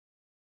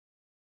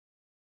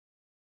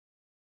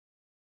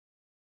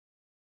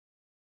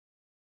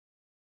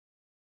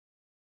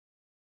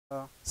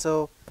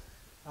So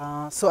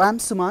I'm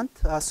Sumant,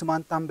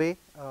 Sumant Tambe,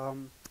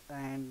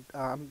 and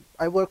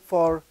I work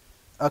for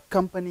a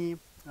company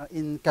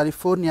in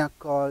California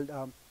called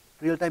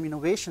Real-Time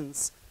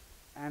Innovations,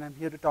 and I'm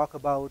here to talk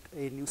about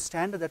a new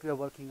standard that we are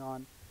working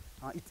on.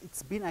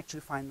 It's been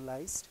actually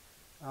finalized,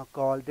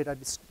 called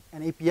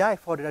an API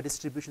for data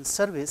distribution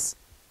service.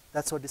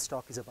 That's what this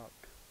talk is about.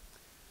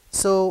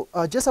 So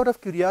just out of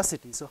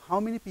curiosity, so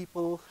how many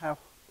people have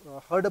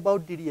heard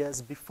about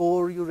DDS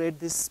before you read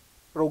this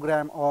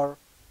program or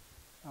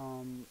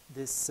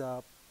this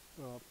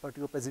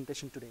particular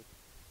presentation today?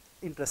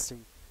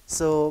 Interesting.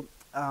 So,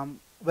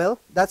 well,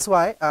 that's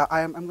why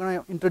I'm going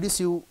to introduce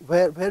you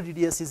where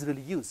DDS is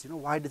really used. You know,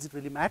 why does it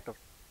really matter?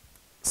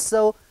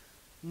 So,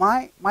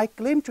 my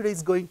claim today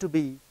is going to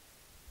be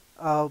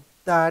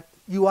that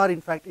you are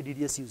in fact a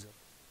DDS user.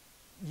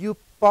 You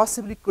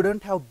possibly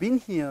couldn't have been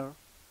here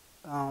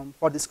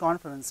for this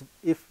conference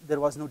if there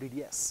was no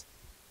DDS.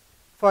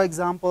 For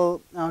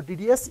example,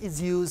 DDS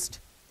is used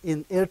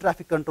in air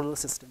traffic controller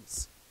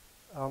systems.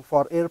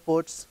 For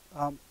airports,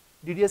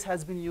 DDS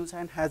has been used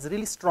and has a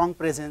really strong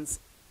presence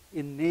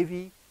in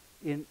Navy,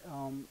 in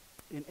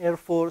Air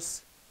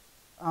Force,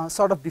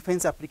 sort of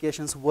defense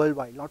applications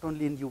worldwide, not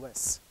only in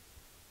US.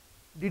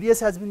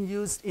 DDS has been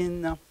used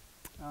in,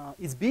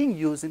 is being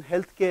used in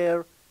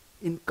healthcare,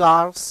 in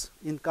cars.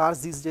 In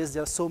cars these days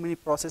there are so many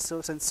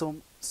processors and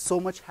so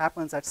much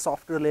happens at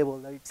software level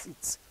that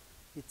it's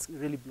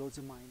really blows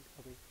your mind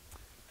away.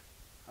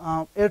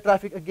 Air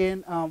traffic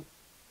again,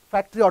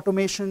 factory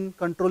automation,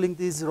 controlling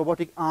these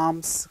robotic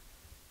arms,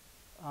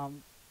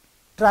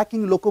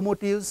 tracking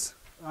locomotives.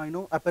 You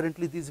know,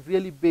 apparently these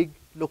really big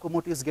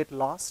locomotives get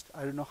lost.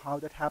 I don't know how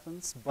that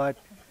happens, but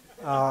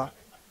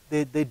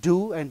they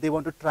do, and they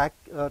want to track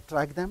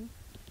them.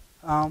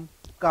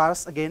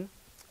 Cars again,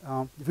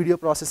 video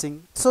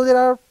processing. So there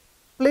are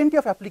plenty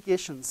of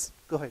applications.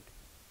 Go ahead.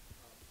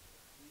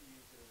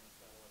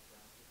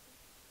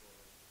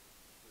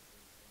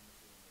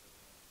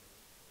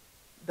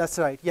 That's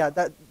right. Yeah,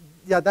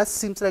 that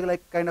seems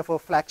like kind of a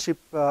flagship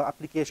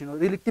application, or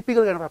really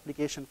typical kind of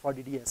application for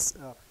DDS.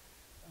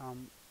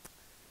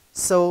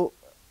 So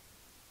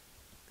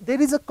there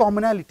is a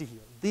commonality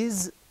here.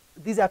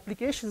 These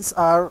applications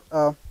are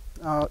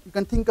you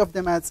can think of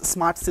them as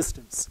smart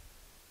systems.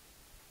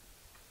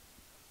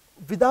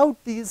 Without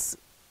these,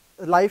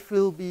 life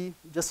will be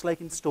just like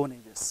in Stone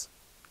Ages.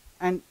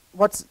 And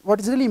what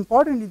is really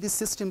important in these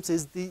systems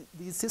is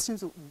these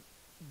systems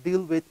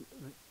deal with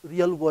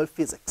real world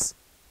physics.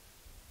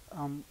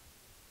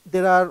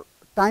 There are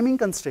timing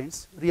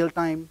constraints,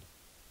 real-time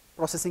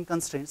processing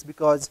constraints,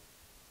 because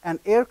an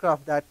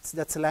aircraft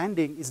that's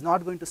landing is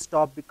not going to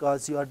stop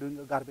because you are doing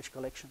a garbage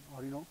collection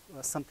or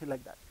something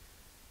like that.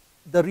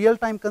 The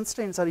real-time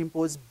constraints are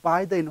imposed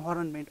by the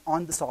environment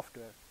on the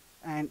software,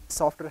 and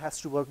software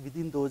has to work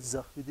within those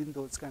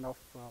kind of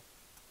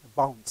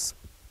bounds.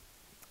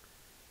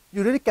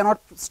 You really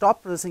cannot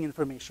stop processing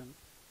information.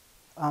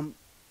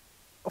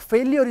 A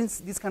failure in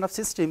these kind of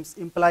systems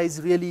implies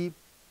really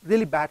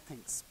bad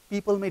things.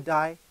 People may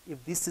die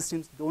if these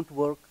systems don't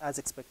work as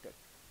expected.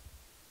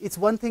 It's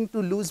one thing to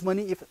lose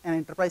money if an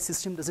enterprise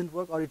system doesn't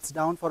work or it's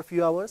down for a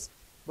few hours,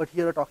 but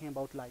here we're talking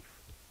about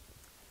life.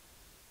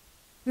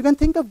 You can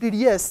think of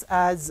DDS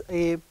as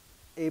I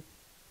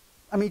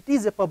mean, it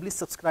is a publish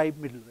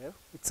subscribe middleware.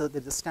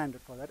 There's a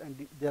standard for that,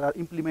 and there are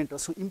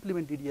implementers who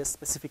implement DDS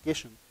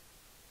specification.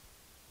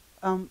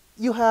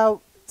 You have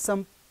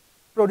some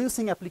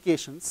producing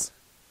applications,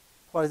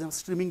 for example,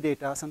 streaming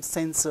data, some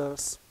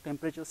sensors,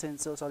 temperature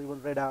sensors, or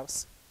even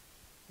radars,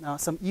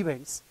 some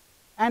events.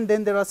 And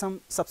then there are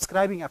some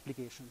subscribing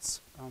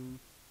applications,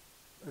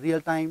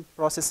 real-time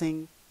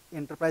processing,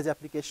 enterprise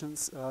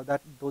applications,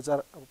 those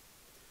are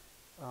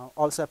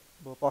also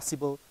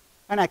possible,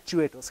 and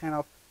actuators, kind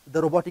of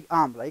the robotic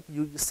arm, like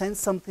you sense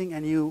something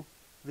and you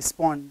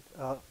respond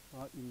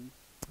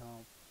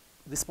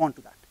respond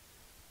to that.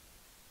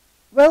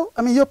 Well,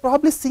 I mean, you've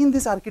probably seen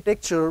this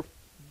architecture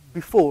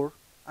before.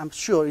 I'm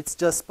sure it's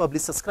just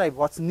publish subscribe.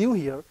 What's new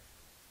here?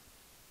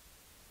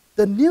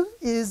 The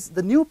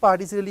new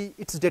part is really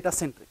it's data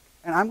centric,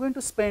 and I'm going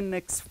to spend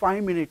next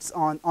 5 minutes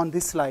on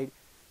this slide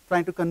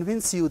trying to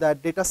convince you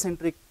that data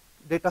centric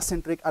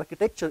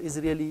architecture is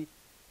really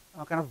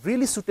kind of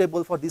really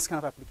suitable for these kind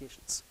of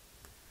applications.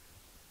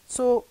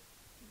 So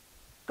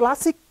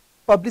classic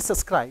publish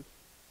subscribe,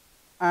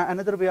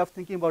 another way of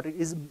thinking about it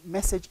is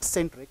message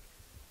centric.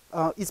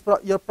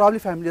 You're probably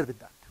familiar with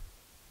that.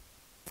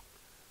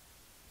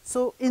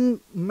 So in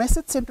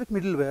message centric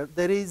middleware,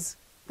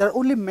 there are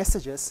only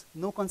messages,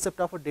 no concept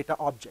of a data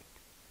object.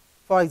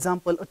 For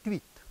example, a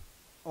tweet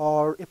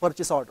or a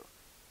purchase order.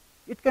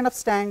 It kind of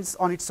stands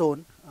on its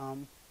own.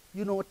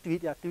 You know, a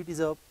tweet is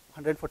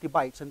 140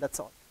 bytes, and that's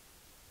all.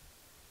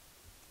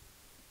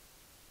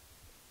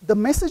 The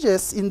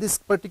messages in this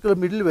particular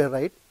middleware,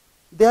 right,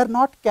 they are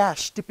not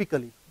cached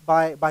typically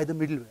by the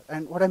middleware.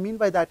 And what I mean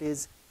by that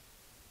is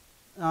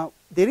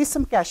there is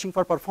some caching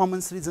for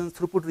performance reasons,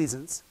 throughput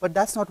reasons, but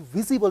that's not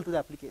visible to the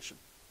application.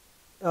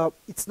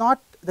 It's not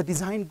the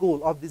design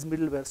goal of these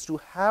middlewares to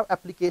have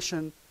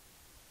application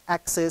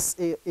access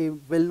a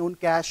well-known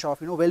cache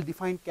of,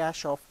 well-defined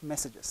cache of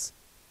messages.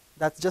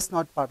 That's just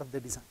not part of the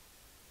design.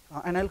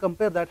 And I'll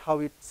compare that how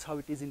it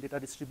is in data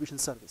distribution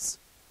service.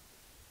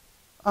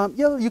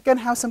 You can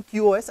have some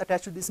QoS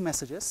attached to these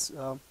messages.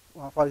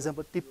 For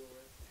example,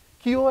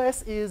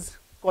 QoS is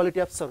quality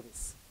of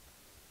service.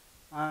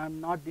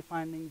 I'm not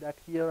defining that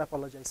here. I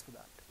apologize for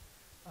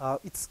that.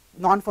 It's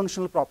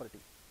non-functional property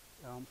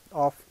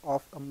of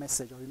a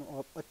message,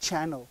 or a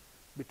channel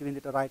between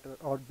data writer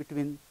or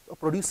between a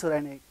producer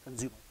and a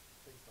consumer.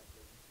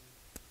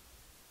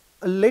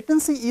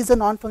 Latency is a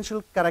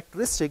non-functional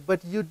characteristic,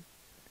 but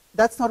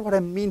that's not what I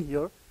mean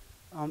here.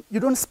 You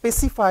don't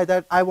specify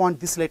that I want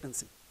this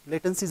latency.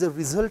 Latency is a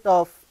result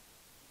of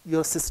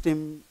your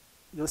system.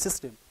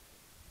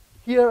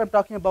 Here I'm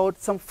talking about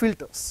some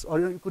filters, or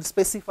you could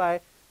specify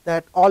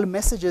that all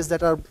messages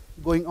that are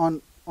going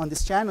on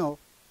this channel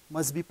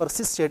must be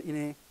persisted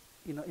in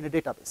a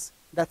database.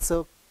 That's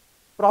a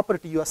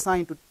property you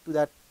assign to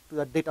that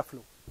data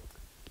flow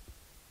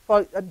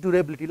for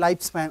durability,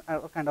 lifespan,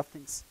 kind of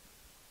things.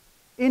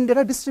 In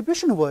data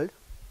distribution world,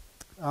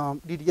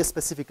 DDS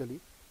specifically,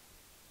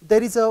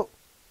 there is a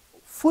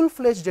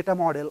full-fledged data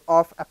model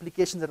of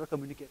applications that are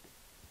communicating.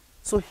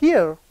 So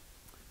here,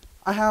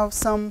 I have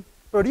some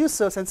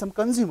producers and some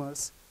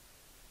consumers,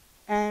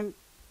 and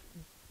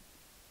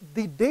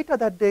the data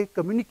that they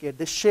communicate,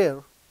 they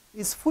share,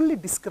 is fully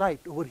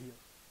described over here.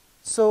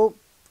 So,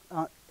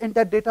 and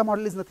that data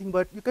model is nothing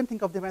but, you can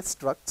think of them as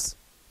structs,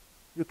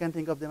 you can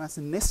think of them as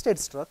nested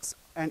structs,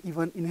 and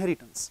even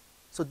inheritance.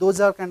 So those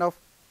are kind of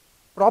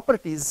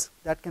properties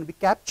that can be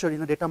captured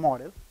in a data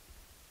model,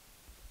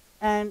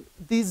 and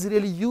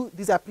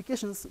these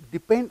applications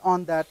depend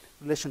on that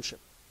relationship.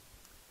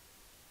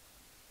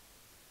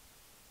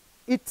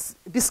 It's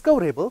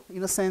discoverable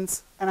in a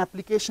sense. An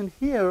application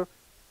here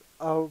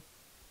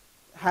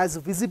has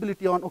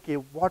visibility on, okay,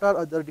 what are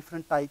other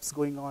different types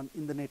going on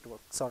in the network,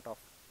 sort of,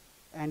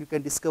 and you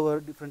can discover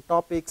different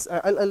topics.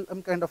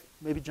 I'm kind of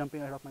maybe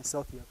jumping ahead of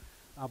myself here,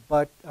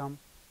 but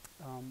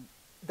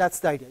that's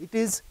the idea.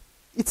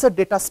 It's a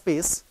data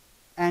space,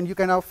 and you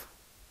kind of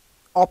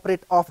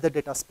operate off the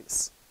data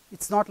space.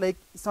 It's not like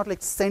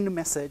send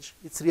message.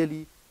 It's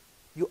really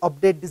you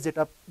update this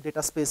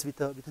data space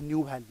with a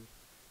new value,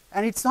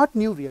 and it's not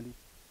new really.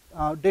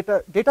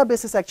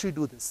 Databases actually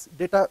do this.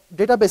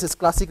 Databases,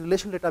 classic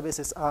relational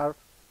databases, are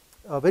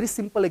a very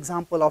simple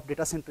example of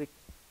data-centric.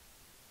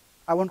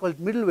 I won't call it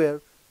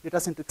middleware,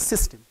 data-centric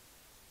system,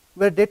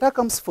 where data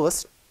comes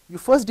first. You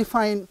first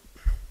define,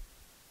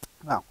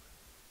 wow,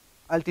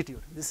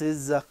 altitude. This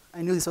is,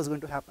 I knew this was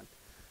going to happen.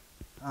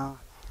 All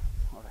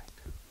right.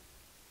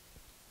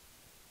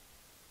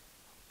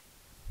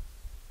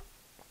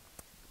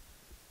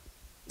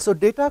 So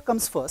data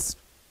comes first,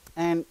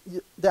 and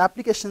the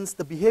applications,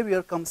 the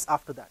behavior comes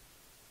after that.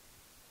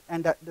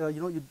 And that,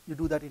 you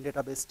do that in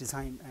database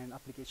design and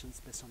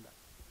applications based on that.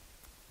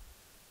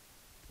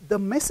 The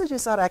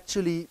messages are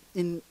actually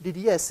in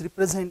DDS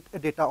represent a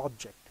data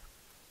object.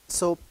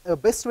 So the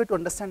best way to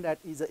understand that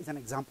is an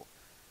example.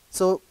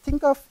 So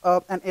think of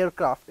an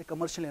aircraft, a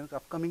commercial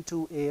aircraft coming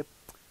to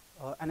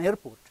an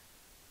airport.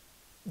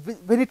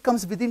 When it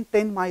comes within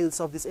 10 miles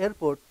of this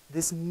airport,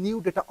 this new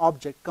data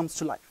object comes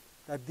to life,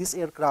 that this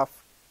aircraft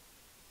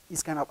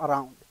is kind of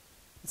around.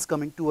 It's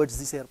coming towards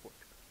this airport.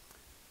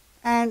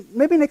 And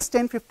maybe next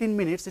 10, 15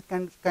 minutes, it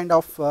can kind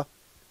of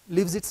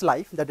lives its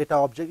life, the data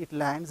object, it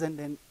lands and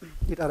then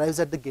it arrives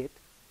at the gate.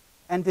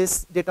 And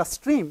this data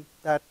stream,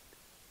 that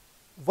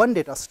one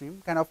data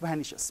stream kind of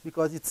vanishes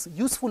because its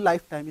useful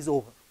lifetime is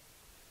over.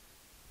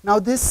 Now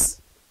there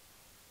is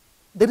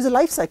a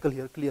life cycle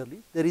here clearly.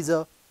 There is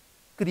a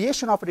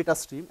creation of a data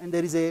stream and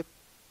there is a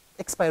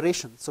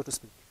expiration, so to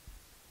speak.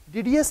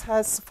 DDS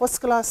has first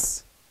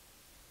class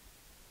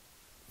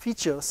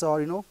features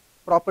or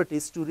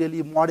properties to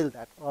really model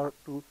that, or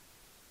to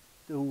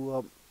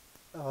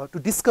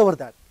discover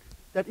that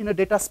in a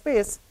data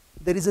space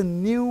there is a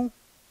new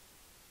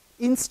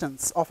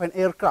instance of an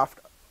aircraft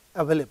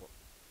available.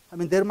 I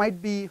mean, there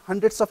might be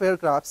hundreds of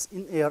aircrafts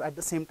in air at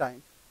the same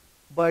time,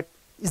 but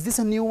is this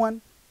a new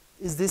one?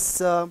 Is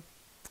this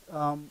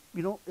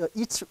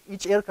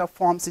each aircraft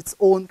forms its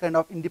own kind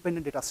of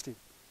independent data stream,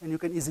 and you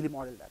can easily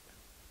model that.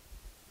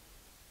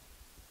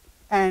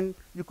 And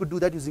you could do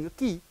that using a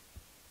key.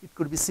 It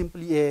could be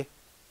simply a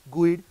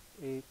GUID,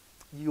 a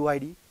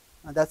UID,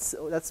 and that's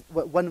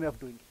one way of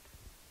doing it.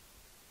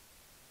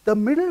 The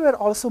middleware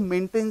also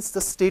maintains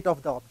the state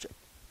of the object.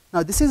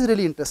 Now this is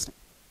really interesting.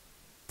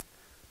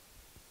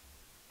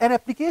 An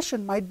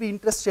application might be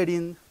interested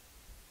in,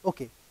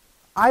 okay,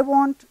 I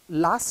want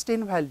last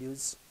 10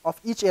 values of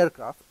each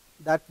aircraft,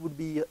 that would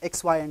be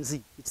X, Y, and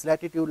Z, its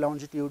latitude,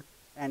 longitude,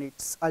 and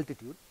its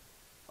altitude,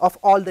 of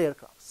all the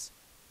aircrafts.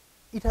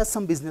 It has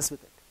some business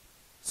with it.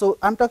 So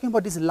I'm talking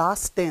about these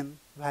last 10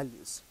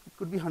 values. It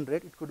could be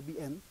 100, it could be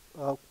N,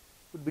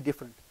 could be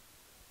different.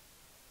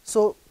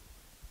 So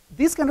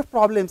these kind of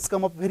problems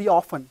come up very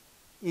often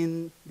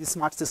in the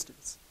smart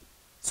systems.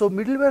 So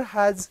middleware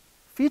has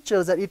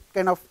features that it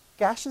kind of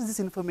caches this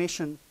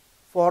information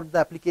for the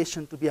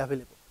application to be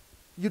available.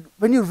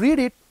 when you read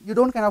it, you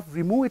don't kind of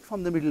remove it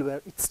from the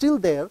middleware. It's still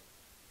there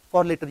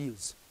for later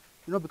use.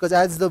 Because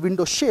as the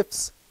window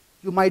shifts,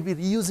 you might be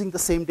reusing the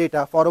same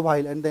data for a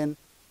while, and then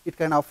it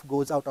kind of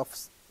goes out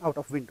of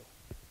window.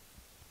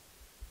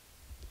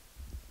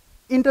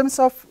 In terms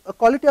of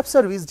quality of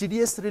service,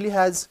 DDS really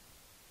has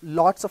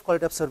lots of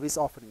quality of service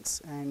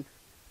offerings, and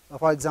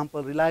for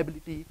example,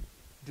 reliability,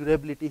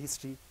 durability,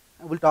 history,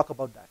 and we'll talk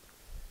about that.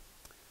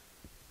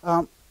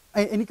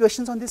 Any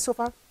questions on this so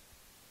far?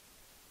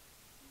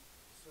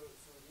 So it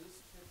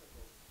is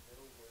typical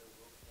middleware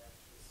will catch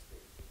the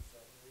state in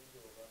some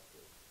window of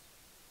updates,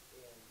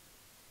 and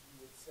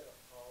you would set a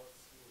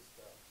policy as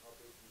to how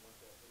big you want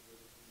that window to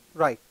be.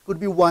 Right. Could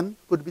be 1,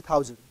 could be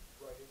 1,000.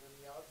 Right, and then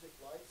the object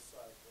life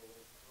cycle,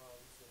 it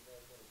comes and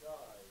then when it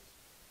dies,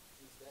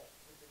 is that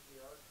typically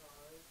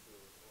archived,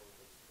 or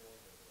what's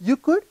normal? You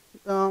could.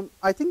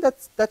 I think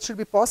that should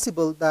be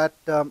possible, that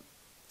the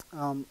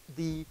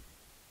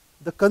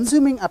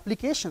consuming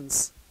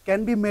applications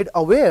can be made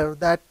aware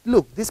that,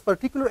 look, this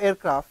particular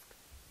aircraft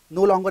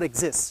no longer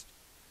exists,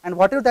 and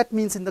whatever that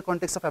means in the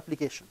context of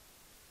application.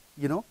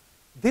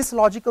 This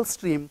logical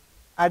stream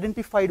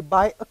identified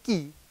by a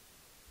key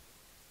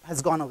has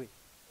gone away,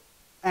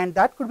 and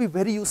that could be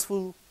very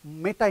useful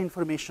meta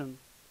information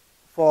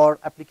for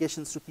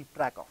applications to keep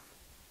track of.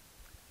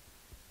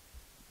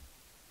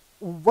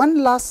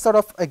 One last sort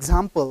of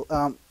example,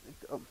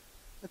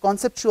 the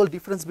conceptual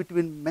difference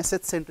between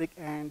message-centric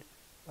and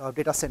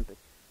data-centric.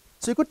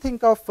 So you could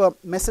think of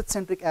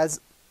message-centric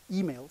as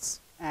emails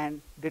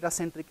and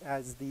data-centric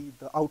as the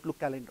Outlook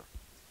calendar.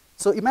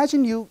 So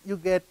imagine you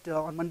get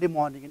on Monday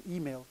morning an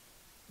email,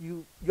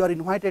 you are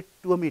invited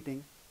to a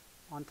meeting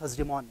on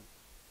Thursday morning.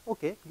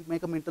 Okay, you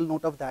make a mental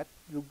note of that,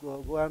 you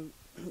go and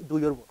do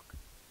your work.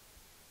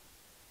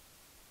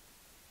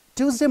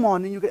 Tuesday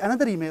morning you get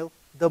another email,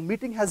 the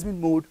meeting has been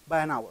moved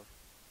by an hour.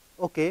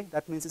 Okay,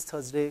 that means it's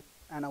Thursday,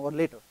 an hour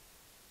later.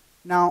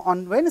 Now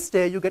on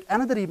Wednesday you get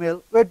another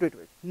email, wait,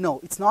 no,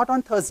 it's not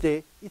on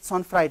Thursday, it's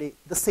on Friday,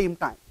 the same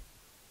time.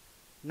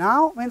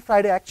 Now when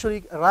Friday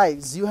actually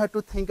arrives, you have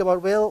to think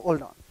about, well,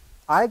 hold on,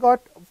 I got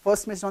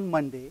first message on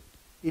Monday,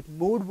 it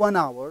moved 1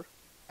 hour,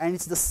 and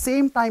it's the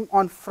same time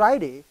on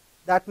Friday,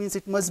 that means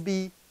it must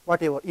be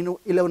whatever,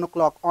 11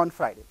 o'clock on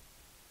Friday.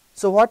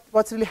 So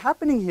what's really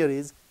happening here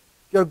is,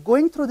 you're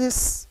going through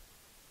this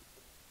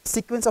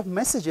sequence of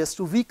messages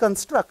to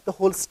reconstruct the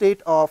whole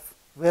state of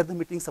where the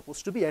meeting is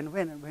supposed to be and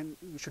when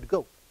you should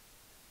go.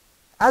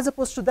 As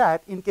opposed to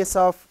that, in case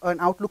of an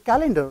Outlook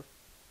calendar,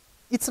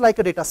 it's like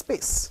a data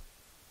space.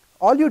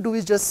 All you do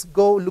is just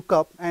go look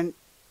up, and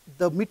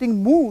the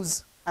meeting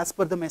moves as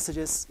per the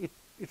messages it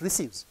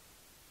receives.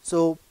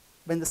 So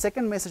when the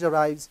second message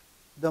arrives,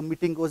 the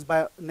meeting goes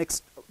by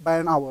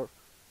an hour,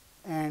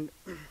 and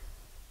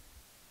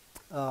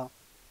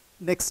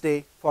next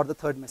day for the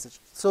third message.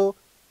 So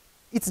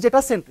it's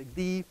data-centric.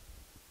 The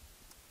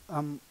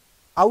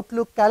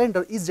Outlook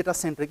calendar is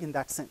data-centric in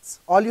that sense.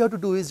 All you have to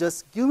do is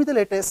just give me the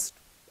latest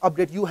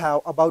update you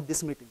have about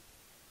this meeting.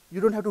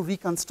 You don't have to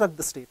reconstruct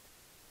the state.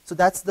 So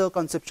that's the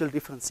conceptual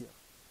difference here.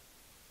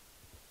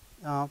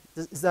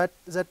 Is that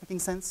making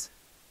sense?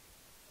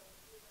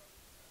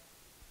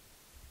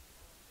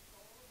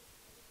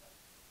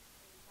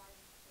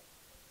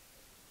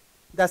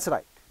 That's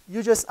right.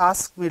 You just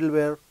ask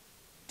middleware,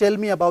 tell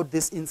me about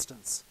this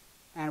instance,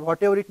 and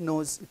whatever it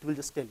knows, it will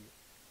just tell you.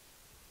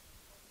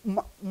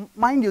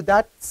 Mind you,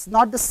 that's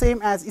not the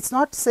same as, it's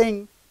not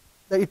saying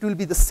that it will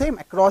be the same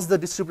across the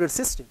distributed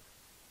system.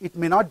 It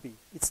may not be.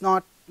 It's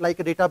not like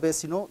a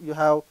database, you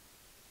have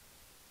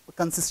a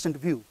consistent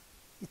view.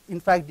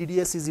 In fact,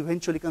 DDS is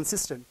eventually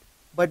consistent,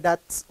 but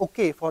that's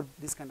okay for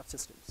these kind of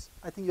systems.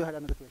 I think you had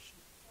another question.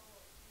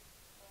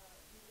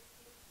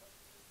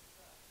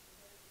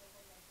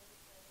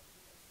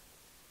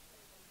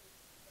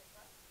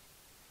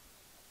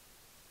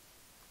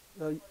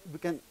 We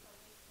can,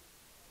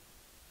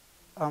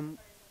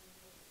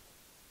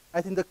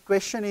 I think the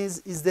question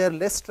is there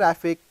less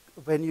traffic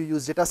when you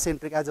use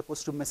data-centric as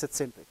opposed to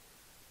message-centric?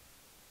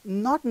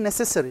 Not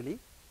necessarily.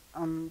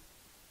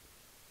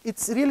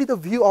 It's really the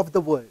view of the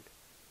world.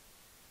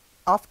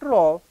 After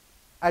all,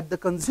 at the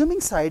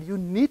consuming side, you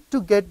need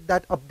to get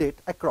that update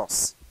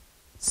across.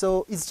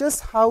 So it's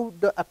just how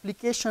the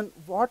application,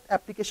 what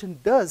application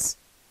does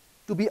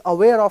to be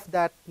aware of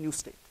that new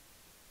state.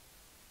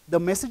 The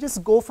messages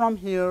go from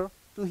here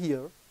to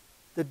here.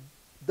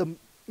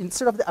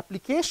 Instead of the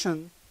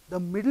application, the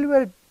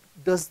middleware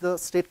does the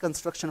state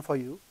construction for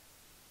you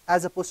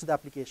as opposed to the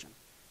application.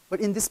 But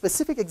in this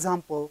specific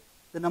example,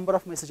 the number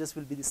of messages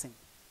will be the same.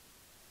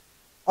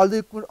 Although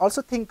you could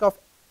also think of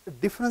a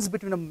difference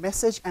between a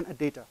message and a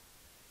data.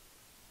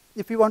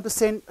 If you want to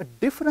send a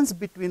difference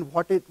between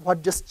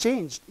what just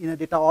changed in a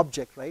data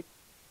object, right?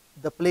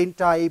 The plane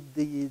type,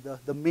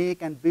 the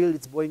make and build,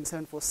 it's Boeing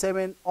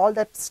 747, all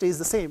that stays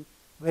the same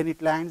when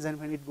it lands and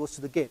when it goes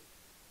to the gate.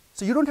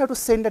 So you don't have to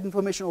send that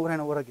information over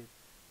and over again.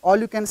 All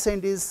you can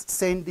send is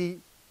send the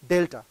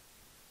delta.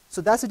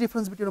 So that's the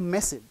difference between a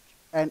message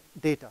and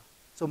data.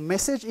 So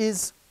message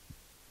is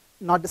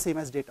not the same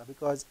as data,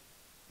 because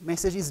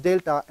message is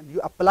delta, and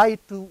you apply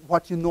it to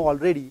what you know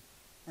already,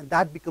 and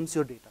that becomes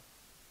your data.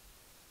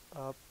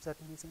 Does that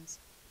make sense?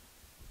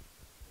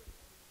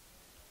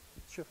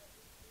 Sure.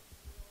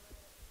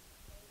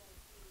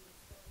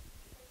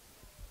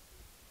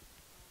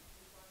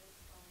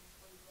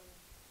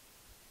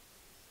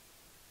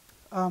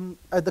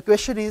 The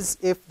question is,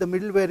 if the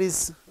middleware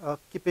is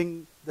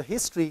keeping the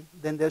history,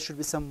 then there should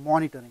be some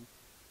monitoring.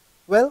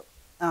 Well,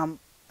 I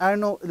don't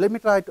know, let me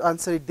try to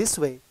answer it this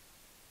way.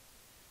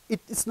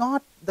 It's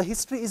not, the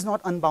history is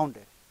not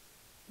unbounded.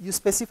 You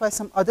specify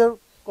some other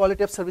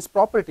quality of service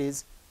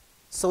properties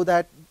so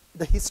that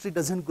the history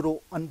doesn't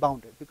grow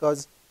unbounded,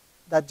 because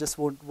that just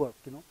won't work,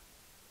 you know.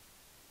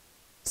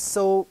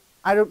 So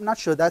I'm not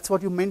sure that's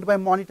what you meant by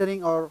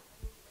monitoring, or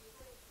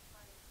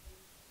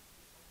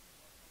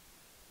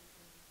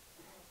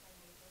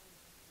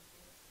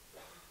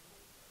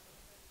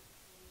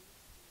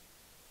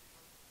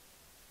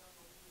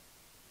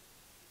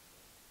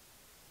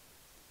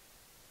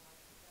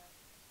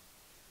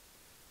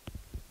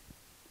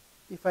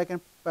if I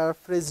can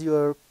paraphrase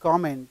your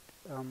comment,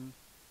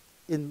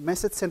 in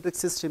message-centric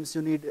systems,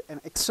 you need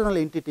an external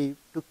entity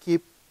to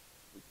keep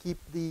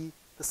the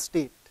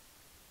state.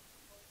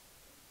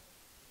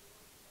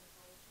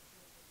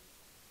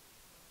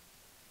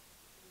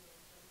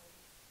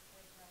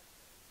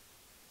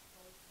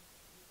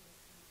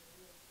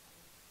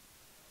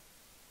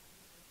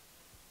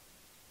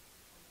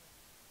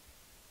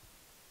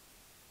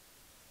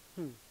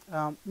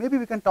 Maybe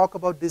we can talk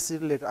about this a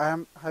little later. I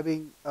am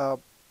having, I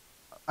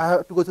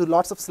have to go through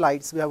lots of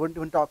slides. We haven't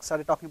even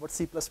started talking about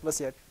C++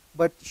 yet,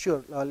 but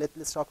sure,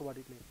 let's talk about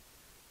it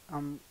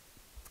later.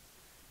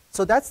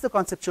 So that's the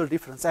conceptual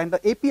difference, and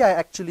the API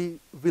actually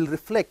will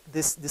reflect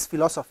this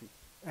philosophy,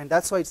 and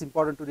that's why it's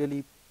important to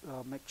really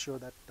make sure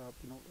that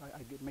you know,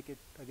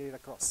 I get it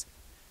across.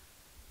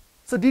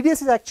 So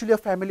DDS is actually a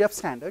family of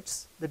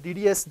standards. The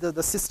DDS,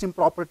 the system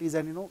properties,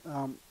 and you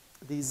know,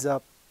 these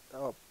the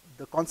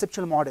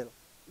conceptual model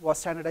was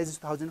standardized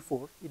in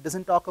 2004. It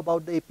doesn't talk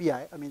about the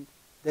API. I mean,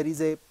 there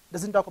is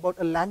doesn't talk about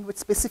a language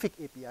specific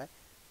API.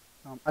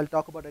 I'll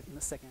talk about it in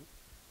a second.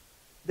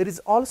 There is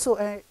also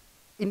a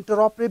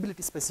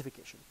interoperability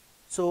specification.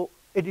 So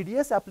a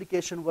DDS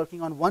application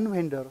working on one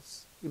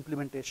vendor's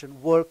implementation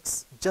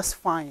works just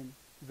fine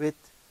with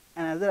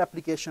another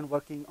application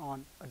working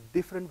on a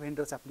different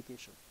vendor's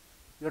application.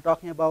 We are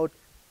talking about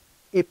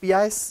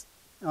APIs,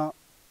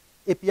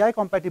 API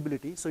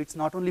compatibility. So it's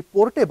not only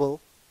portable,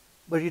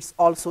 but it's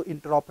also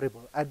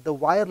interoperable. At the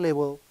wire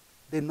level,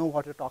 they know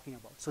what you're talking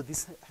about. So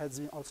this has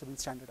also been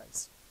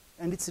standardized.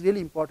 And it's really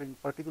important,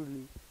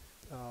 particularly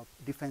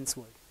defense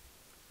world.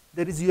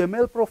 There is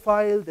UML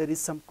profile, there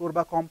is some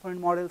Corba component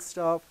model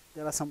stuff,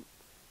 there are some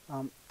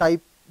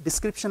type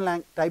description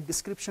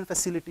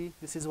facility.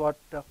 This is what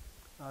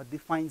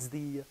defines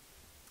the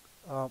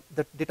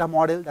data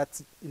model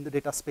that's in the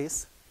data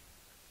space.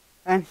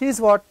 And here's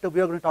what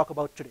we are going to talk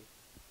about today.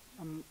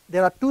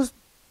 There are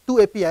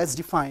two APIs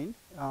defined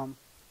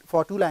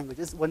for two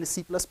languages. One is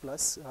C++,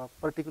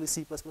 particularly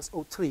C++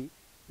 03.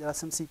 There are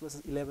some C++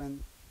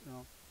 11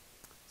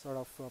 sort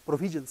of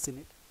provisions in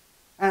it,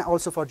 and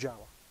also for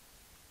Java.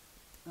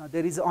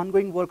 There is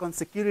ongoing work on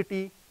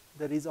security.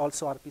 There is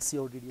also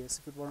RPC or DDS.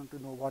 If you want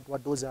to know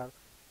what those are,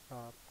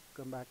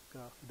 come back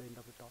at the end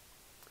of the talk.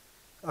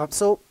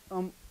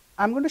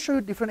 I'm going to show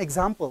you different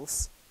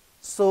examples.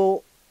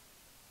 So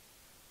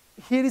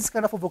here is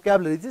kind of a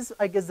vocabulary. This is,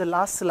 I guess, the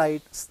last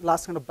slide,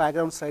 last kind of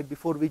background slide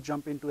before we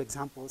jump into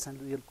examples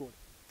and real code.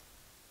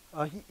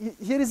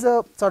 Here is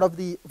a sort of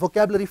the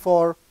vocabulary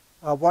for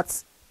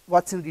what's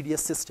in DDS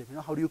system. You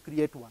know, how do you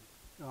create one?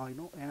 You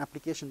know, an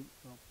application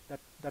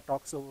that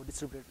talks over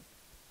distributed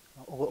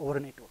over a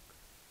network.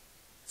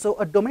 So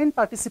a domain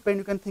participant,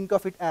 you can think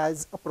of it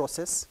as a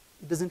process.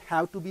 It doesn't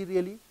have to be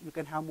really. You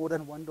can have more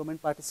than one domain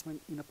participant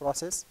in a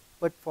process,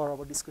 but for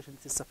our discussion,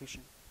 this is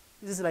sufficient.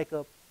 This is like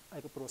a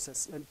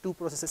process, and two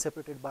processes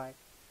separated by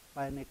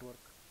a network.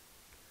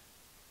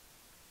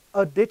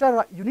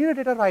 You need a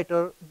data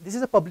writer. This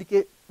is a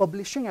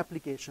publishing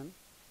application,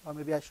 or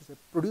maybe I should say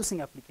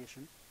producing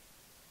application,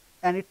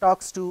 and it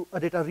talks to a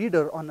data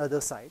reader on the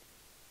other side,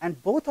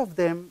 and both of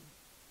them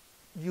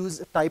use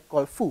a type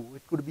called foo.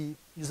 It could be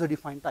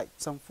user-defined type,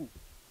 some foo.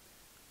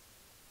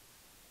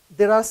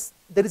 There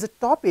is a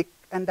topic,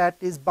 and that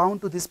is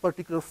bound to this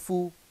particular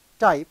foo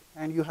type,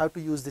 and you have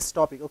to use this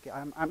topic. Okay,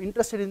 I'm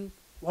interested in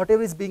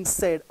whatever is being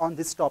said on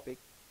this topic.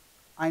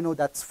 I know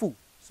that's foo,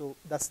 so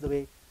that's the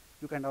way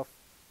you kind of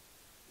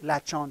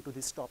latch on to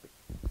this topic.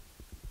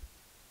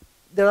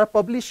 There are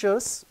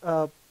publishers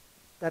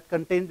that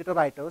contain data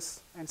writers,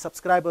 and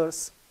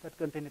subscribers that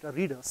contain data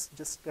readers,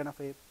 just kind of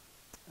a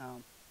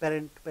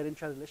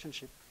parent-child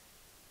relationship.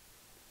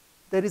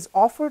 There is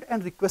offered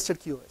and requested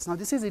QoS. Now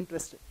this is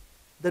interesting.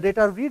 The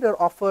data reader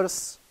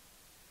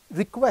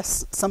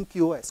requests some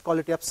QoS,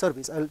 quality of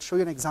service. I will show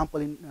you an example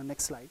in the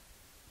next slide.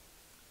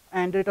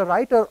 And data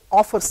writer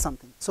offers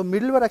something. So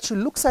middleware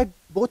actually looks at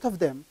both of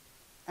them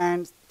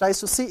and tries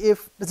to see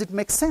if does it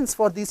make sense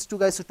for these two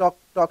guys to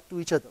talk to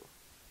each other.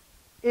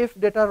 If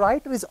data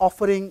writer is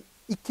offering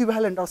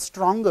equivalent or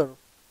stronger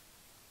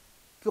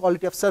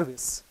quality of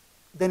service,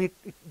 then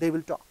they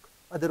will talk.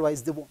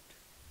 Otherwise, they won't.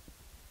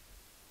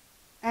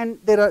 And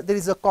there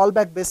is a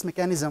callback based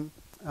mechanism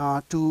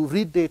to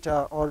read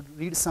data or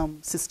read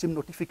some system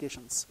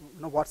notifications,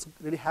 what's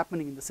really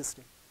happening in the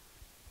system.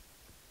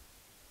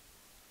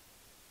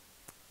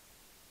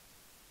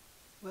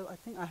 Well, I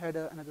think I had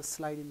another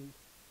slide in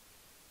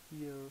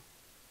here,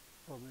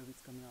 or maybe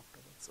it's coming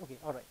afterwards. Okay,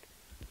 all right.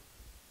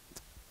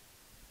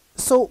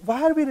 So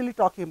why are we really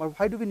talking about,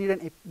 why do we need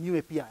a new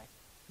API?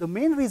 The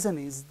main reason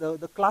is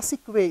the classic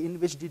way in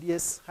which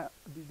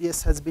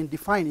DDS has been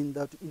defined in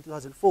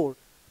 2004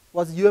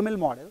 was UML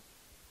model,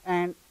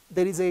 and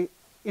there is a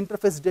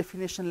interface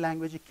definition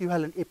language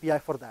equivalent API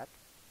for that,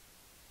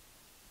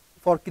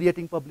 for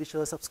creating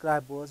publishers,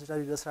 subscribers, data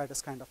readers,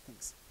 writers kind of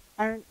things.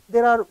 And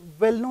there are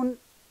well-known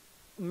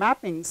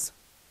mappings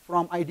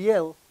from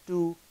IDL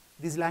to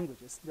these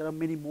languages. There are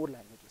many more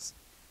languages.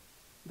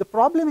 The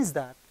problem is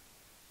that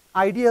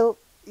IDL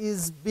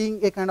is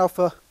being a kind of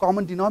a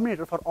common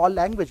denominator for all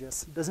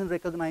languages, doesn't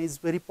recognize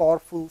very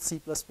powerful C++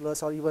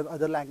 or even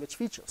other language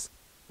features.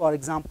 For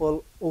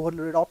example,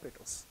 overloaded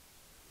operators,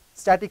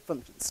 static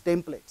functions,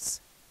 templates,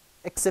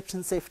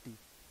 exception safety.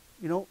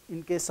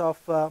 In case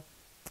of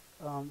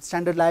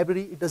standard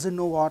library, it doesn't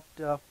know what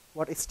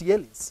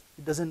STL is.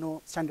 It doesn't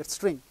know standard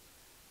string.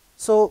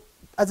 So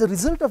as a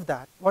result of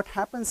that, what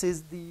happens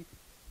is the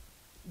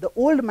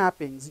old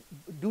mappings,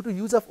 due to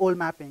use of old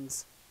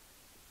mappings,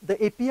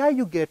 the API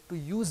you get to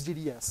use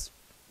DDS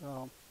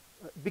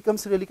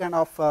becomes really kind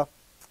of,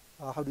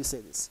 how do you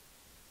say this,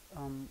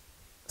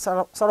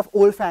 sort of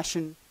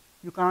old-fashioned.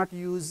 You cannot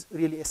use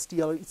really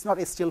STL. It's not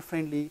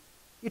STL-friendly.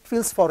 It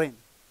feels foreign.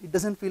 It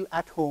doesn't feel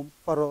at home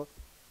for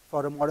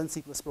a modern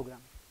C++ program.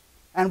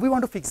 And we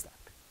want to fix that.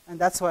 And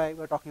that's why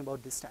we're talking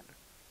about this standard.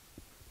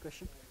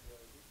 Question?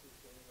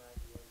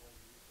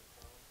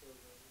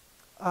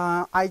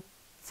 I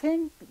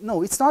think,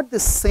 no, it's not the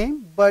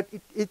same, but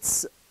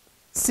it's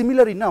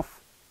similar enough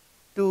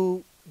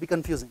to be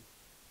confusing.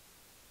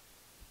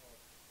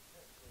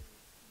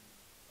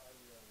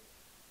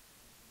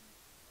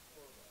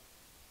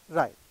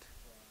 Right.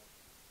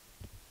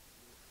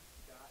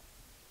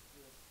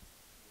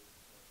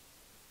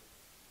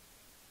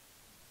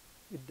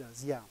 It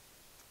does, yeah.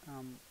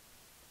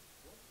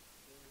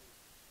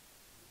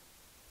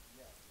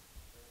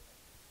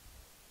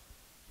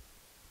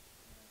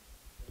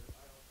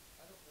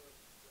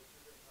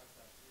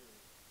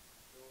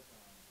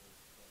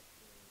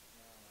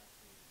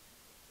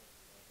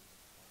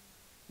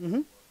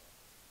 Mm-hmm.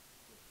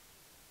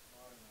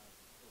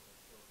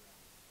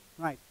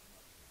 Right.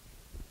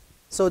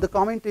 So the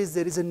comment is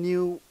there is a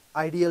new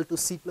IDL to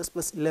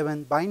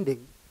C++11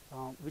 binding,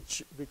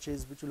 which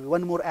will be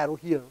one more arrow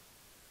here.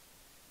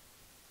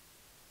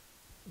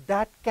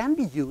 That can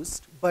be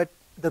used, but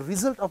the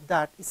result of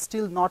that is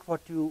still not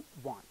what you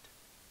want.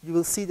 You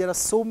will see there are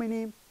so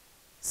many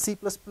C++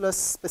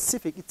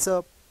 specific. It's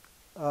a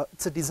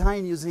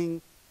design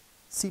using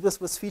C++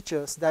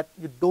 features that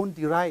you don't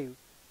derive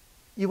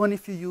even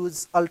if you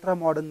use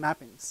ultra-modern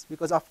mappings,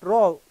 because after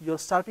all, your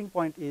starting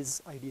point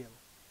is IDL.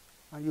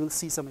 And you will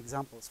see some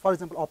examples. For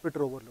example,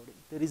 operator overloading.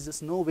 There is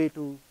just no way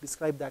to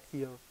describe that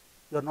here.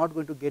 You are not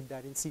going to get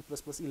that in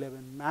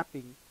C++11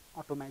 mapping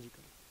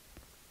automagically.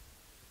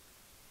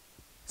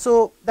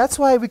 So that's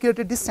why we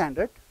created this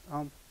standard.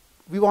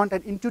 We want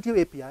an intuitive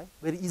API,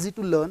 very easy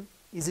to learn,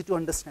 easy to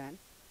understand.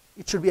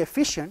 It should be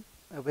efficient,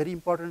 a very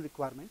important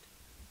requirement.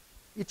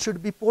 It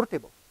should be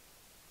portable.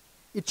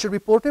 It should be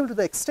portable to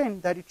the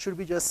extent that it should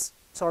be just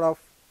sort of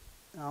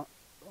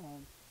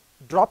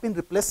drop-in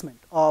replacement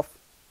of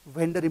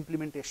vendor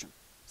implementation.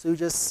 So you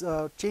just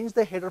change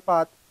the header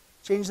path,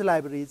 change the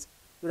libraries,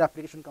 your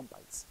application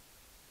compiles.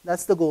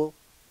 That's the goal.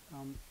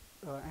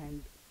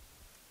 And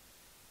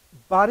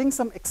barring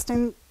some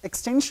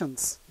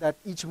extensions that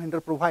each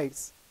vendor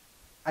provides,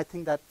 I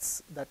think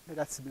that's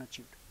been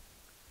achieved.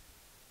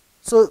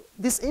 So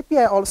this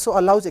API also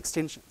allows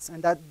extensions,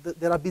 and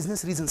there are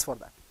business reasons for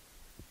that.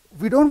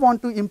 We don't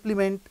want to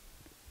implement,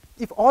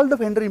 if all the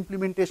vendor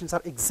implementations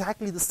are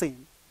exactly the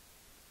same,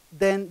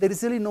 then there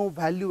is really no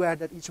value add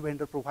that each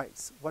vendor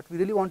provides. What we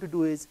really want to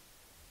do is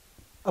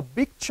a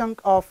big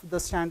chunk of the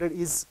standard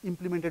is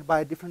implemented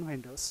by different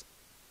vendors,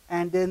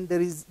 and then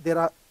there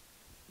are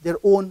their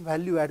own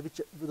value add,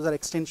 which those are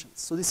extensions.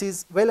 So this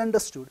is well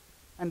understood,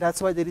 and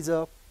that's why there is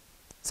a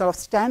sort of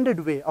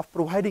standard way of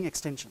providing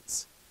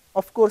extensions.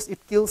 Of course,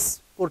 it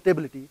kills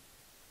portability,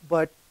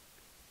 but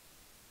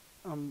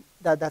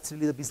that's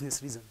really the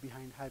business reason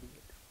behind having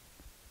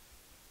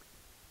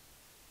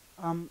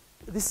it.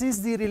 This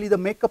is really the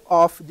makeup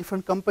of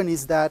different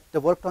companies that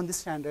worked on this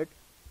standard.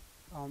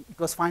 It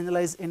was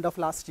finalized end of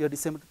last year,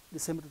 December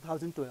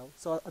 2012.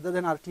 So other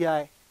than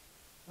RTI,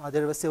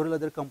 there were several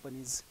other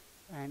companies,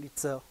 and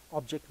it's a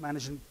object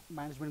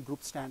management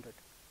group standard.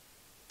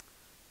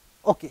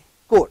 Okay,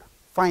 code,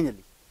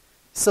 finally.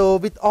 So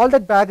with all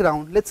that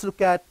background, let's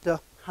look at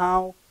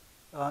how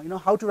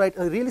to write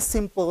a really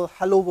simple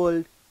hello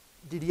world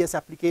DDS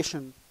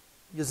application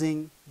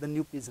using the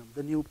new PSM,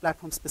 the new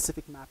platform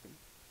specific mapping.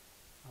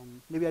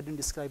 Maybe I didn't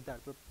describe that,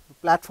 but the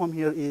platform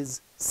here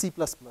is C++,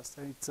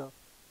 and it's a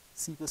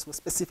C++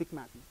 specific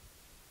mapping.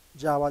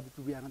 Java, that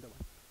would be another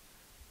one.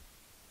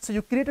 So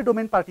you create a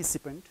domain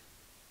participant.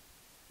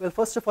 Well,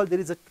 first of all, there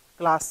is a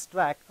class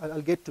track.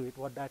 I'll get to it,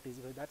 what that is,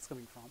 where that's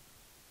coming from.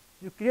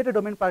 You create a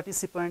domain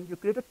participant, you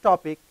create a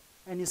topic,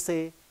 and you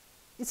say,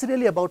 it's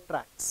really about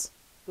tracks.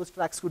 Those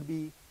tracks could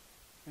be,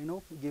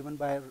 given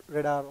by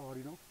radar or,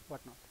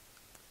 whatnot.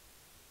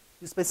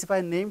 You specify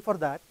a name for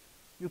that.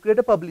 You create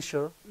a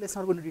publisher. Let's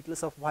not go into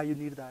details of why you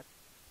need that.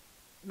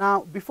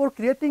 Now, before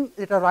creating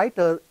data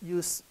writer,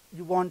 you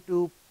want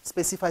to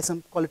specify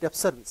some quality of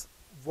service.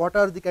 What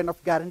are the kind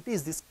of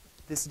guarantees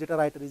this data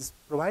writer is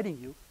providing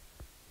you?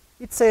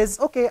 It says,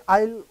 okay,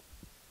 I'll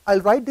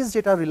write this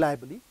data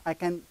reliably. I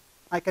can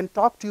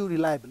talk to you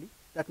reliably.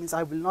 That means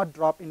I will not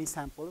drop any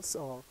samples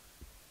or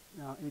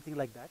anything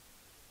like that.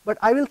 But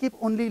I will keep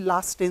only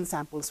last 10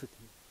 samples with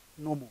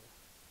you, no more.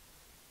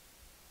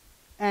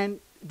 And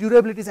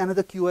durability is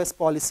another QoS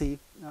policy.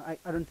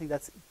 I don't think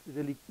that's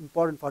really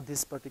important for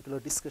this particular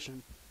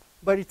discussion.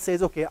 But it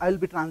says, okay, I'll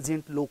be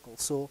transient local.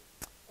 So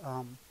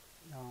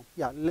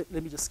yeah, let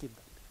me just skip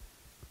that.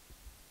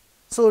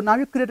 So now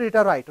you create a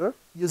data writer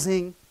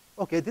using,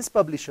 okay, this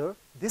publisher,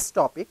 this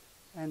topic,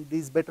 and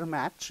this better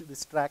match,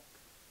 this track,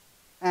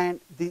 and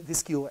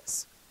this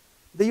QoS.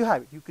 There you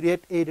have it. You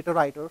create a data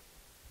writer,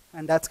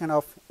 and that's kind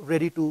of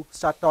ready to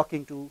start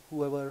talking to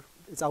whoever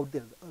is out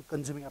there,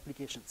 consuming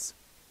applications.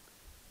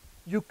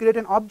 You create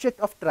an object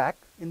of track.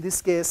 In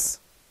this case,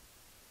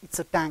 it's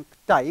a tank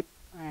type,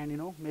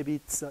 and maybe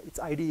its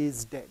ID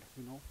is dead,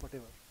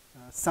 whatever,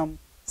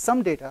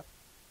 some data,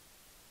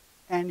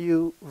 and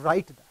you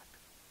write that.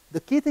 The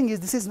key thing is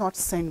this is not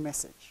send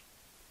message.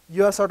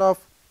 You are sort of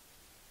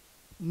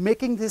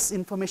making this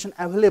information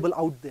available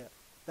out there,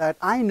 that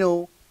I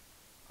know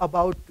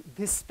about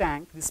this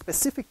tank, this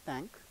specific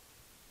tank.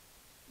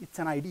 It's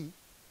an ID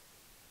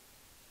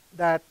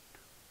that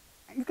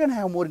you can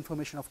have more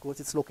information, of course,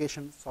 its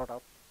location sort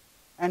of,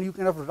 and you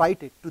kind of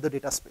write it to the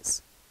data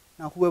space.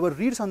 Now, whoever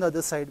reads on the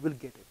other side will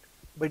get it,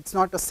 but it's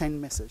not a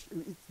send message.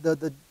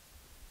 The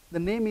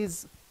name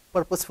is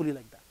purposefully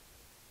like that.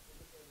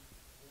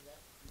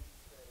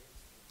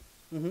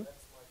 Mm-hmm.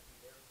 That's like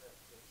the aircraft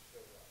just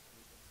showed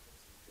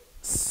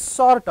up.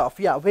 Sort of,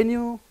 yeah.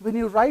 When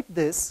you write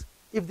this,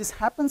 if this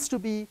happens to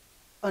be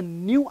a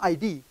new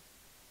ID,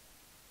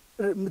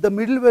 the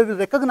middleware will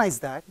recognize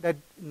that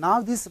now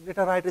this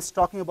data writer is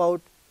talking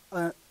about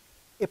a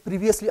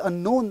previously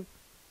unknown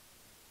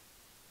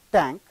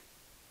tank.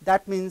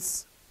 That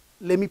means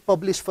let me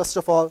publish first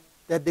of all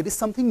that there is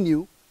something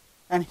new,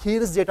 and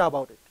here is data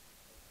about it.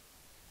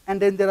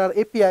 And then there are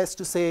APIs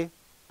to say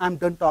I'm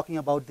done talking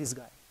about this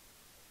guy.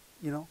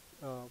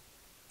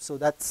 So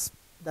that's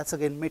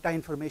again meta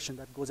information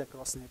that goes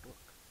across the network.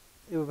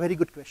 A very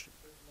good question.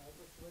 So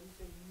when you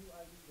say new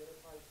ID, that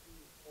applies to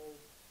all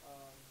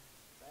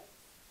tracks,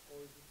 or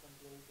is it some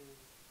global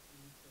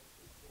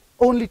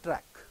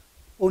uniqueness?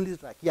 Only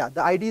track. Yeah,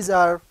 the IDs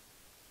are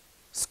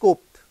scoped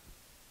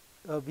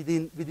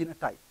within a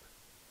type.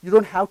 You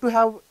don't have to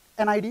have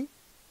an ID,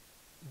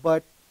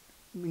 but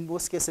in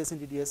most cases in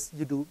DDS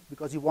you do,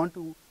 because you want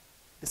to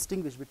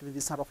distinguish between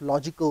these sort of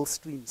logical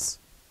streams.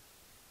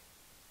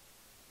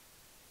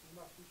 You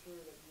must be sure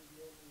that you're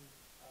the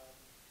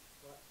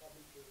only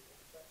publisher of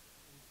the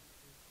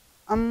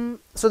track.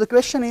 So the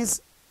question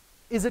is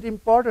it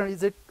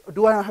important?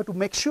 Do I have to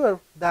make sure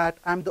that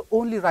I'm the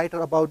only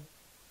writer about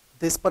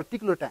this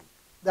particular tank?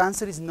 The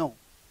answer is no.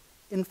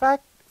 In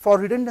fact, for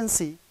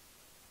redundancy,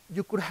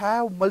 you could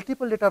have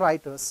multiple data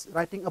writers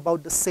writing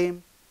about the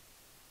same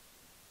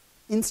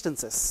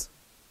instances.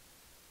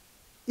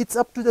 It's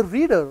up to the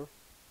reader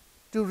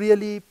to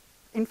really,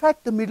 in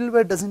fact, the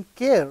middleware doesn't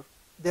care.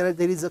 There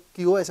is a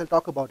QoS, I'll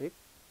talk about it.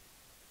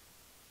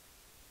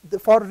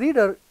 For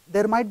reader,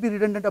 there might be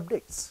redundant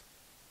updates.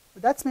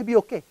 But that's maybe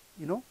okay,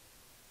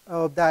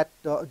 that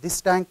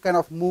this tank kind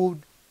of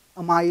moved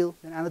a mile,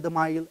 then another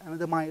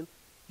mile.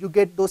 You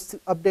get those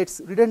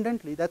updates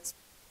redundantly. That's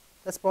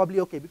probably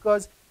okay,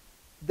 because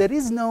there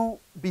is no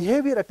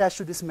behavior attached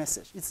to this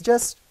message. It's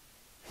just,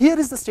 here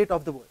is the state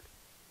of the world.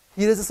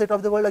 Here is the state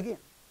of the world again.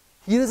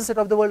 Here is the state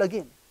of the world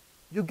again.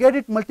 You get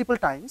it multiple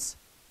times.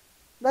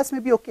 That's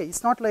maybe okay.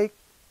 It's not like,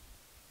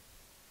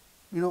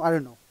 I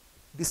don't know,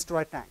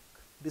 destroy tank.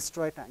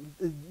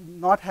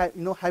 Not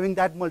having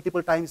that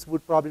multiple times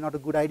would probably not a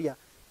good idea.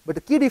 But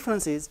the key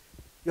difference is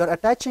you are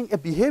attaching a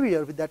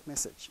behavior with that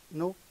message.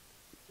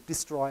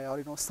 Destroy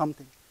or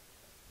something.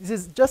 This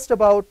is just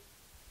about,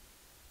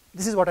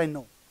 this is what I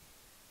know,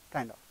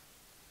 kind of.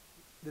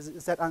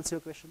 Does that answer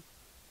your question?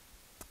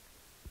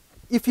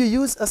 If you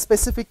use a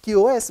specific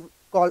QoS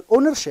called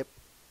ownership,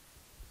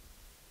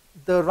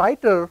 the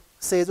writer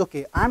says,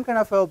 okay, I'm kind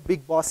of a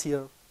big boss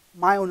here.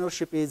 My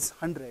ownership is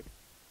 100.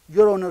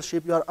 Your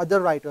ownership, your other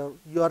writer,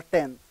 you are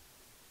 10.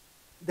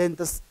 Then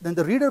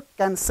the reader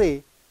can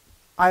say,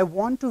 I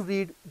want to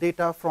read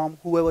data from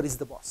whoever is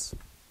the boss.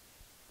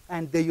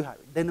 And there you have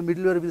it. Then the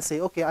middleware will say,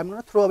 okay, I'm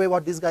going to throw away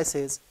what this guy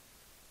says,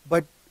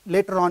 but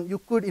later on you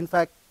could in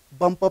fact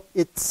bump up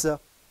its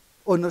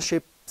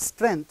ownership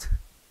strength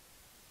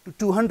to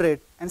 200,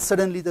 and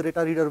suddenly the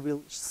data reader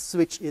will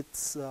switch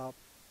its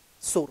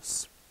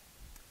source.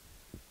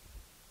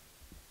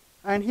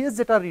 And here's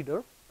data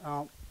reader,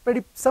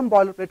 some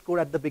boilerplate code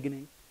at the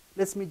beginning.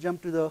 Let me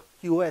jump to the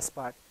QoS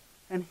part.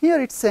 And here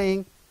it's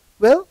saying,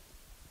 well,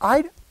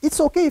 it's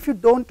okay if you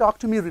don't talk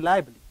to me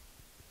reliably.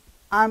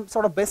 I'm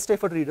sort of best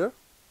effort reader.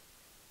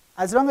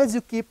 As long as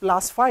you keep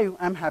last 5,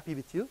 I'm happy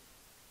with you.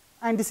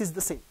 And this is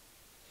the same.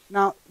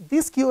 Now,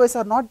 these QoS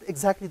are not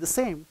exactly the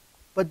same,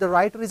 but the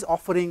writer is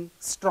offering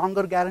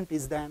stronger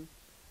guarantees than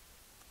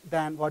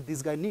what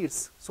this guy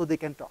needs, so they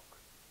can talk.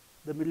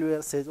 The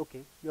middleware says,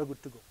 okay, you're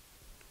good to go.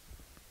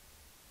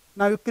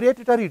 Now, you create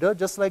data reader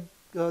just like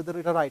the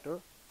data writer,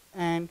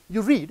 and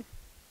you read,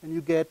 and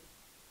you get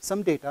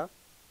some data,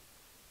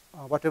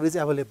 whatever is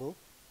available,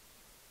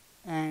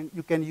 and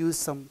you can use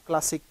some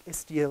classic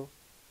STL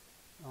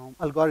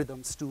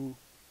algorithms to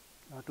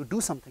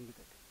do something with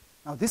it.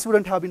 Now, this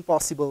wouldn't have been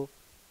possible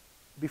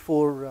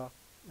before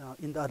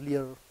in the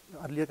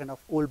earlier kind of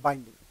old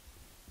binding.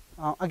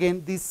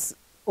 Again, these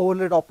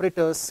overlaid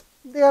operators,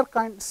 they are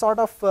sort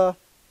of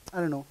I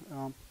don't know,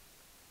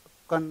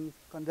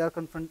 they are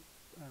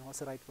what's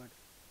the right word?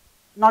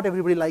 Not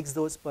everybody likes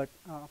those, but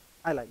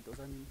I like those.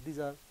 I mean, these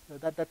are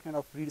that kind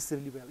of reads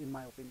really well, in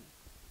my opinion.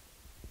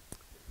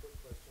 Quick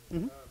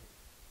question.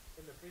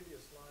 In the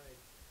previous slide,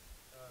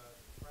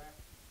 track,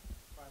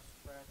 class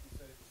track, you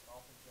said it was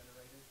often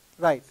generated.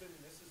 Right.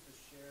 Considering this is the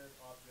shared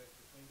object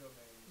between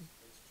domains,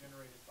 it's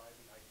generated by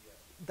the IDL.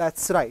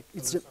 That's right. So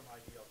it's there's some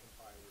IDL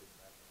compiler in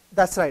the background.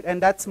 That's right,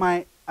 and that's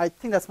my. I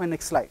think that's my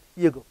next slide.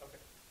 Here you go. Okay.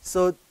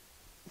 So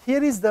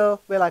here is the,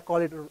 well, I call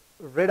it a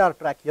radar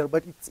track here,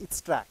 but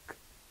it's track.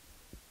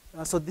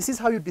 So this is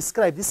how you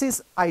describe. This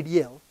is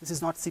IDL. This is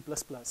not C++.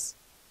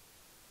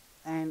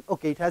 And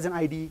okay, it has an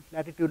ID,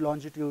 latitude,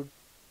 longitude,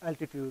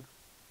 altitude,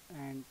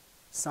 and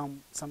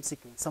some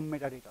sequence, some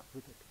metadata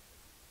with it.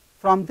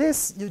 From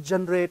this, you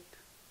generate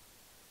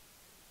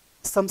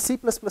some C++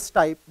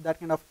 type that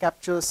kind of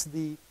captures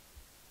the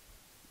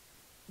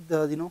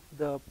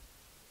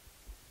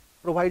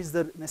provides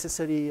the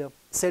necessary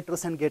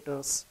setters and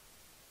getters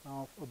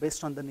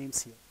based on the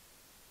names here.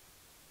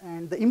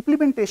 And the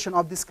implementation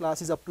of this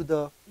class is up to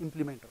the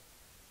implementer.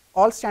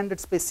 All standard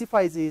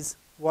specifies is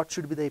what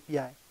should be the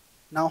API,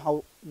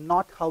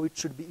 not how it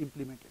should be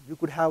implemented. You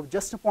could have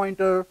just a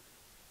pointer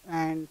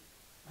and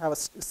have a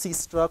C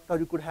struct, or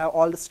you could have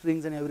all the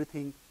strings and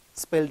everything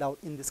spelled out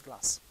in this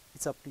class.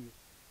 It's up to you.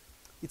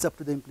 It's up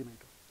to the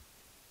implementer.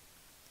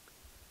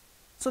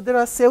 So there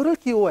are several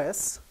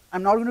QoS.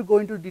 I'm not going to go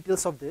into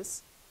details of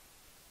this.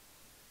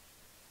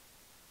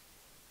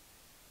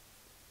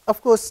 Of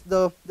course,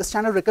 the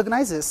standard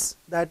recognizes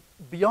that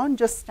beyond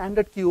just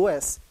standard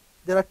QoS,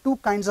 there are two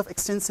kinds of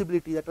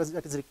extensibility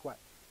that is required.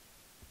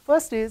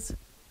 First is,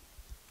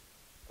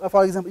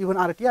 for example, even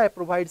RTI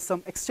provides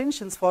some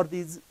extensions for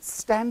these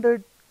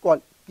standard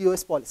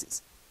QoS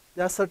policies.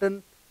 There are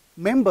certain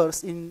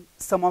members in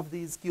some of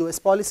these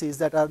QoS policies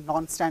that are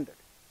non-standard.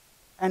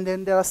 And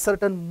then there are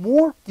certain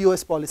more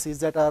QoS policies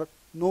that are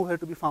nowhere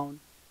to be found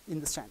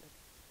in the standard.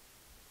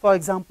 For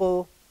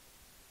example,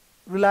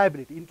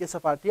 reliability. In case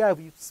of RTI,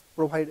 we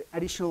provide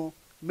additional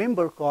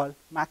member called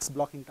max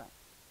blocking time.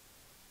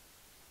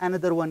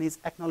 Another one is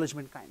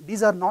acknowledgement kind.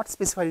 These are not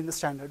specified in the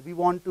standard. We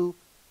want to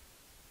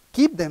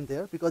keep them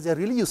there because they are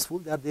really useful.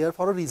 They are there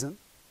for a reason.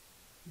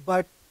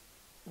 But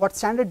what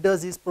standard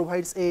does is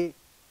provides a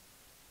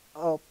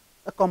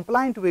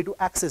compliant way to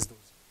access those.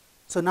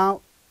 So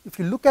now, if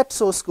you look at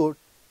source code,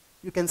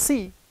 you can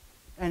see,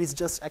 and it's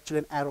just actually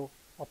an arrow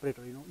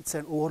operator. It's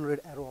an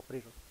overloaded arrow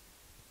operator.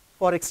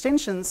 For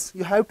extensions,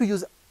 you have to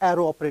use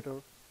arrow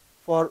operator.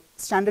 For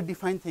standard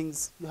defined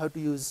things, you have to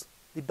use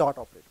the dot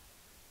operator.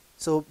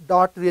 So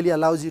dot really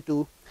allows you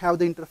to have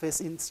the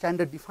interface in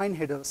standard defined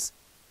headers.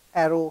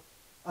 Arrow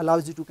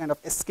allows you to kind of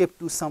escape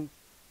to some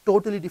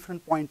totally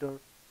different pointer,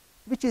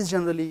 which is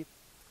generally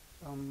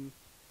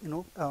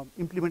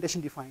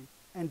implementation defined,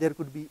 and there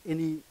could be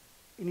any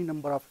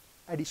number of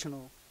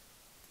additional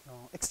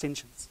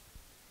extensions.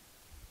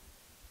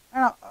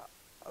 And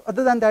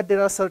other than that,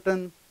 there are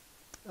certain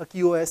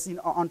QoS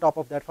on top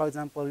of that. For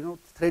example,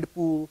 thread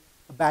pool,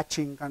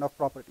 batching kind of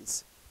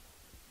properties.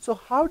 So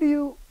how do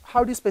you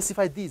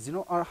specify these?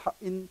 Or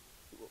in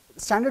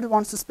standard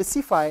wants to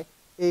specify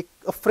a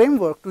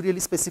framework to really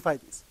specify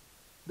these.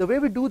 The way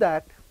we do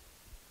that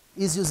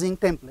is using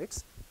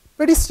templates.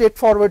 Pretty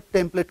straightforward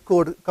template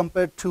code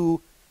compared to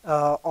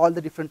all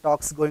the different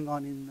talks going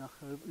on in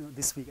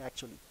this week.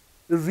 Actually,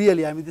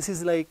 really, I mean, this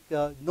is like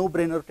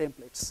no-brainer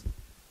templates.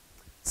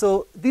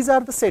 So these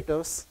are the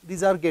setters,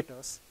 these are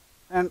getters,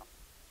 and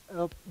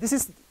this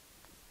is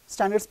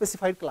standard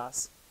specified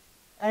class.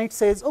 And it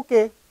says,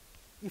 okay,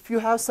 if you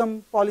have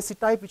some policy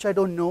type which I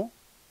don't know,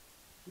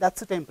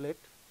 that's a template,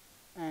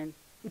 and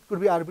it could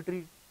be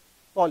arbitrary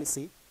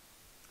policy.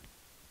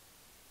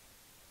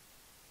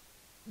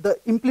 The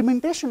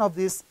implementation of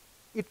this,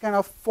 it kind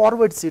of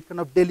forwards it, kind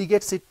of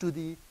delegates it to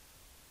the,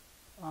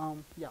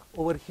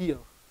 over here,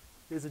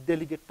 there's a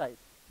delegate type,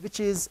 which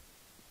is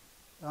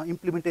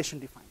implementation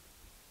defined.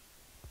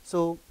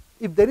 So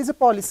if there is a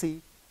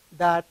policy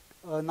that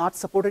not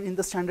supported in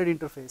the standard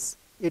interface,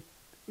 it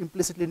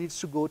implicitly needs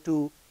to go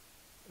to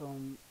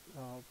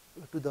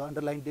the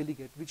underlying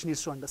delegate, which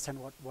needs to understand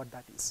what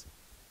that is.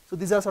 So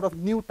these are sort of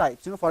new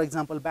types. For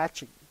example,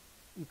 batching.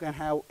 You can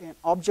have an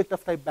object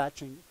of type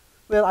batching.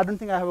 Well, I don't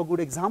think I have a good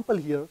example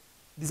here.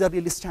 These are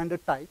really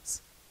standard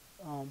types,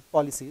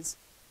 policies,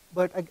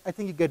 but I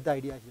think you get the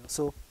idea here.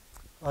 So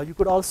you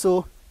could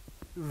also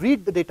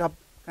read the data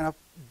kind of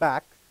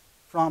back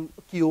from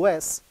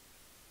QoS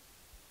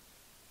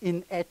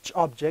in H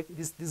object.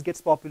 This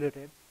gets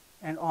populated,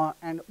 and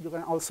you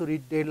can also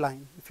read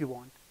deadline if you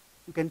want.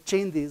 You can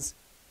chain these.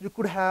 You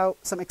could have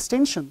some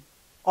extension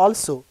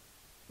also.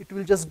 It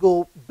will just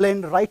go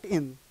blend right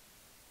in,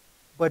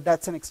 but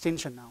that's an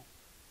extension now.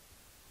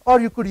 Or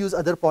you could use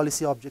other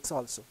policy objects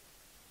also.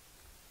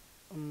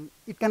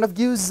 It kind of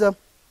gives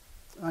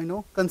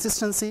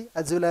consistency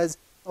as well as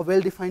a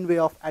well-defined way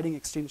of adding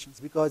extensions,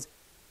 because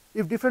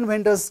if different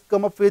vendors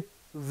come up with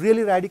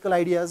really radical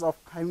ideas of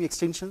having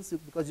extensions,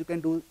 because you can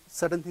do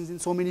certain things in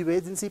so many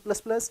ways in C++,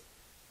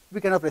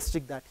 we kind of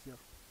restrict that here.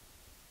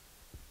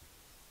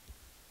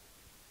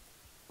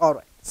 All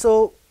right.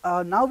 So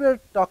now we're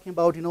talking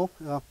about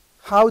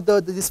how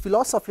this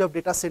philosophy of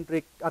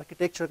data-centric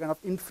architecture kind of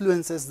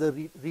influences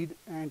the read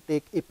and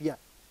take API.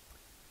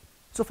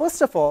 So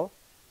first of all,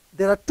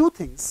 there are two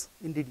things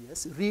in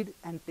DDS: read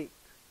and take.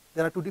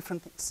 There are two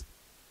different things.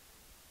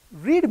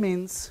 Read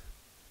means,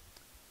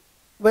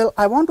 well,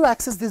 I want to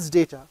access this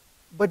data,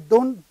 but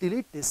don't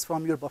delete this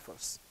from your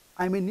buffers.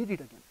 I may need it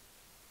again.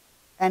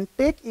 And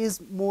take is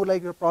more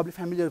like you're probably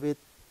familiar with.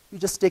 You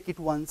just take it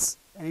once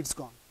and it's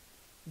gone.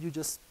 You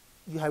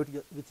have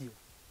it with you.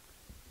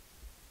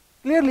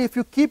 Clearly, if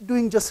you keep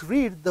doing just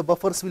read, the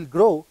buffers will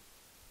grow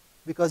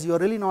because you are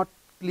really not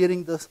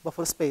clearing the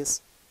buffer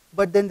space.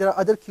 But then there are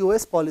other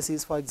QoS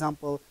policies, for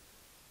example,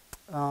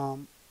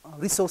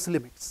 resource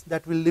limits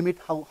that will limit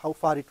how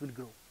far it will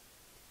grow.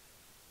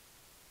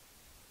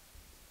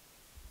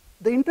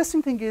 The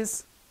interesting thing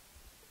is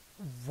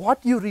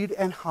what you read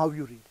and how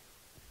you read.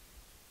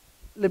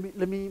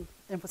 Let me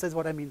emphasize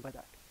what I mean by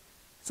that.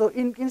 So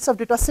in case of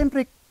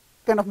data-centric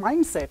kind of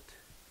mindset,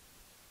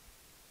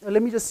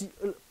 let me just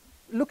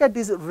look at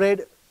these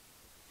red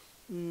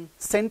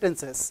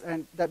sentences,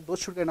 and those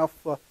should kind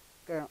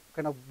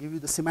of give you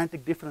the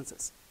semantic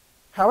differences.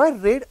 Have I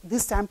read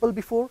this sample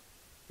before?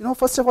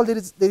 First of all, there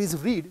is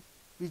read,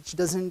 which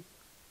doesn't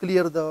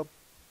clear the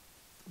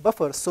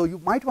buffer. So you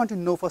might want to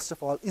know, first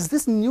of all, is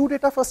this new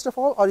data first of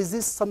all, or is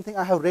this something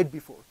I have read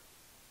before?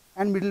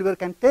 And middleware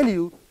can tell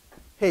you,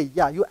 hey,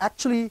 yeah, you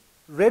actually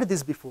read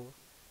this before.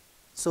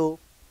 So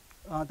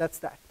that's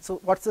that. So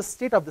what's the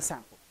state of the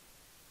sample?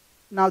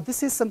 Now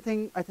this is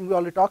something I think we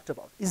already talked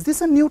about. Is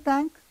this a new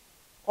tank,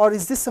 or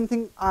is this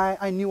something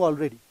I knew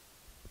already?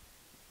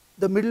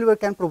 The middleware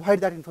can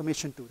provide that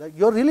information too. That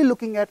you're really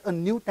looking at a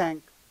new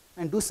tank,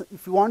 and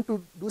if you want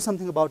to do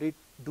something about it,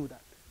 do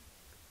that.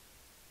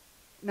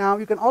 Now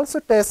you can also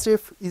test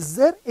if, is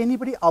there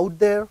anybody out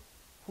there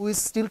who is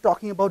still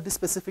talking about this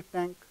specific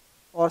tank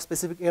or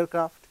specific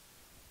aircraft?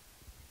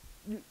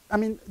 I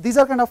mean, these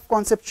are kind of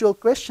conceptual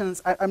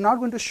questions. I'm not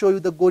going to show you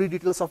the gory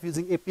details of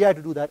using API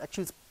to do that.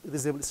 Actually, it's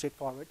reasonably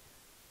straightforward.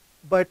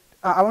 But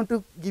I want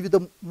to give you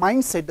the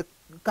mindset, the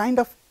kind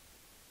of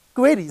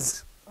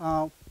queries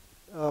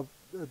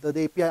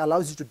the API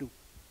allows you to do.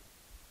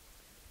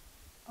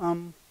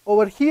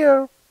 Over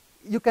here,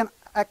 you can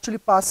actually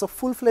pass a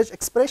full-fledged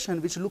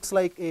expression which looks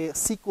like a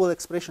SQL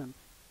expression.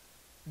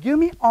 Give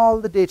me all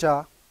the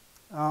data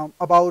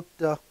about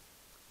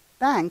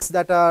tanks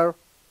that are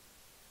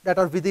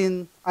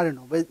within, I don't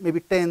know, maybe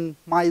 10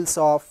 miles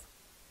of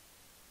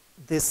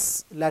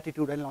this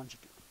latitude and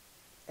longitude,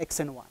 X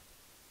and Y.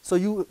 So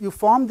you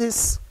form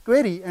this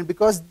query, and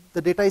because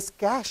the data is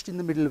cached in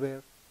the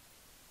middleware,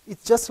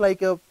 it's just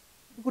like you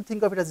could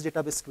think of it as a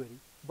database query,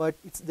 but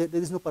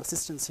there is no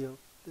persistence here.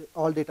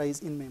 All data is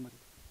in memory.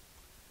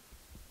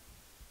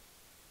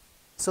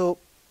 So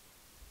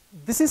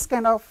this is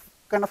kind of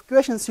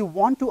questions you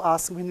want to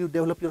ask when you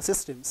develop your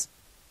systems.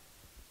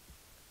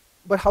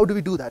 But how do we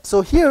do that?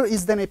 So here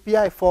is an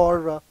API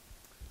for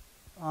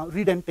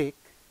read and take.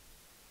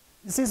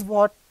 This is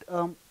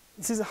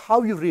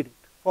how you read it.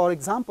 For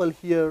example,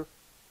 here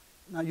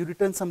you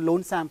return some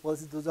lone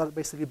samples. Those are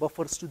basically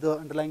buffers to the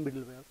underlying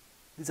middleware.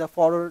 These are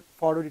forward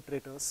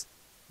iterators.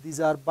 These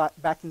are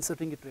back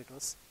inserting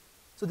iterators.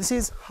 So this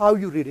is how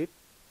you read it.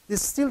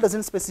 This still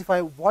doesn't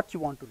specify what you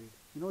want to read.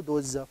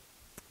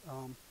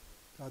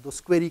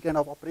 Those query kind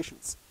of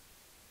operations.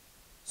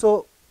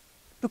 So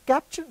to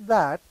capture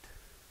that,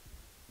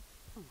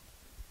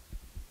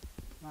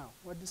 wow,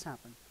 what just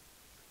happened?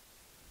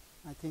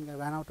 I think I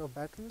ran out of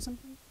battery or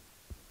something?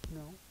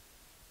 No.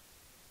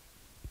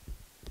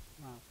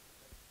 Wow.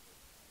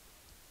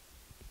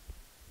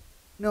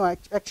 No,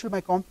 actually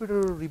my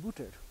computer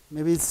rebooted.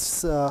 Maybe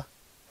it's I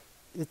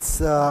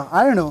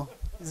don't know.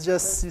 It's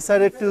just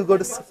decided to go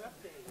to.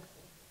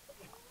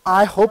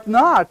 I hope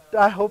not.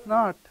 I hope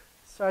not.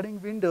 Starting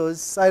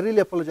Windows. I really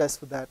apologize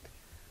for that.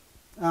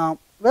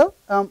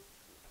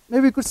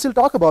 maybe we could still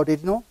talk about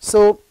it,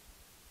 So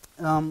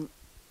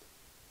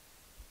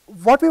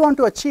what we want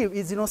to achieve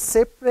is,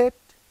 separate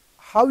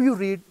how you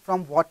read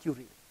from what you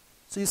read.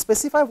 So you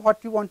specify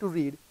what you want to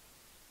read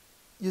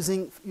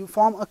you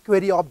form a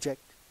query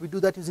object. We do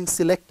that using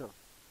selector.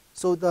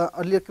 So the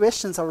earlier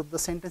questions or the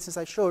sentences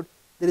I showed,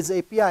 there is an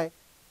API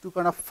to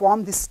kind of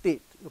form this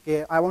state.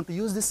 Okay, I want to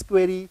use this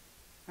query,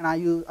 and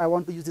I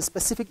want to use this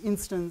specific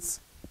instance.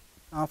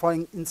 For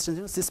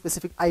instance, this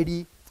specific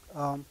ID.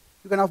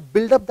 You kind of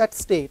build up that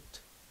state.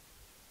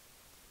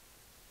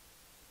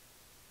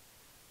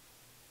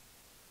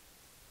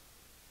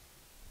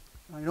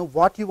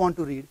 What you want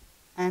to read,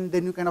 and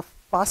then you kind of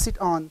pass it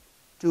on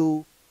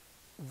to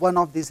one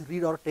of these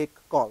read or take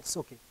calls.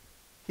 Okay,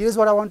 here's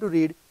what I want to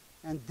read,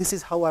 and this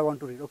is how I want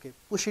to read. Okay,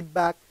 push it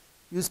back,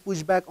 use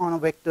pushback on a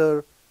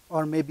vector,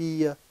 or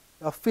maybe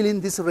fill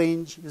in this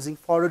range using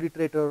forward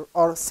iterator,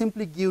 or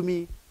simply give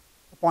me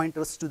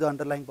pointers to the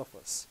underlying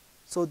buffers.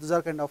 So those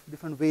are kind of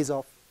different ways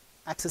of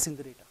accessing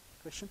the data.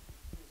 Question?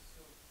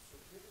 So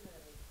given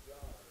that API,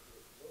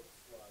 it looks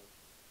like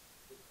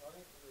the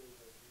client really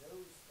has no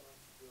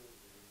responsibility to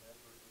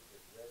remember if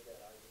it read that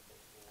item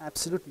before.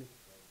 Absolutely.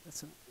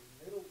 That's the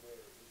middleware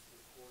is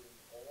recording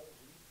all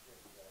read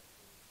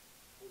transactions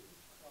for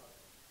each client,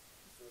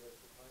 so that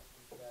the client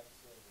comes back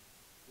saying,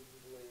 give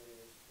me the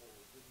latest, or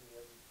give me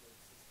everything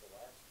since the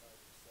last time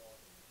you saw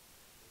me.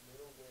 The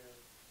middleware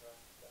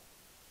tracks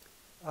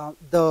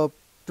that.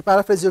 To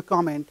paraphrase your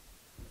comment,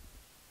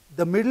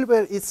 the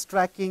middleware is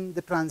tracking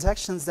the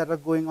transactions that are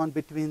going on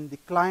between the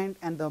client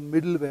and the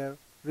middleware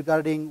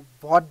regarding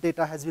what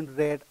data has been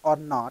read or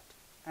not,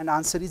 and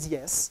answer is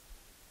yes.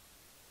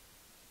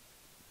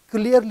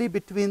 Clearly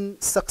between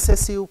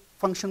successive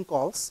function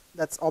calls,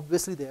 that's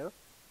obviously there.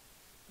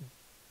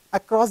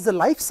 Across the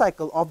life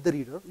cycle of the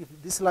reader, if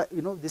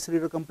this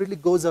reader completely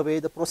goes away,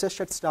 the process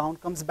shuts down,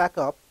 comes back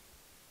up.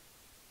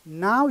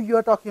 Now you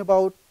are talking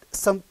about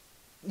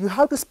you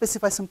have to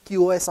specify some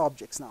QoS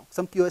objects now,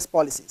 some QoS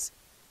policies.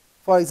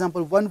 For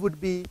example, one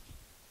would be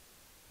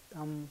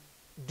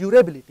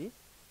durability,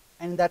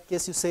 and in that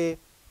case you say,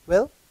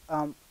 well,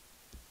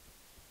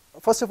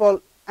 first of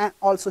all, and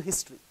also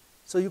history.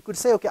 So you could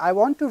say, okay, I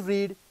want to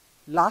read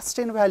last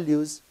 10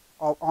 values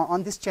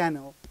on this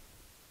channel,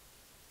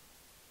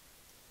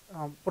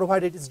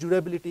 provided its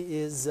durability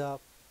is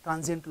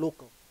transient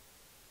local.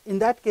 In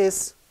that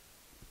case,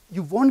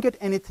 you won't get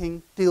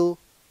anything till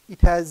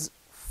it has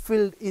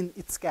filled in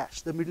its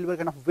cache. The middleware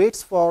kind of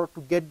waits to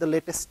get the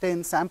latest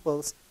 10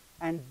 samples,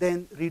 and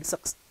then read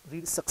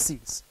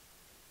succeeds.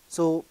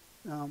 So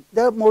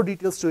there are more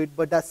details to it,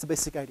 but that's the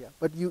basic idea.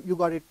 But you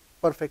got it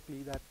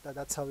perfectly.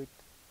 That's how it's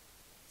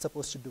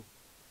supposed to do.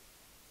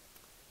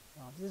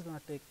 This is going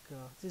to take.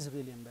 This is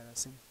really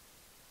embarrassing.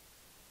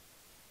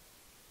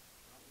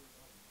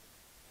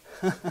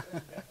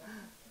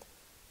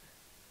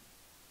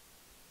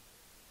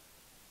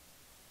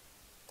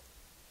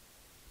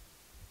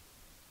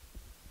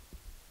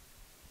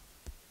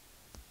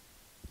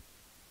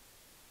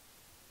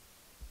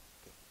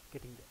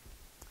 Getting there.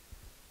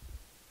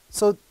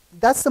 So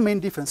that's the main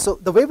difference. So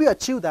the way we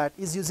achieve that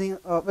is using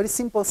a very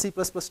simple C++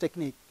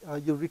 technique.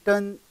 You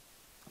return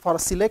for a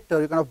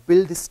selector, you kind of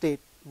build this state.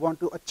 You want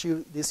to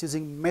achieve this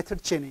using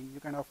method chaining.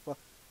 You kind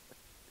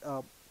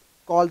of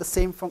call the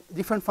same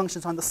different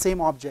functions on the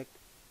same object.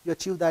 You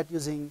achieve that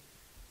using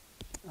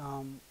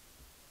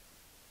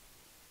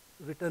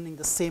returning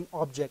the same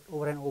object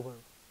over and over.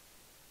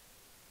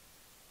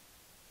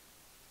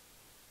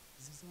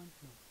 Is this one?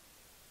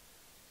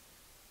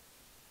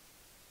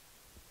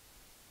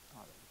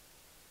 No.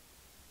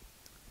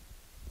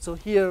 So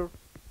here,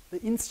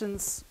 the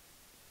instance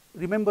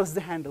remembers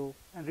the handle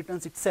and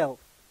returns itself.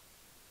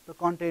 The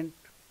content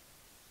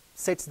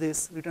sets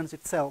this, returns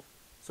itself.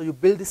 So you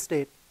build this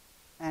state,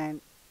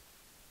 and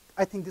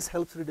I think this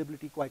helps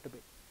readability quite a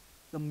bit.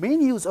 The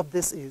main use of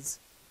this is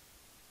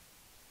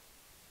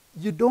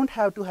you don't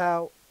have to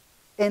have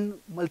n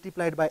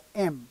multiplied by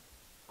m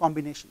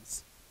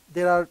combinations.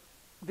 There are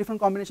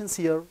different combinations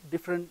here,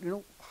 different,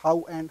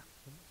 how and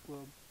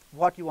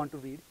what you want to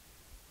read.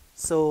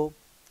 So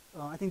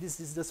I think this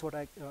is just what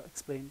I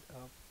explained.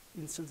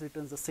 Instance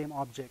returns the same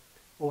object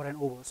over and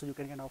over, so you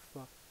can kind of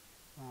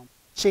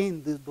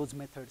chain those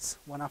methods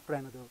one after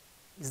another.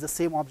 Is the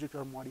same object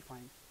you're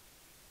modifying.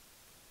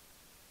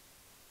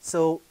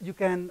 So you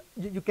can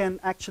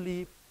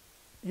actually,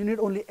 you need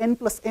only n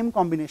plus m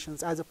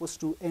combinations as opposed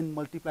to n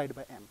multiplied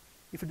by m.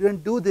 If you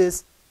didn't do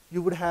this,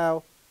 you would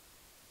have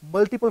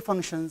multiple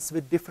functions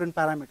with different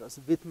parameters,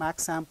 with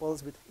max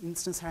samples, with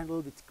instance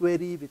handle, with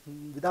query,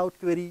 without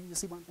query. You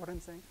see what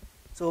I'm saying?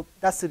 So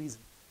that's the reason.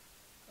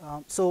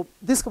 So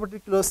this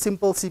particular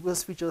simple C++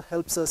 feature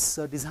helps us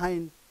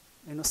design,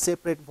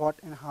 separate what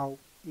and how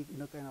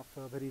in a kind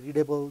of a very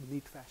readable,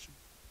 neat fashion.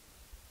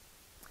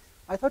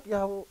 I thought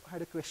you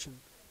had a question.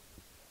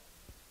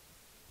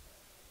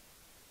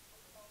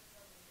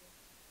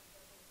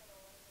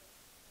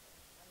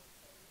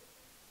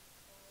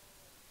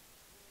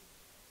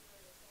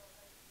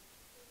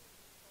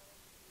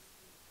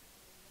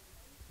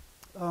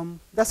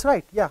 That's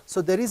right. Yeah.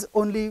 So there is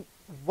only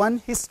one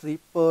history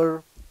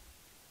per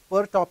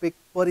topic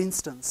per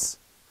instance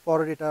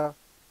for data.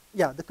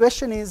 Yeah, the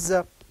question is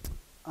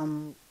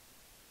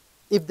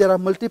if there are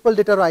multiple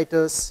data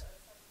writers.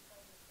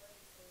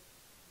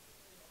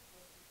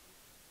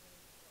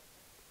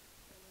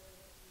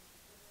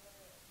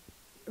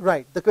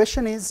 Right. The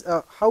question is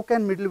how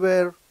can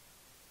middleware,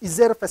 is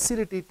there a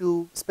facility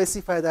to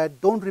specify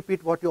that don't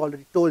repeat what you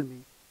already told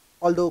me,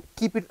 although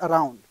keep it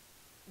around.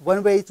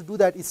 One way to do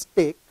that is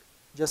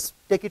just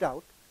take it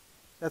out.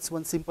 That's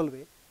one simple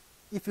way.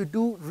 If you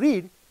do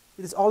read,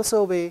 it is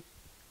also a way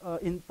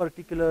in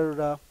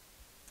particular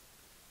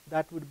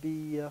that would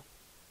be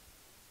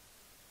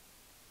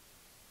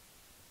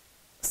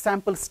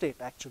sample state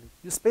actually.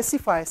 You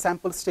specify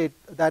sample state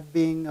that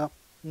being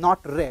not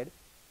read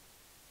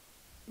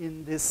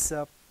in this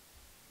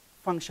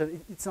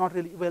function. It's not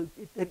really, well,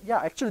 yeah,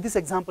 actually this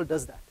example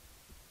does that.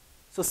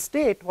 So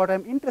state, what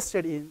I'm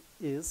interested in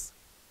is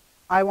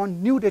I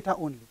want new data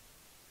only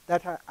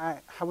that I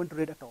haven't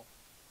read at all.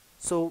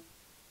 So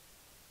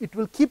it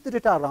will keep the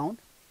data around,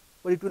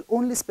 but it will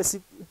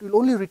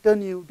only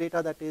return you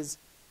data that is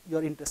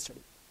you're interested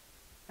in.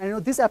 And you know,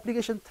 this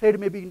application thread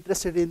may be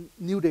interested in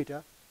new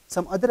data.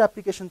 Some other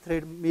application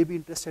thread may be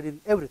interested in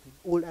everything,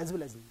 old as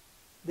well as new.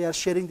 They are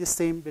sharing the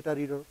same data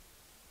reader.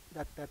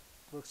 That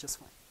works just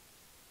fine.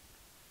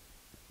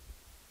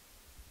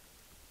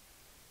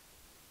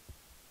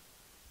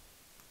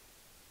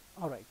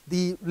 All right,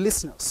 the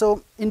listener.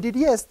 So in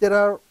DDS, there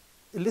are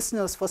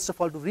listeners, first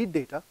of all, to read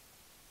data.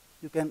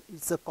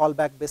 It's a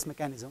callback based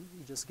mechanism.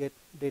 You just get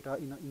data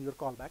in your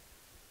callback.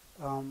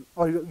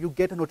 Or you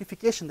get a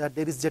notification that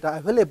there is data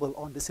available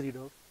on this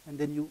reader, and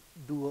then you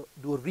do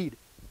a read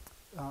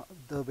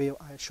the way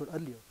I showed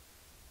earlier.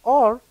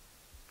 Or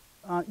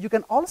you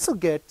can also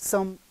get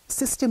some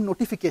system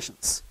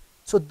notifications.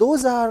 So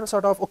those are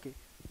sort of, okay,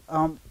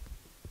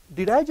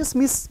 did I just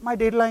miss my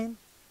deadline?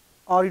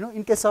 Or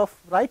in case of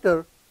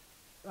writer,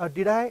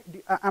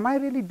 am I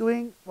really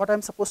doing what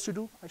I'm supposed to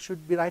do? I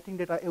should be writing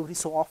data every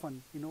so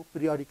often,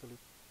 periodically.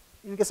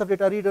 In case of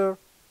data reader,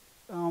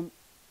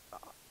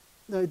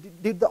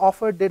 did the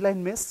offered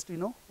deadline missed?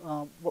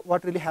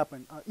 What really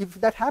happened? If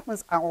that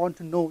happens, I want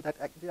to know that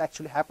it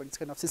actually happened. It's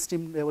kind of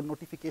system level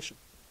notification.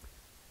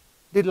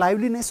 Did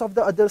liveliness of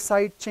the other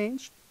side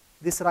change?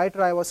 This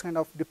writer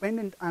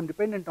I'm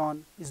dependent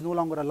on is no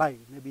longer alive.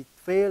 Maybe it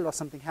failed or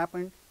something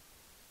happened.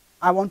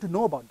 I want to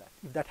know about that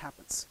if that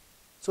happens.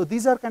 So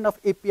these are kind of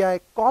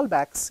API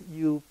callbacks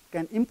you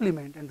can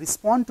implement and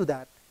respond to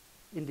that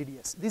in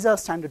DDS. These are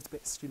standards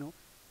based.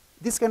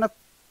 These kind of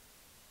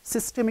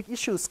systemic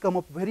issues come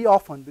up very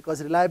often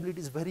because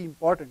reliability is very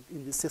important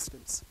in these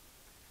systems.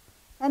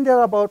 And there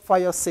are about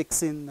 5 or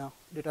 6 in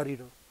data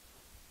reader.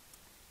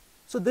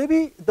 So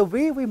the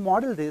way we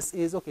model this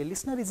is, okay,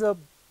 listener is a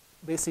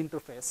base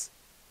interface,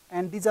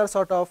 and these are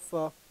sort of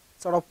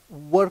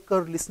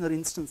worker listener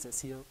instances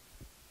here.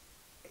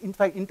 In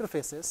fact,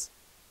 interfaces.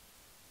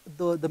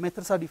 The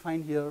methods are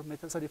defined here,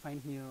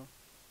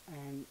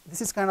 and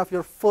this is kind of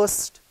your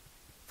first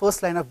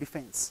line of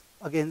defense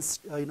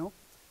against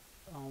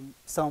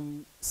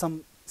some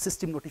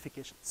system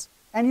notifications.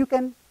 And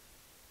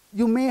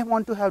you may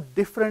want to have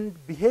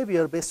different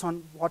behavior based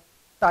on what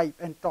type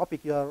and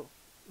topic you are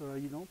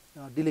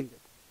dealing with.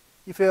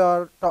 If you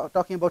are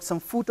talking about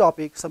some foo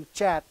topic, some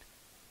chat,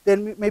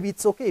 then maybe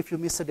it's okay if you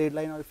miss a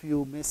deadline or if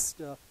you missed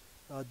the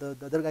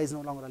other guy is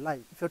no longer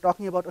alive. If you're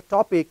talking about a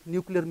topic,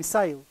 nuclear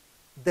missile,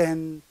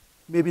 then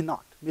maybe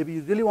not. Maybe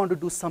you really want to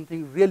do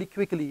something really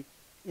quickly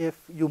if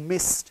you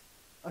missed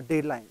a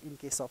deadline in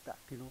case of that.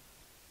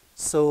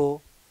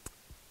 So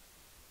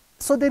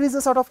there is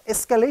a sort of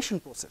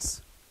escalation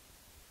process.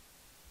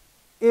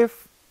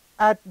 If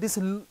at this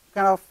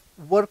kind of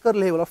worker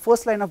level or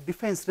first line of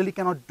defense really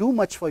cannot do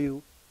much for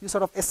you, you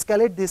sort of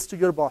escalate this to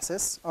your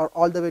bosses or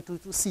all the way to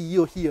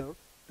CEO here,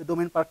 the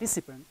domain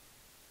participant,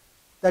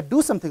 that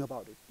do something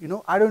about it.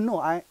 I don't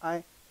know,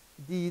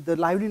 the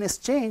liveliness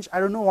change, I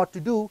don't know what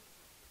to do.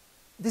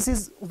 This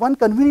is one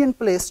convenient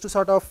place to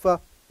sort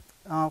of,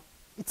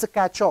 it's a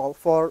catch-all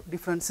for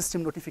different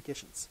system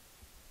notifications.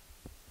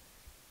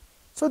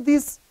 So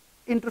these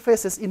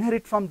interfaces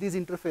inherit from these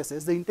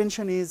interfaces. The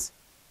intention is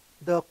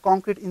the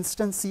concrete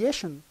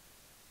instantiation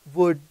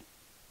would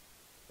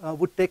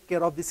take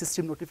care of the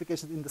system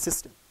notifications in the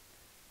system.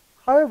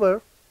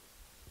 However,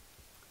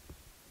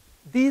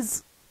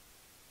 these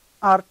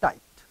are typed.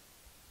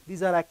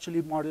 These are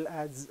actually modeled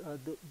as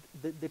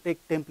they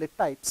take template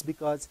types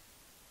because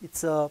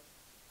it's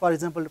for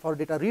example, for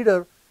data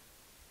reader,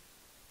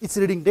 it's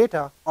reading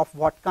data of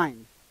what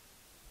kind,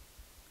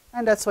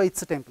 and that's why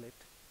it's a template.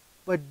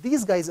 But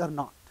these guys are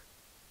not.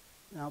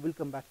 We'll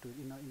come back to it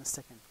in a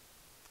second.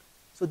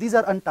 So these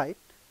are untyped.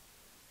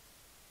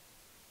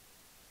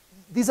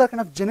 These are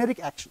kind of generic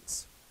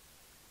actions.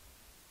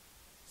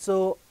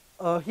 So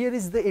here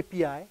is the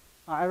API.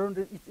 I don't.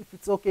 If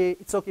it's okay,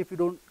 it's okay if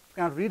you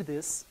can't read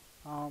this.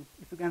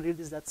 If you can read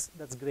this,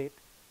 that's great.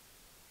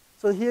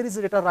 So here is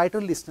the data writer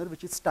listener,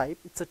 which is type.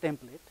 It's a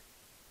template.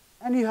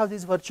 And you have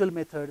these virtual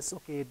methods,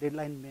 okay,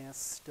 deadline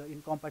missed,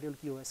 incompatible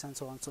QoS, and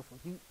so on and so forth.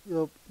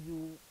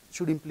 You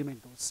should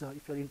implement those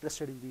if you're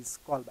interested in these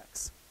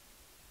callbacks.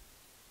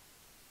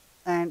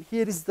 And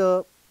here is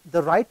the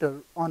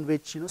writer on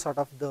which sort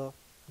of the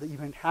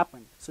event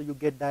happened. So you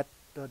get that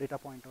data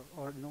pointer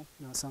or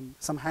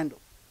some handle.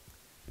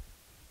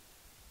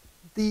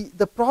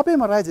 The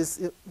problem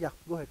arises. Yeah,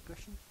 go ahead.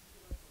 Question.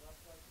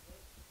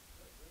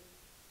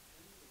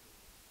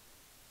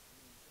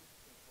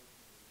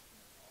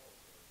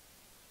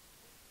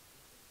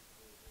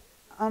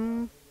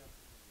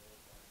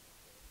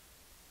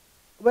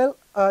 Well,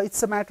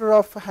 it's a matter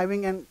of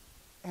having an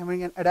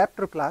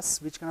adapter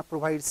class which kind of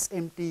provides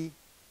empty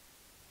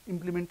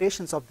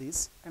implementations of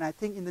these, and I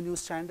think in the new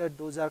standard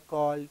those are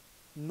called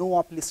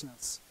no-op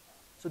listeners.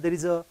 So there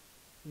is a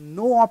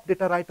no-op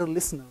data writer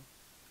listener.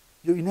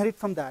 You inherit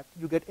from that,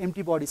 you get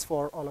empty bodies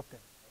for all of them,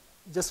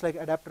 just like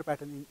adapter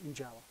pattern in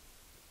Java.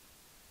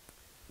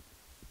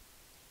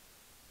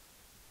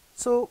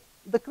 So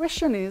the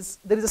question is,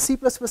 there is a C++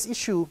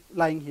 issue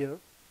lying here.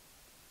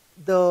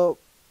 The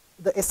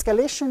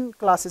escalation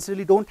classes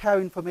really don't have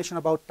information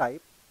about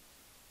type.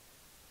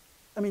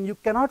 I mean, you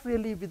cannot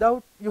really,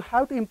 you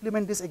have to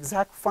implement this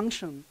exact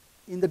function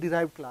in the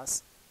derived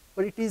class,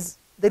 but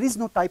there is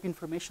no type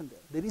information there.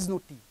 There is no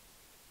T.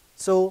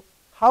 So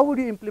how would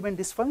you implement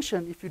this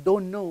function if you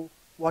don't know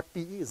what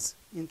T is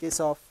in case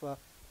of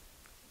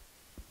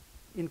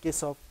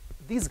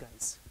these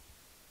guys?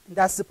 And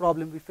that's the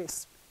problem we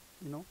face.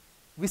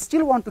 We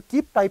still want to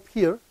keep type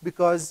here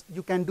because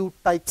you can do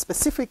type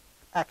specific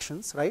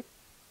actions, right?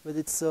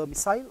 Whether it's a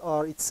missile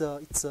or it's a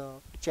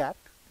chat,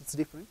 it's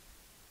different.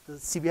 The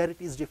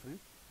severity is different,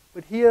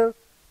 but here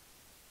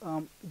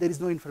there is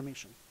no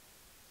information.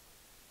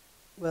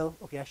 Well,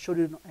 okay, I showed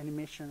you an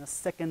animation a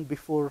second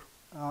before.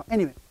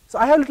 Anyway, so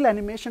I have a little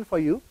animation for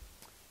you.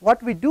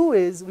 What we do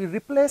is we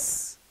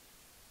replace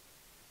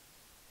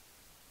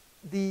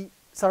the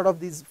sort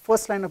of these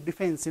first line of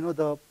defense,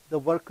 the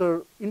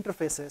worker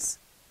interfaces,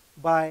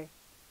 by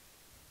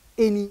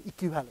any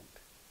equivalent.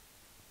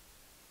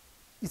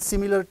 It's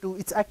similar to,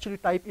 it's actually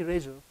type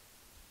erasure.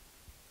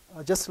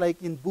 Just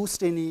like in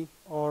boost any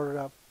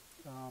or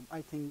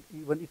I think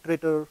even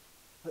iterator,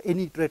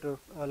 any iterator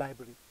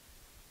library.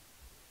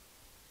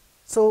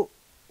 So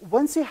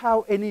once you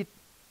have any,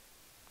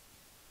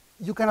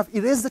 you kind of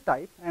erase the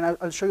type, and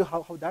I'll show you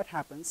how that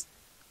happens.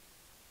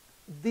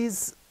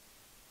 These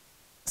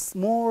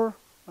more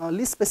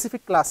list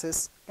specific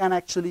classes can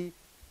actually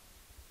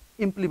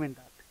implement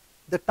that.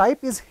 The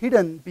type is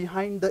hidden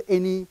behind the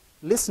any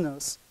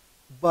listeners,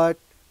 but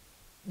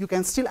you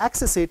can still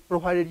access it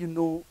provided you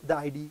know the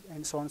ID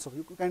and so on and so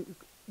forth.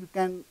 You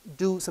can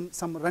do some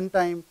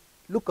runtime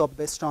lookup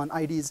based on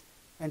IDs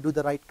and do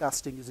the right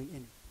casting using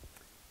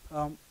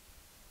any.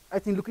 I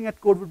think looking at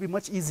code would be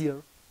much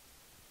easier.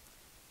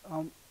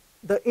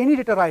 The any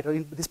data writer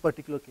in this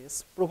particular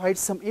case provides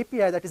some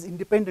API that is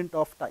independent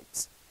of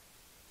types.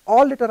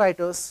 All data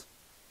writers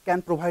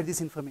can provide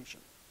this information.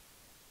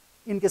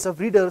 In case of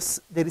readers,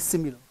 there is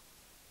similar.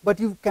 But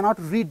you cannot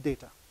read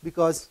data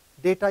because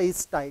data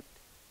is typed.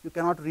 You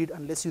cannot read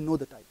unless you know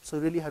the type. So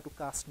you really have to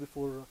cast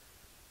before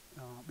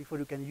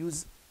you can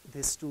use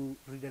this to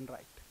read and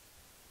write.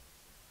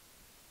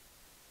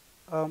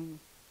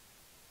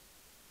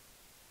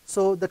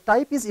 So the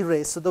type is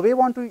erased. So the way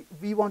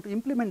we want to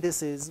implement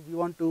this is we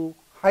want to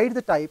hide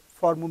the type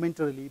for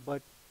momentarily,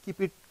 but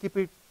keep it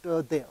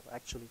there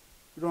actually.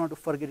 You don't want to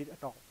forget it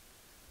at all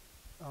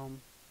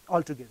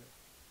altogether.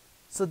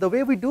 So the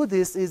way we do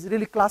this is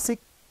really classic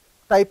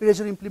type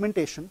erasure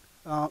implementation.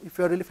 If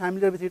you are really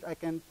familiar with it, I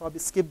can probably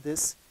skip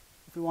this.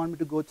 If you want me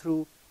to go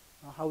through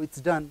how it's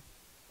done,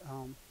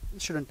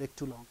 it shouldn't take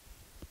too long.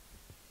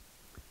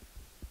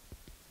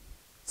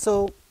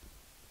 So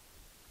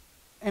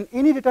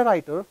any data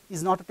writer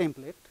is not a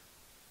template,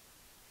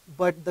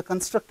 but the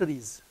constructor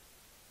is.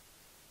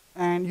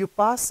 And you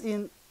pass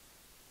in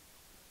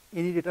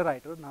any data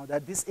writer. Now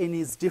that this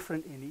any is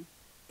different any,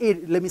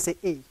 let me say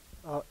A.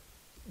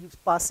 You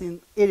pass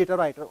in a data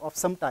writer of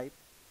some type,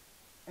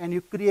 and you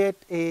create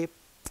a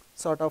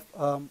sort of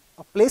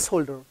a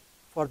placeholder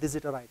for this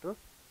data writer.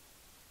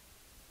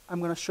 I'm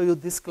going to show you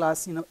this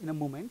class in a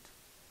moment.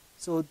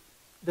 So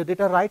the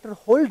data writer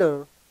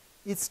holder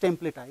is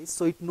templatized,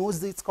 so it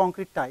knows its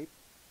concrete type,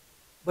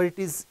 but it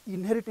is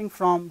inheriting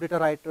from data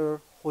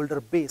writer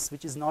holder base,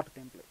 which is not a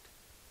template.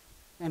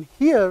 And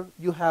here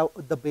you have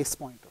the base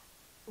pointer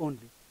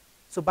only.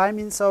 So by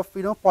means of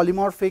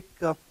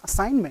polymorphic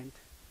assignment,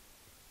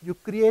 you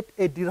create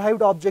a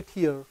derived object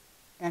here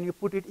and you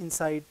put it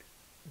inside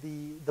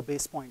the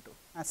base pointer,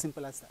 as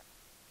simple as that.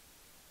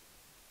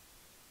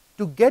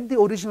 To get the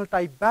original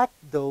type back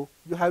though,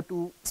 you have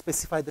to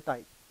specify the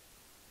type.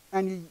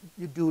 And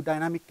you do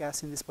dynamic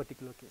cast in this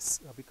particular case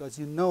because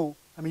you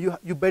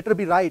better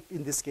be right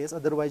in this case,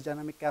 otherwise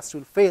dynamic cast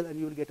will fail and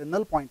you will get a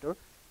null pointer,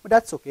 but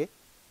that's okay.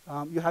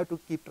 You have to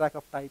keep track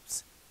of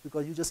types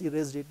because you just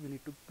erased it, you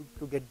need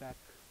to get back.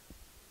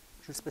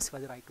 You should specify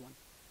the right one.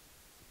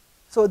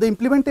 So the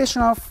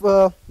implementation of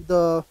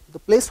the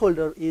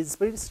placeholder is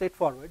very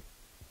straightforward.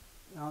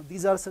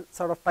 these are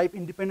sort of type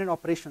independent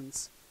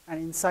operations,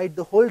 and inside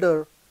the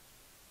holder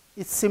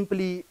it's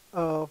simply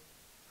a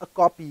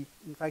copy.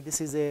 In fact,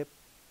 this is a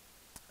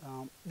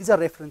these are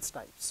reference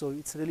types, so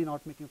it's really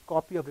not making a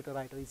copy of data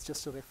writer, it's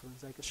just a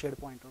reference like a shared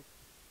pointer,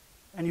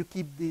 and you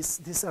keep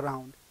this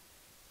around,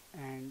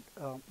 and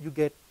you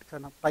get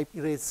kind of type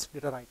erased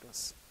data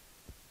writers.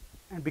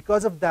 And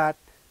because of that,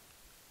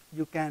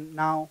 you can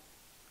now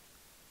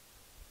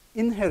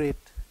inherit,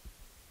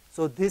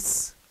 so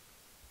this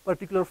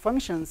particular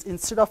functions,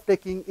 instead of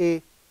taking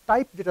a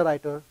type data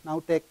writer, now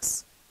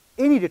takes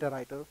any data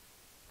writer.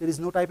 There is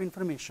no type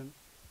information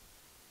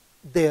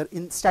there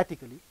in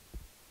statically,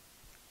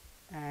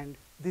 and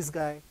this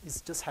guy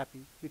is just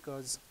happy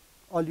because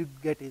all you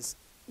get is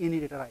any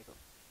data writer.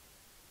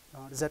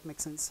 Does that make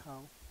sense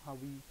how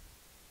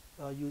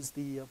we use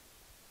the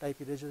type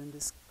erasure in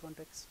this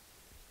context?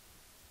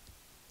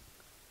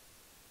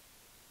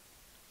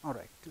 All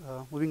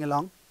right, moving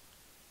along.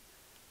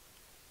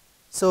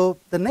 So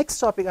the next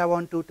topic I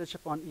want to touch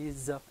upon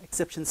is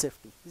exception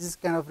safety. This is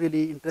kind of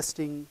really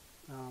interesting,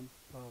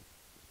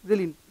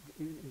 really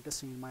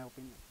interesting in my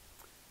opinion.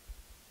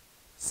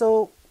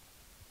 So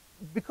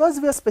because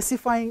we are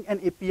specifying an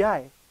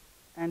API,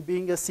 and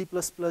being a C++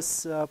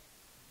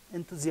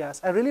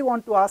 enthusiast, I really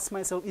want to ask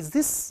myself, is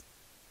this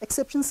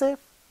exception safe?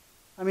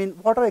 I mean,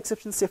 what are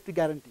exception safety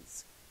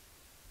guarantees?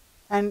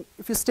 And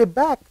if you step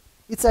back,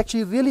 it's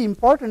actually really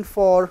important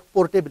for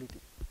portability.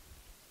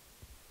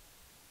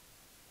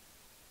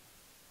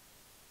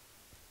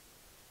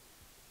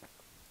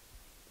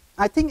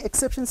 I think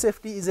exception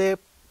safety is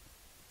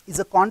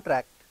a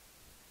contract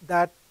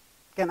that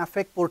can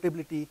affect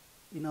portability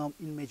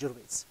in major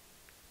ways.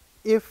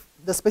 If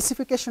the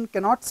specification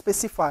cannot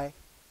specify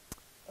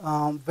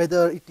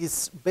whether it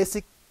is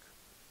basic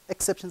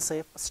exception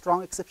safe,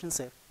 strong exception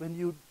safe, when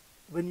you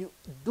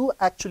do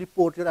actually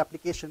port your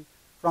application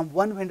from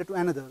one vendor to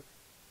another,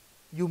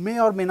 you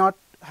may or may not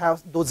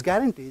have those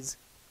guarantees,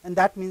 and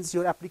that means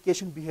your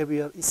application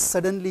behavior is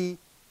suddenly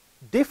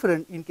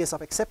different in case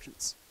of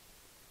exceptions.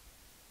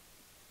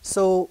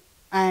 So,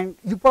 and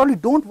you probably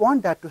don't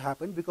want that to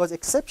happen, because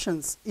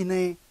exceptions in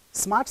a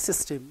smart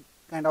system,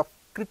 kind of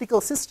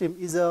critical system,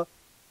 is a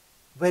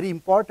very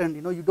important,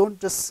 you don't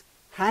just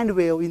hand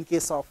wave in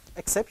case of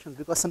exceptions,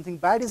 because something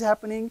bad is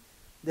happening,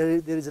 there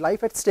is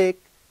life at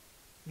stake,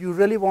 you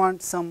really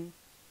want some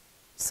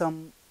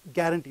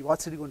guarantee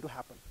what's really going to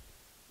happen.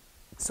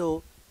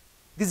 So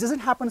this doesn't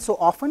happen so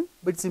often,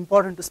 but it's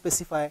important to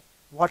specify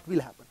what will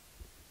happen.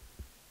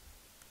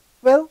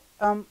 Well,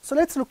 so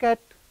let's look at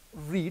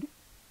read,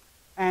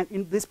 and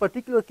in this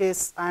particular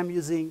case I am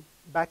using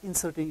back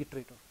inserting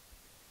iterator.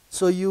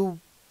 So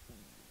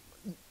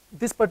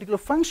this particular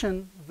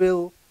function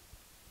will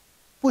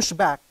push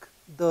back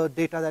the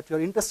data that you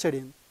are interested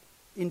in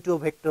into a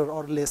vector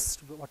or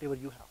list, whatever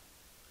you have.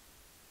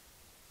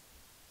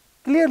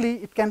 Clearly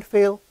it can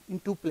fail in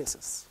two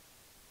places.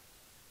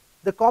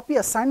 The copy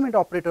assignment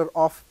operator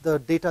of the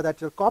data that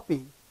you are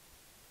copying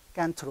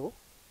can throw,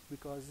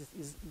 because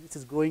this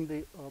is growing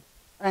the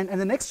and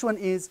the next one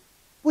is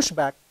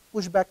pushback.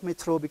 Pushback may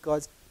throw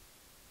because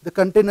the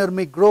container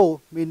may grow,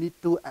 may need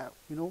to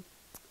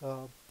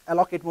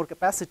allocate more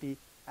capacity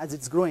as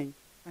it's growing,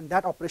 and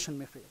that operation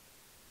may fail.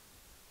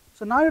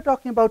 So now you're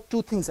talking about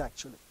two things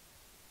actually.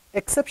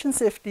 Exception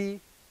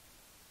safety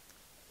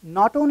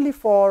not only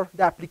for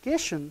the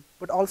application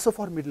but also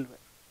for middleware.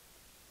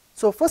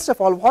 So first of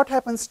all, what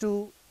happens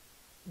to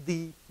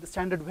the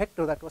standard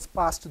vector that was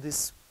passed to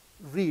this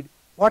read?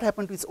 What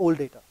happened to its old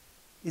data?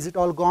 Is it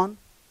all gone?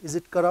 Is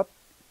it corrupt?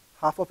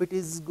 Half of it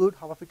is good,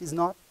 half of it is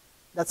not.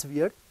 That's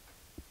weird.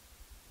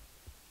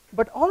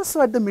 But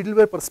also at the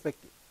middleware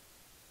perspective.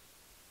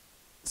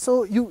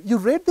 So you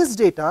read this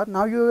data,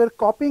 now you are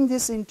copying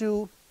this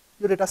into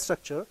your data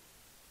structure.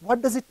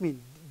 What does it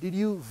mean? Did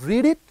you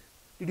read it?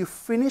 Did you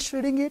finish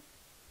reading it?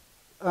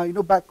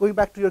 Going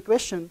back to your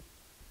question,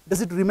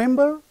 does it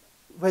remember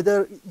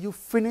whether you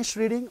finish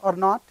reading or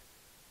not?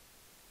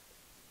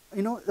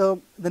 The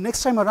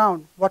next time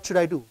around, what should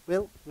I do?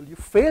 Well, you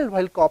failed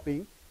while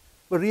copying,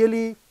 but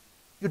really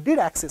you did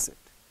access it.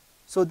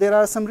 So there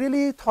are some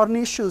really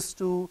thorny issues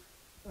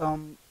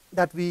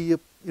that we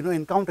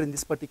encounter in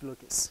this particular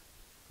case.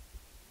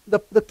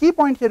 The key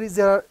point here is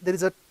there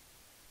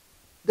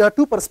are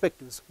two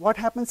perspectives. What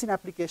happens in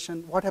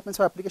application? What happens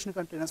for application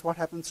containers? What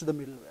happens to the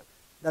middleware?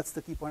 That's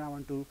the key point I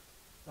want to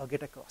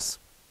get across.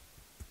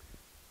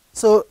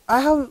 So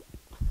I have a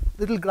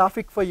little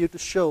graphic for you to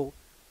show,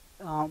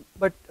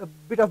 but a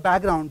bit of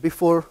background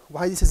before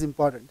why this is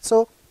important.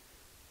 So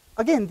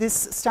again, this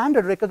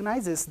standard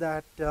recognizes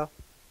that,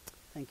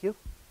 thank you,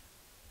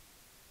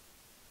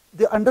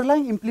 the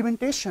underlying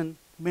implementation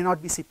may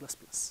not be C++.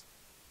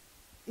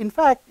 In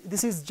fact,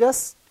 this is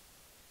just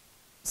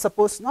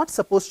not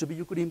supposed to be.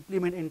 You could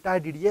implement entire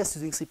DDS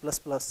using C++,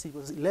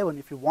 C+11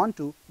 if you want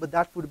to, but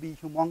that would be a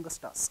humongous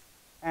task.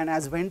 And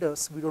as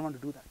vendors, we don't want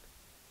to do that.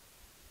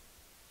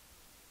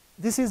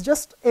 This is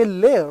just a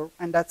layer,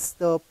 and that's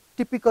the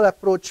typical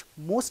approach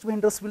most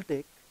vendors will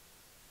take,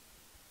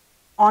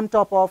 on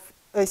top of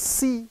a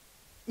C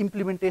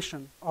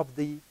implementation of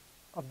the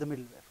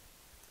middleware.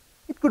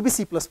 It could be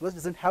C++,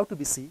 doesn't have to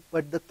be C,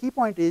 but the key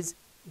point is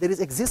there is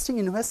existing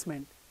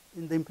investment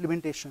in the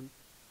implementation,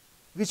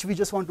 which we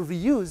just want to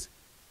reuse,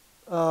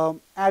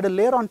 add a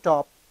layer on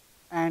top,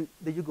 and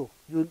there you go.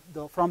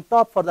 From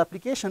top for the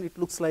application, it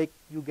looks like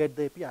you get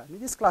the API. I mean,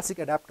 this classic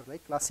adapter,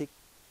 right? Classic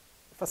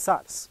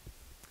facades.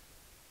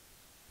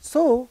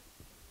 So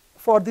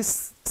for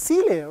this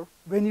C layer,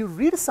 when you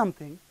read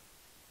something,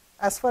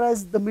 as far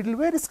as the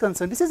middleware is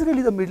concerned, this is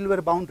really the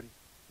middleware boundary.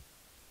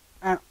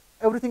 And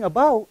everything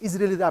above is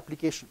really the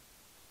application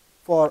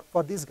for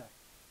this guy.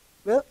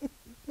 Well,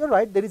 you're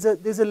right,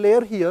 there's a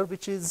layer here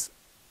which is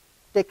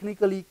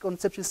technically,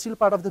 conceptually still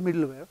part of the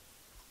middleware,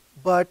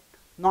 but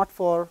not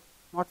for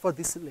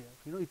this layer.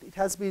 You know, it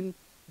has been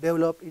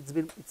developed,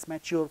 it's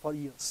mature for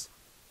years.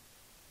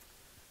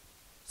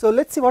 So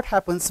let's see what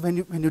happens when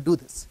you do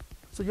this.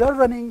 So you're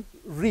running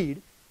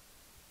read.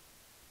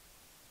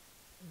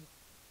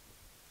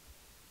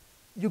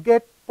 You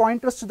get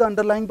pointers to the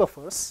underlying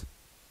buffers,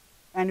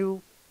 and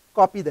you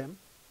copy them.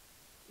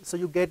 So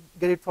you get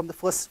it from the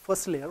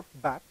first layer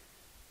back.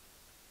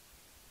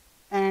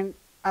 And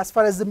as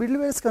far as the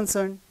middleware is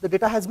concerned, the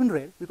data has been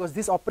read because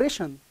this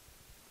operation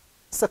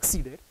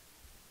succeeded.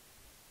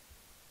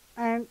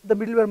 And the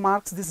middleware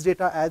marks this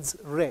data as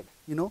read.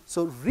 You know,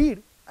 so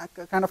read,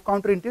 kind of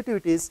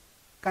counterintuitive it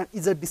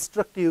is a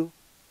destructive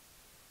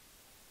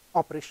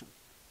operation.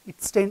 It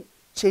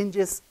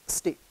changes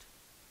state.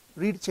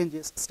 Read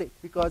changes state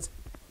because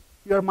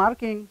you are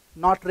marking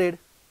not read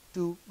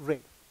to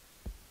read.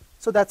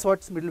 So that's what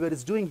middleware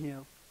is doing here.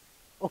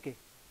 Okay,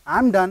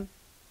 I'm done.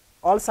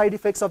 All side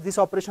effects of this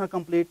operation are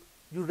complete.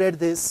 You read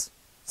this,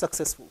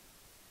 successful.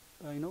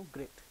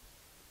 Great.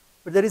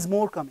 But there is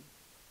more coming.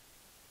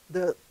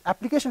 The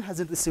application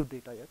hasn't received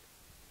data yet.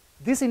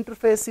 This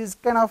interface is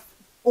kind of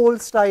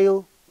old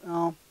style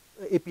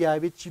API,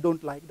 which you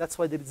don't like. That's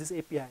why there is this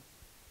API.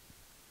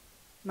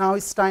 Now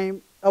it's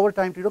our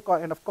time to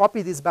kind of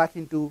copy this back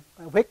into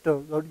a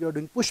vector. You're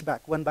doing pushback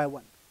one by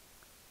one.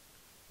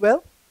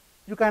 Well,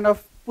 you kind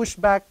of push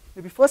back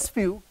maybe first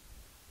few.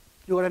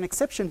 You got an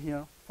exception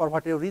here for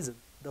whatever reason.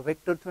 The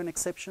vector through an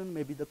exception,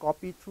 maybe the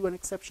copy through an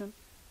exception.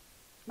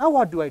 Now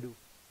what do I do?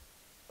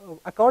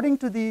 According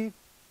to the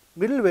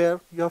middleware,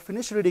 you have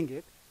finished reading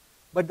it,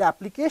 but the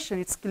application,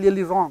 it's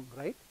clearly wrong,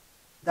 right?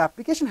 The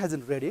application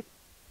hasn't read it.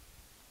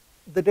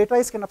 The data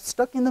is kind of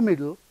stuck in the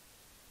middle.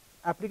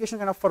 Application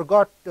kind of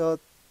forgot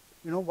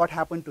what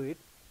happened to it.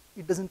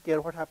 It doesn't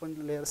care what happened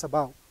to layers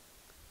above.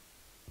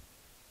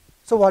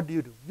 So what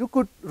do? You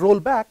could roll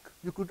back.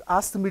 You could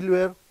ask the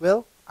middleware,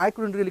 well, I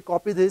couldn't really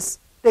copy this.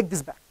 Take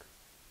this back.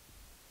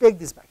 Take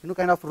this back,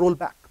 kind of roll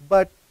back.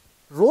 But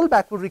roll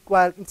back would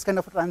require, it's kind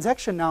of a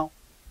transaction now.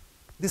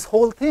 This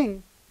whole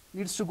thing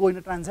needs to go in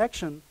a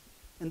transaction,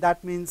 and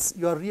that means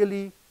you are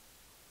really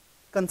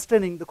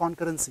constraining the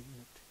concurrency in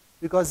it.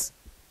 Because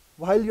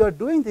while you are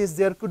doing this,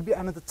 there could be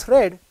another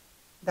thread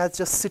that's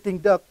just sitting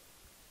duck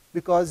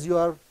because you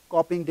are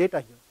copying data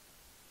here.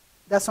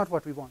 That's not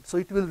what we want. So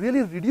it will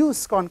really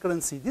reduce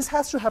concurrency. This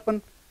has to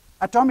happen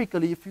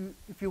atomically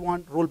if you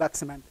want rollback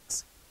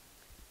semantics.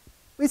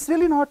 It's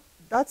really not,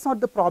 that's not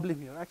the problem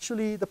here.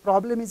 Actually, the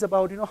problem is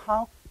about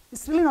how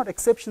it's really not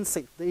exception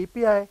safe. The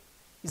API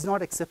is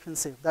not exception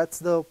safe. That's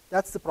the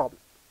problem.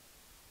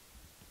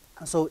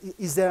 So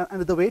is there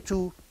another way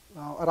to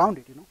around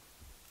it?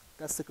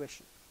 That's the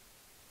question.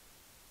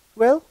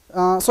 Well,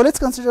 so let's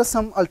consider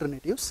some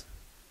alternatives.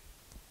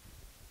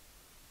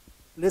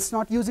 Let's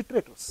not use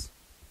iterators.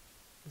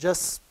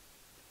 Just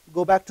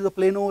go back to the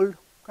plain old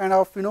kind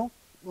of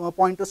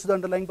pointers to the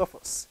underlying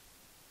buffers.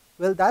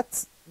 Well,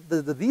 that's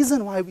the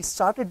reason why we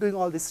started doing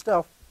all this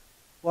stuff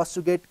was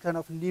to get kind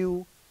of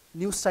new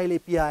style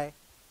API,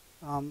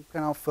 kind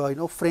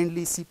of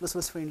friendly, C++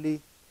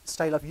 friendly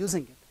style of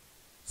using it.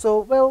 So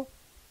well,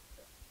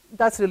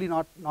 that's really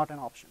not an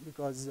option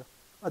because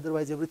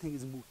otherwise everything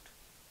is moot.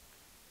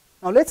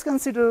 Now let's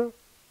consider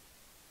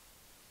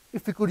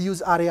if we could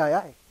use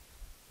RAII,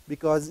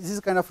 because this is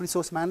kind of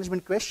resource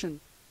management question.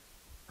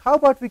 How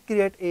about we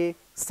create a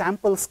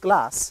samples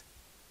class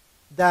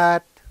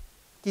that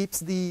keeps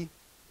the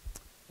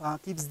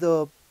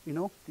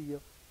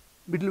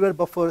middleware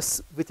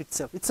buffers with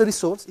itself. It's a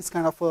resource. It's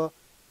kind of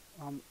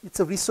it's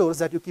a resource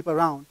that you keep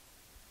around,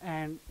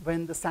 and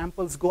when the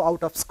samples go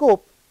out of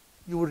scope,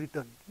 you will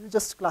return it. It's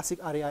just classic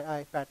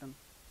RAII pattern.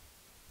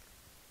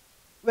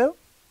 Well,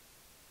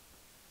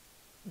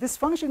 this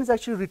function is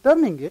actually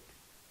returning it.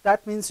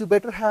 That means you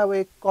better have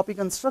a copy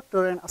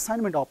constructor and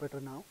assignment operator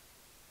now,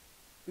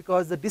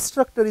 because the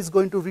destructor is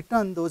going to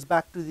return those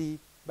back to the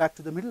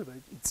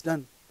middleware. It's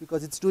done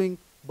because it's doing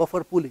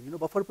buffer pooling.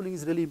 Buffer pooling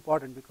is really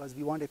important because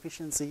we want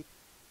efficiency.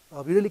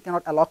 We really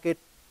cannot allocate.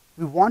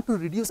 We want to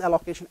reduce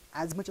allocation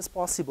as much as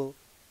possible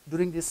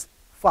during this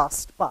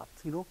fast path.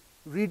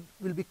 Read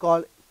will be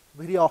called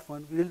very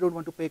often. We really don't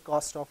want to pay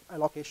cost of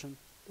allocation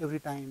every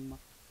time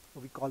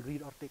we call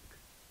read or take.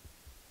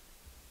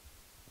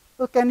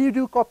 So can you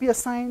do copy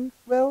assign?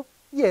 Well,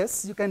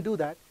 yes, you can do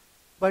that.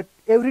 But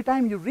every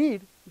time you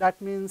read,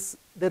 that means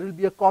there will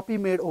be a copy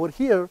made over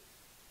here,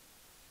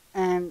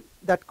 and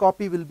that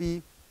copy will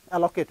be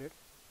allocated,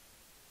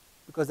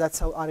 because that's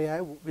how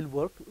RAI will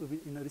work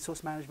in a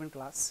resource management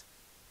class.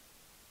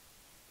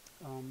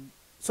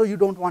 So you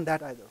don't want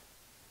that either.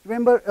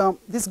 Remember,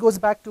 this goes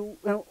back to,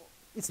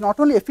 it's not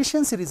only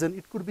efficiency reason,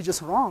 it could be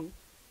just wrong,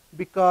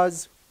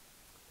 because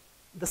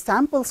the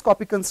samples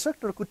copy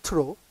constructor could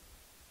throw.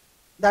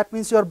 That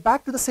means you're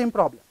back to the same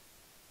problem.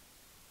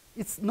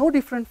 It's no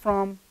different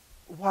from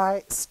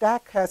why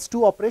stack has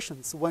two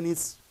operations. One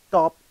is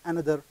top,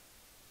 another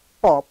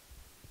pop.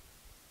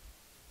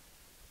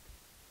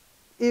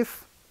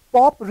 If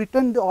pop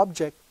returned the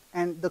object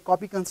and the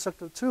copy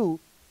constructor threw,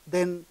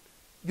 then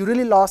you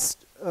really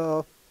lost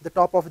the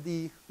top of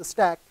the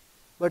stack,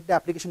 but the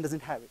application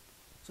doesn't have it.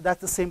 So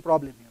that's the same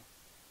problem here.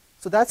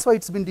 So that's why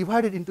it's been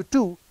divided into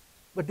two,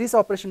 but this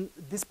operation,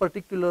 this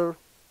particular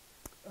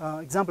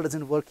example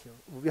doesn't work here.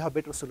 We have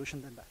a better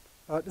solution than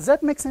that. Does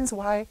that make sense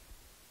why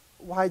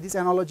this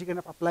analogy kind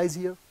of applies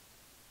here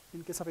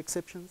in case of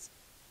exceptions?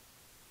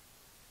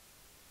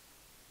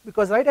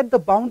 Because right at the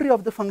boundary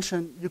of the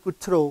function you could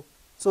throw,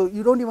 so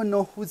you don't even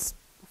know whose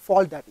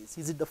fault that is.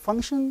 Is it the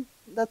function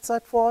that's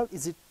at fault?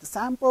 Is it the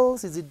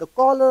samples? Is it the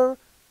caller?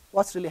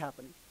 What's really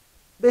happening?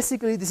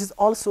 Basically, this is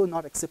also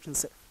not exception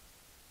safe,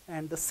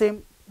 and the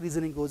same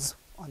reasoning goes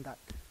on that.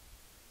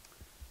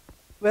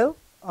 Well,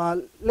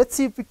 let's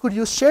see if we could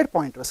use shared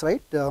pointers,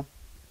 right?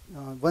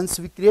 Once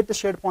we create the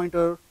shared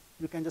pointer,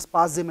 you can just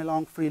pass them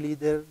along freely.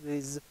 There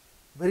is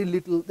very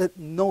little,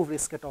 no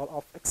risk at all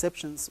of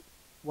exceptions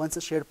once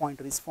a shared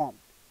pointer is formed,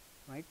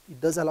 right?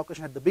 It does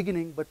allocation at the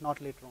beginning, but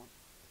not later on.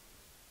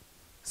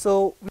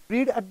 So we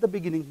read at the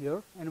beginning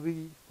here,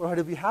 and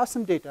provided we have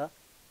some data,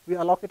 we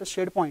allocate a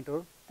shared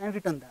pointer and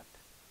return that.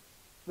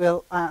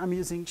 Well, I'm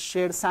using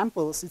shared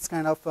samples. It's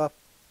kind of,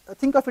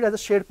 think of it as a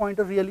shared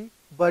pointer really,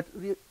 but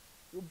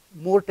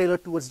more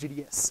tailored towards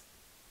DDS.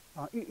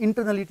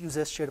 Internally it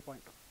uses shared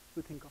pointer,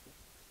 to think of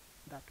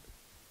it that way.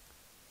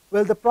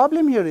 Well, the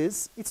problem here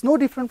is, it's no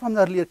different from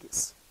the earlier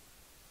case.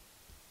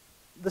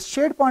 The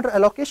shared pointer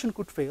allocation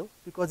could fail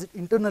because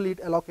internally it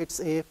allocates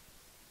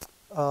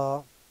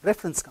a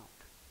reference count.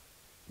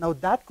 Now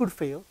that could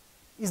fail.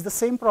 Is the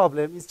same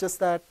problem, it's just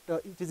that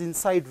it is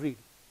inside read.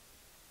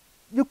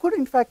 You could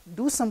in fact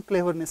do some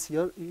cleverness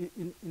here.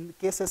 In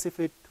cases if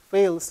it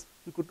fails,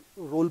 you could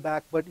roll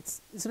back, but it's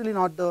really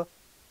not the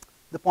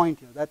point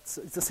here. It's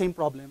the same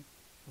problem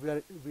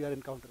we are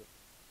encountering.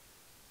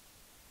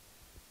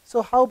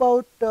 So how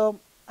about,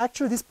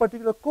 actually this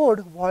particular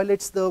code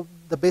violates the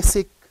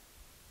basic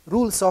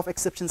rules of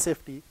exception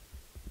safety.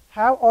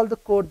 Have all the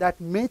code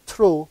that may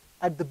throw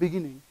at the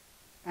beginning,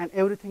 and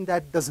everything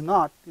that does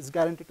not is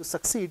guaranteed to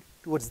succeed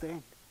towards the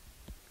end.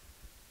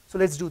 So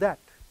let's do that.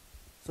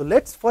 So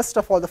let's, first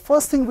of all, the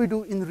first thing we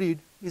do in read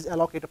is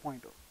allocate a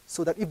pointer,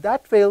 so that if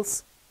that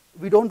fails,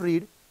 we don't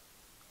read,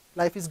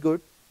 life is good.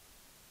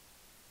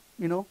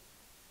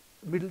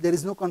 There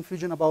is no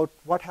confusion about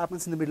what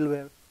happens in the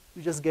middleware.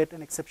 You just get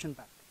an exception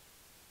back.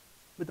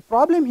 But the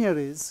problem here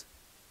is,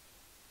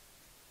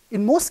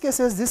 in most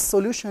cases, this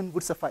solution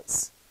would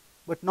suffice,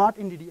 but not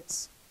in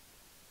DDS.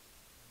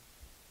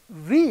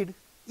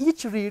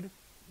 Each read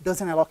does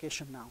an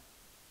allocation now.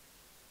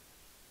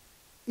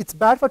 It's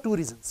bad for two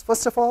reasons.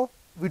 First of all,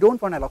 we don't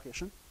want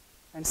allocation.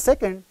 And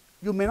second,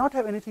 you may not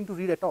have anything to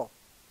read at all.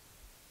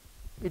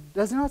 It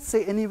does not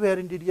say anywhere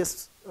in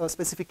DDS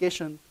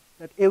specification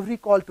that every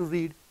call to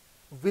read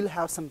will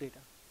have some data.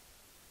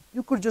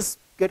 You could just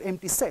get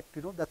empty set,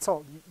 that's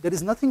all. There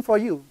is nothing for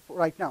you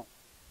right now,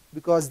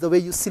 because the way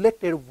you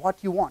selected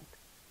what you want,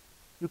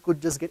 you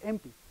could just get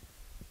empty.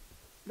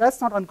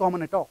 That's not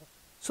uncommon at all.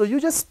 So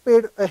you just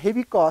paid a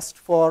heavy cost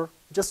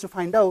just to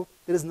find out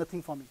there is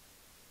nothing for me.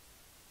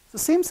 So it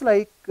seems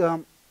like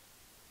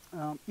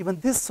even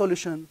this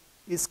solution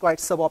is quite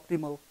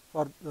suboptimal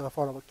for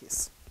our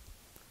case.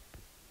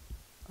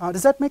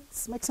 Does that make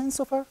sense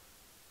so far?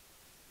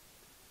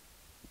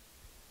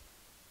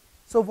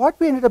 So what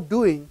we ended up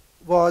doing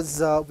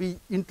was we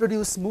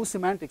introduced move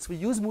semantics. We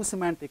use move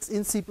semantics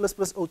in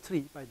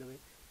C++03, by the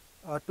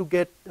way, to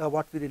get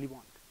what we really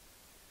want.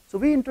 So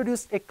we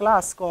introduced a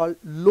class called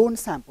loan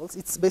samples.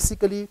 It's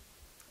basically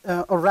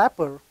a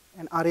wrapper,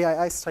 an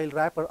RAI style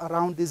wrapper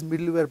around these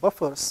middleware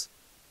buffers,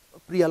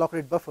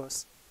 pre-allocated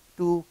buffers,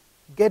 to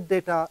get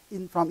data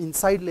from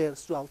inside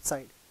layers to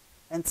outside,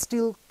 and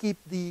still keep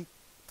the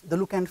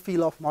look and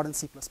feel of modern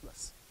C++.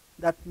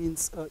 That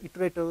means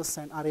iterators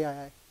and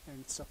RAI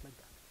and stuff like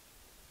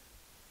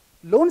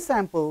that. Loan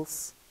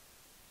samples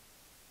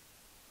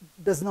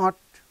does not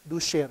do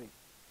sharing.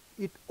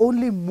 It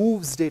only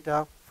moves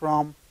data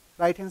from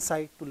right-hand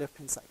side to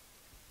left-hand side.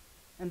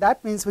 And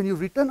that means when you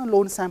return a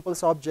loan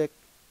samples object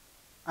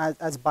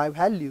as by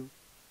value,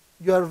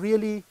 you are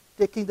really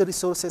taking the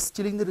resources,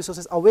 stealing the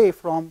resources away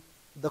from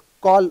the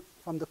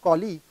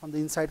callee, from the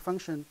inside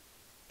function,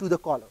 to the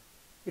caller.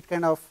 It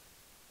kind of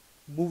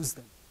moves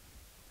them.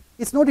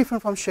 It's no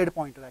different from shared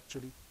pointer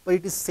actually, but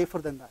it is safer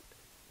than that.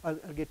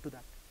 I'll get to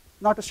that.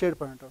 Not a shared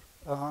pointer,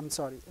 I'm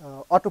sorry,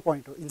 auto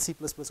pointer in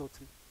C++03.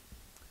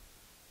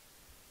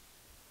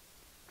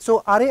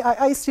 So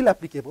RAI is still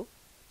applicable.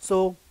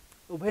 So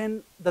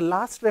when the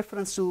last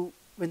reference to,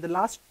 when the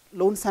last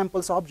lone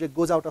samples object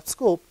goes out of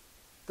scope,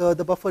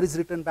 the buffer is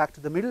returned back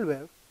to the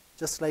middleware,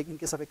 just like in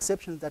case of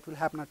exceptions that will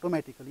happen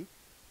automatically,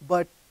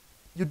 but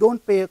you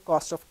don't pay a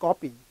cost of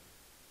copying.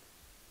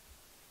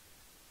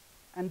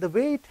 And the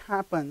way it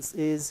happens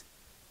is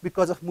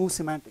because of move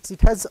semantics.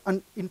 It has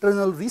an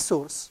internal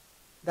resource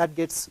that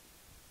gets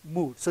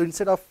moved. So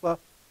instead of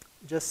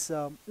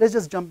let's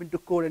just jump into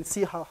code and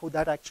see how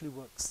that actually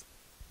works.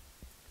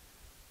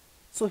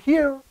 So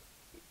here,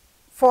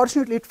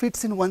 fortunately, it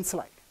fits in one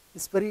slide.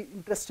 It's very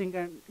interesting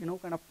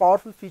and kind of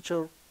powerful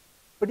feature,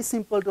 pretty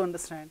simple to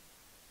understand.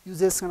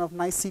 Uses kind of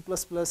nice C++,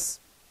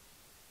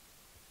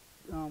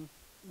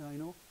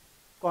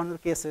 corner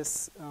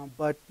cases,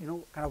 but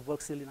kind of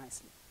works really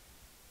nicely.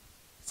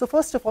 So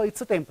first of all,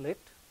 it's a template,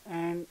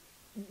 and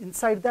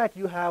inside that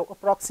you have a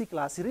proxy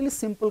class, a really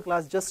simple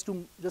class,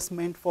 just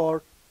meant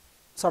for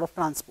sort of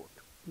transport.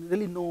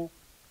 Really no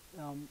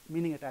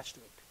meaning attached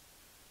to it.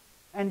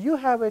 And you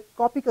have a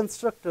copy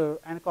constructor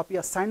and a copy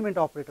assignment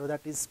operator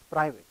that is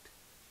private.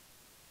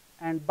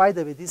 And by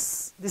the way,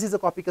 this is a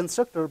copy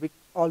constructor,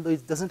 although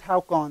it doesn't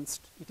have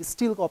const, it is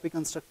still copy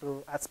constructor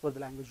as per the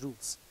language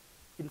rules.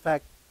 In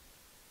fact,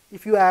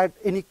 if you add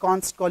any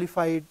const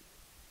qualified,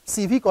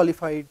 CV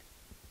qualified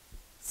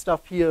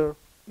stuff here,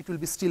 it will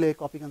be still a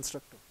copy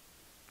constructor.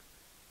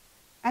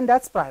 And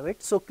that's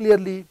private, so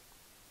clearly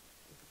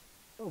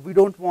we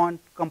don't want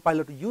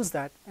compiler to use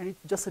that, and it's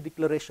just a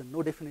declaration,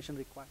 no definition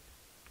required.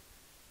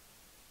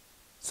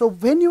 So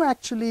when you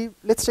actually,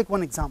 let's take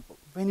one example.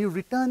 When you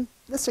return,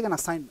 let's take an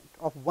assignment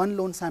of one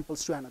lone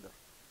samples to another.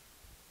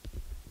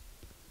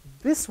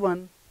 This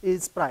one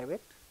is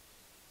private.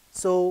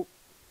 So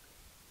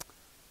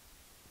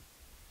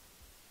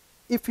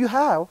if you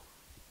have,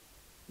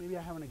 maybe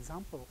I have an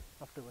example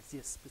afterwards,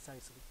 yes,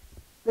 precisely.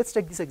 Let's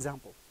take this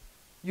example.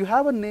 You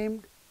have a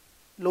named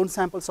lone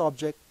samples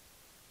object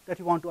that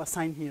you want to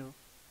assign here.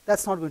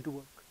 That's not going to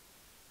work.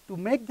 To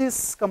make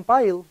this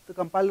compile, the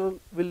compiler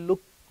will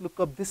look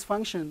up this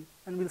function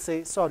and will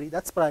say, sorry,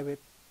 that's private,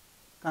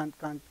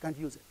 can't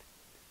use it.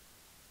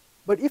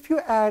 But if you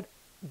add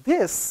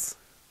this,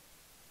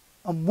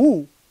 a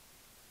move,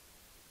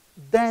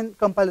 then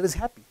compiler is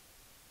happy.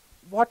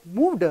 What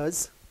move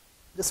does,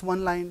 just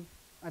one line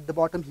at the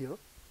bottom here,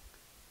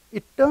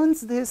 it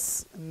turns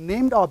this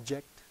named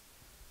object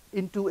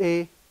into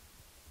a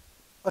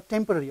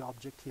temporary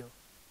object here.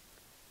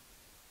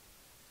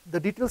 The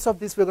details of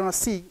this we're going to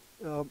see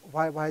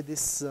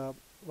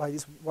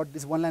what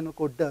this one-liner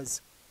code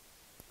does.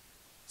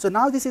 So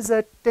now this is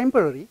a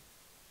temporary,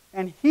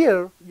 and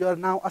here you are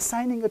now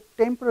assigning a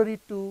temporary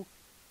to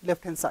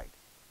left-hand side.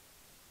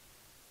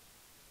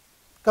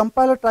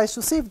 Compiler tries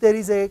to see if there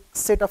is a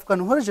set of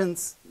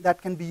conversions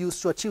that can be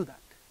used to achieve that.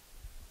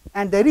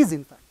 And there is,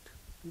 in fact.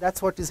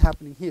 That's what is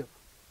happening here.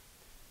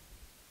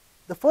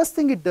 The first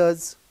thing it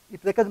does,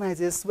 it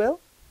recognizes, well,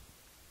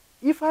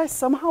 if I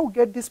somehow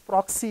get this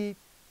proxy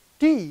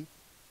T,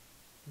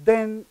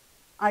 then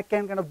I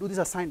can kind of do this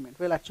assignment.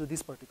 Well, actually,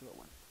 this particular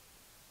one.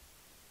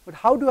 But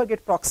how do I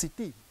get proxy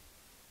T?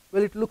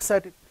 Well, it looks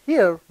at it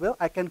here. Well,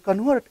 I can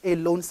convert a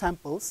lone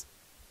samples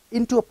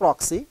into a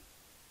proxy,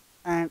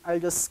 and I'll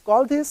just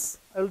call this.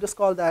 I'll just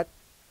call that.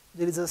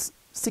 There is a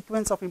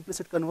sequence of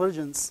implicit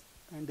conversions,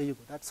 and there you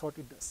go. That's what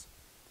it does.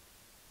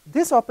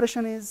 This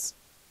operation is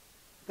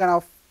kind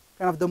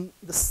of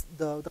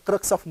the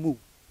crux of move.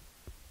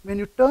 When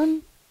you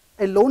turn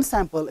a lone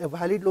sample, a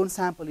valid lone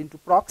sample, into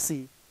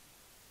proxy,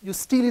 you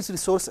steal its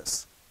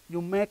resources.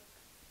 You make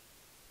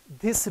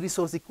this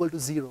resource equal to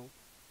 0,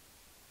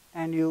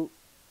 and you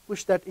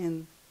push that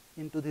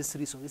into this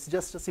resource. It's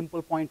just a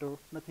simple pointer,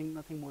 nothing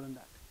more than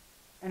that,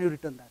 and you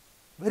return that.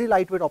 Very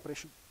lightweight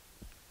operation.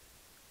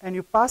 And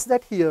you pass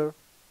that here,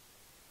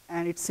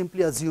 and it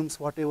simply assumes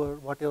whatever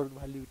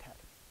value it had.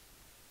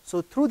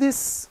 So through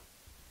this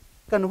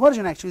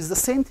conversion, actually, is the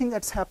same thing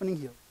that's happening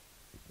here.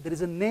 There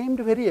is a named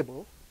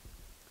variable,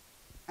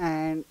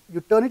 and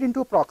you turn it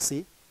into a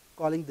proxy,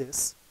 calling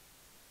this,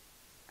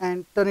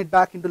 and turn it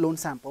back into lone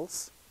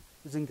samples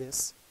using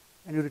this,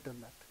 and you return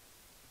that.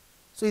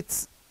 So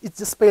it's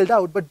just spelled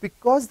out, but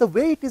because the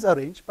way it is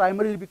arranged,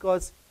 primarily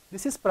because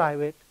this is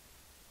private,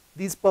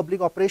 these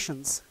public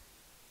operations,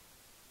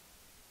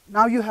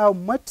 now you have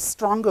much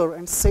stronger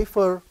and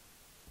safer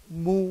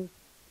move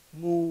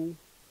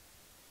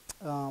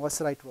what's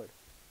the right word?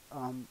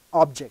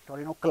 Object,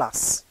 or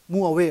class,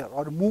 move aware,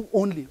 or move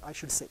only, I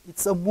should say.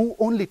 It's a move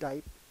only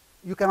type.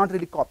 You cannot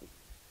really copy.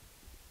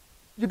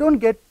 You don't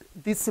get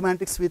these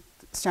semantics with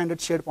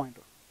standard shared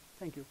pointer.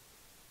 Thank you.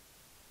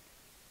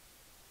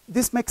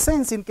 This makes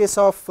sense in case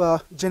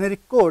of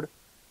generic code.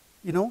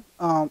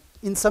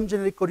 In some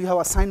generic code you have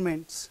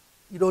assignments.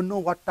 You don't know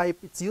what type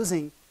it's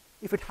using.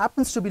 If it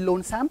happens to be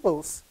lone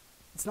samples,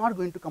 it's not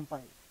going to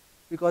compile,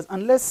 because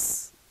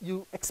unless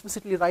you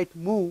explicitly write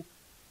move,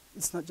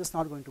 it's just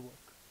not going to work.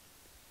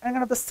 And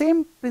kind of the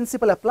same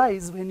principle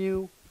applies when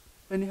you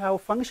have a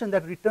function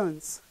that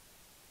returns.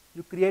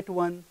 You create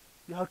one,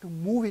 you have to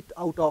move it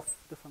out of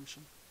the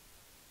function.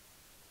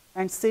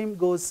 And same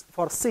goes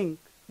for sync.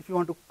 If you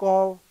want to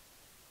call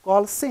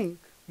call sync,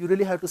 you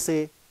really have to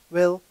say,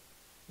 well,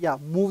 yeah,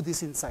 move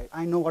this inside.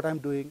 I know what I'm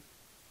doing.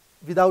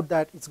 Without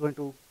that, it's going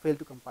to fail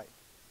to compile.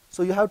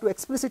 So you have to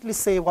explicitly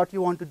say what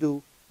you want to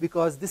do,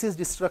 because this is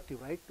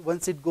destructive, right?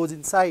 Once it goes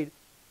inside,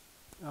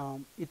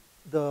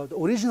 the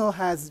original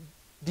has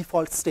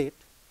default state,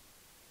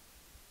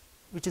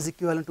 which is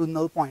equivalent to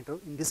null pointer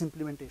in this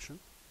implementation.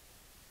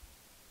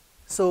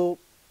 So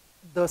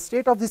the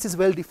state of this is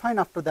well defined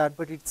after that,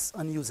 but it's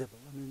unusable.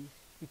 I mean,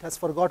 it has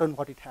forgotten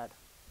what it had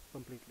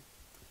completely.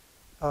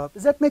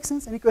 Does that make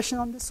sense? Any question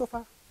on this so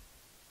far?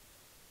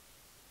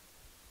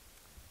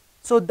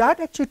 So that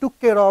actually took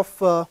care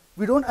of,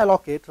 we don't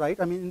allocate, right?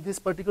 I mean, in this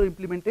particular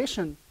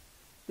implementation,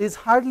 there's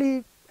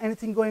hardly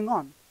anything going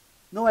on.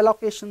 No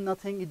allocation,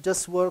 nothing. It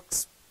just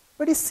works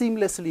pretty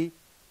seamlessly.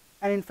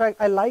 And in fact,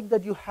 I like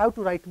that you have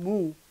to write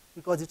move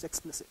because it's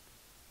explicit,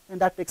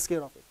 and that takes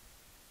care of it.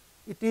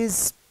 It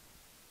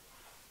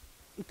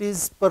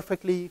is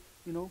perfectly,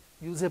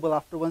 usable.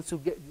 After once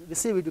you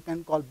receive it, you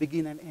can call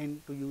begin and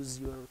end to use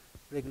your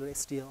regular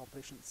STL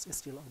operations,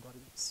 STL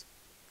algorithms.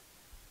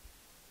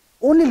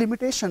 Only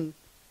limitation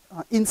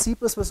in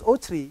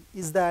C++03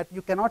 is that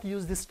you cannot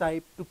use this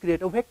type to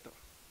create a vector,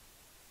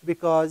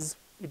 because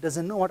it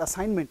doesn't know what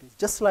assignment is.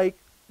 Just like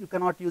you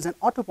cannot use an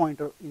auto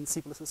pointer in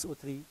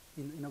C++03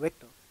 in a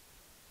vector.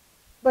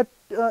 But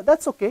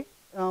that's okay.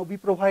 We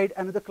provide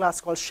another class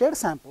called shared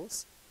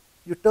samples.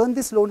 You turn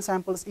these lone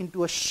samples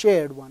into a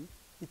shared one.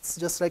 It's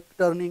just like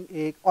turning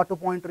a auto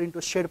pointer into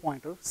a shared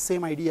pointer.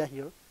 Same idea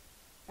here.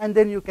 And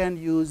then you can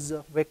use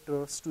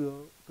vectors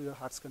to your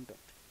heart's content.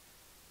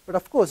 But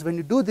of course, when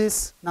you do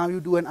this, now you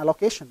do an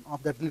allocation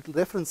of that little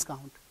reference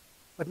count.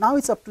 But now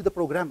it's up to the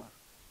programmer.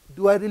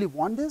 Do I really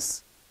want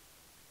this?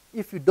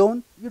 If you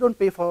don't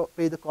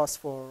pay the cost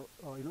for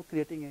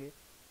creating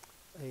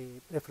a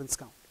reference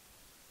count.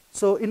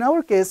 So in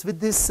our case, with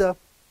this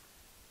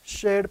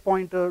shared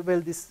pointer,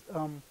 well, this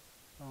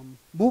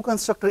move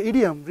constructor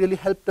idiom really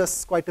helped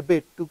us quite a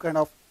bit to kind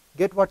of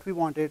get what we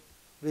wanted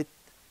with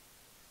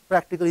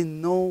practically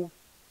no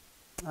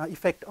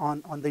effect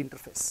on the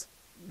interface.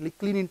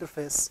 Clean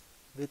interface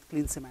with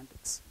clean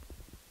semantics.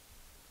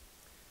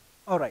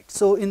 All right,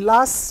 so in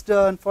last,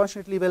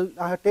 unfortunately, well,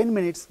 I have 10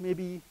 minutes,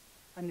 maybe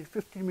I need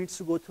 15 minutes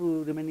to go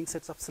through remaining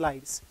sets of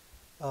slides,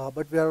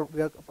 but we are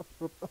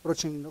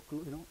approaching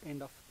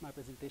end of my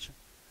presentation.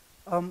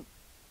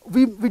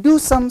 We do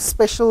some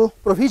special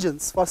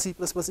provisions for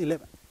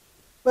C++11.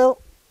 Well,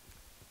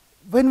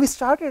 when we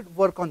started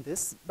work on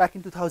this back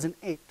in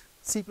 2008,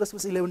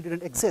 C++11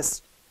 didn't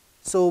exist,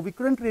 so we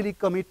couldn't really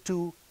commit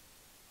to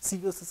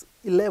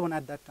C++11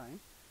 at that time.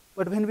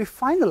 But when we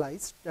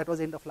finalized, that was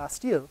end of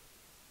last year,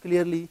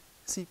 clearly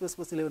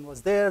C++11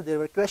 was there. There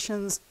were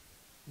questions,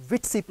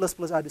 which C++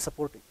 are they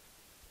supporting?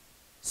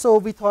 So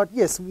we thought,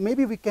 yes,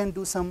 maybe we can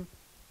do some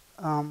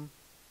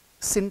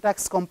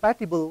syntax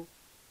compatible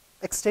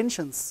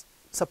extensions,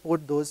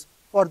 support those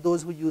for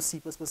those who use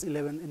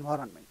C++11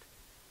 environment.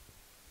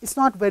 It's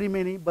not very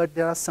many, but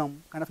there are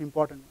some kind of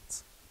important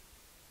ones.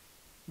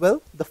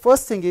 Well, the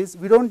first thing is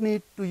we don't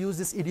need to use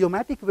this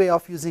idiomatic way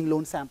of using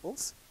lone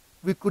samples.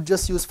 We could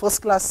just use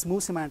first class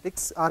smooth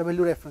semantics,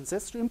 R-value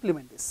references to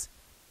implement this.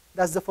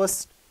 That's the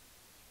first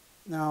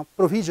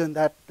provision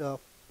that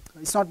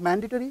it's not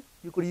mandatory.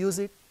 You could use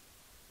it.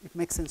 It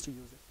makes sense to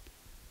use it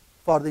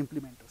for the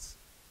implementers.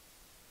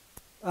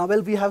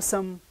 Well, we have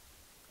some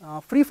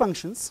free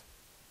functions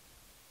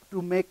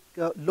to make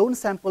lone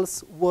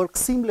samples work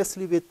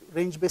seamlessly with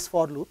range-based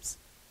for loops.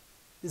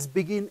 This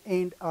begin,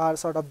 end are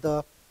sort of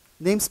the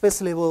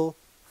namespace level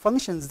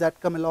functions that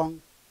come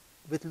along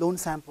with lone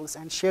samples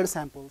and shared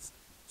samples.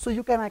 So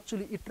you can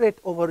actually iterate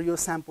over your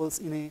samples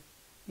in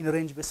a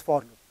range-based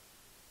for loop.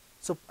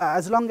 So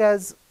as long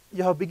as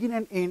you have begin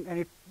and end and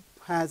it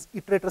has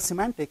iterator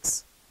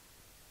semantics,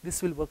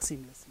 this will work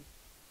seamlessly.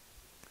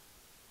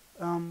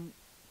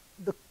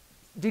 The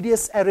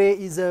DDS array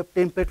is a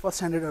template for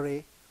standard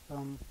array,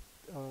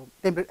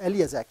 template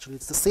alias actually.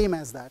 It's the same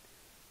as that.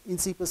 In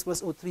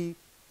C++03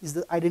 is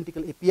the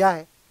identical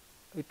API.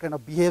 It kind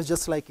of behaves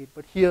just like it,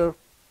 but here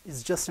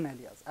is just an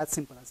alias, as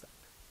simple as that.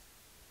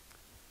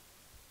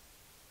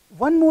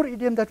 One more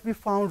idiom that we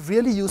found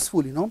really useful,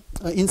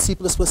 in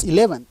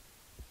C++11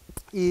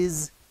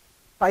 is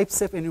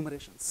type-safe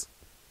enumerations.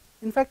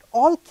 In fact,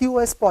 all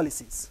QoS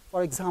policies,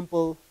 for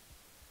example,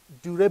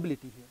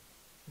 durability here,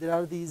 there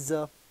are these,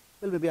 well,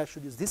 maybe I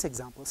should use this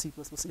example,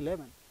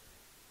 C++11.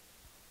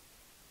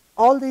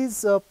 All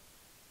these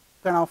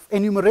kind of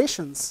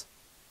enumerations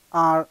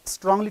are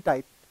strongly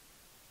typed,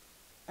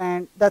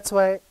 and that's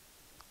why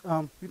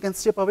you can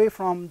step away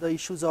from the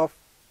issues of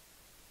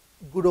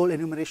good old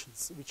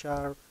enumerations, which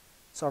are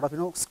sort of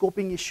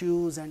scoping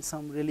issues and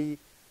some really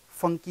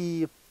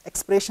funky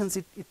expressions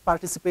it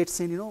participates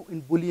in,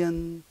 in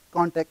Boolean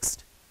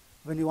context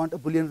when you want a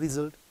Boolean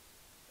result.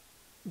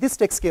 This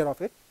takes care of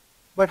it.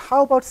 But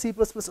how about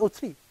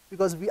C++03?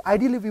 Because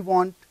ideally we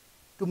want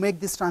to make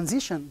this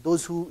transition.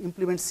 Those who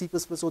implement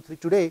C++03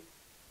 today,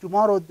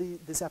 tomorrow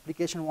this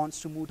application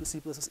wants to move to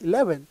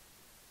C++11.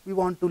 We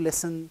want to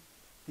lessen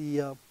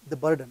the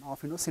burden of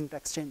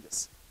syntax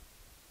changes.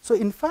 So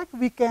in fact,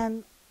 we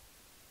can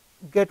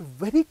get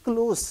very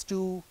close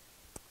to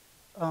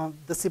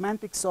the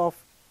semantics of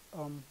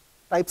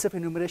types of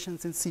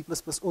enumerations in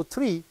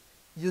C++03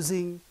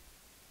 using,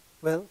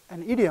 well,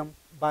 an idiom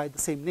by the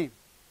same name.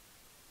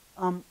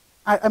 I'm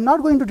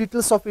not going to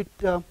details of it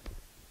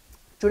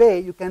today.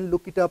 You can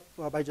look it up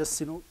by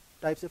just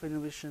types of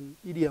enumeration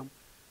idiom.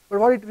 But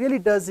what it really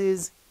does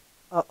is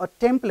a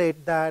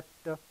template that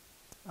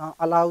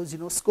allows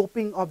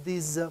scoping of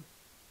these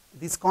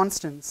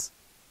constants,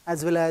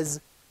 as well as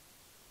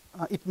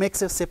it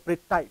makes a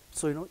separate type.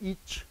 So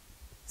each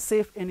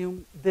safe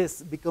enum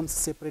this becomes a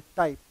separate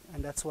type,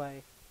 and that's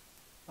why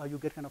you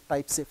get kind of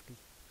type safety.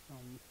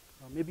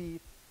 Maybe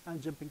I'm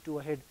jumping too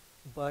ahead,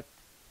 but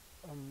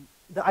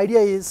the idea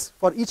is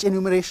for each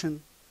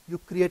enumeration you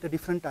create a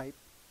different type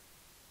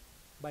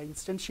by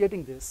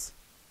instantiating this,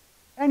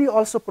 and you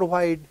also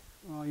provide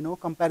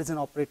comparison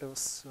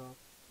operators,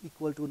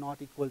 equal to,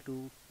 not equal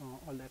to,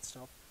 all that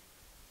stuff.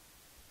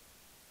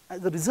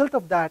 And the result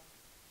of that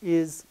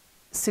is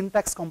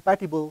syntax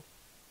compatible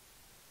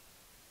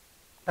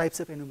types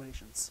of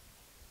enumerations.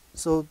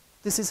 So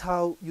this is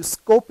how you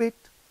scope it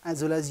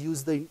as well as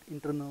use the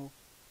internal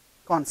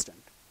constant.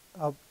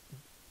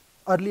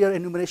 Earlier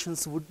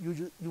enumerations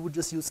you would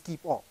just use keep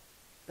all.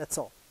 That's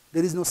all.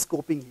 There is no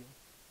scoping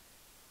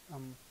here.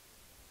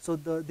 So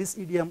this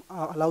idiom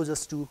allows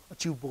us to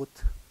achieve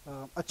both,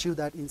 achieve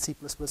that in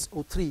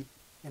C++03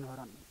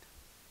 environment.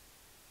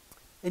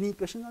 Any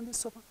questions on this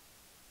so far?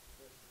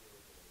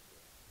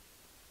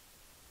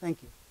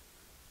 Thank you.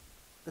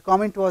 The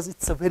comment was,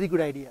 it's a very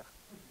good idea.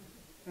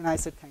 And I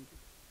said, thank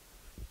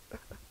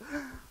you.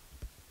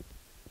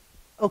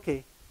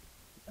 Okay.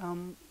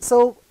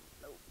 So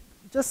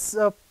just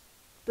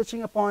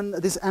touching upon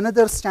this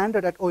another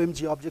standard at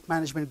OMG, Object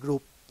Management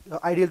Group,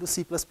 ideal to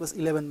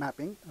C++11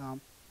 mapping.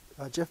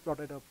 Jeff brought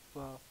it up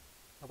a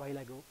while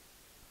ago.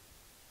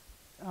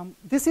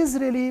 This is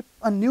really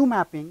a new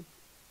mapping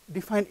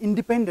defined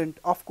independent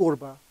of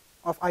Corba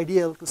of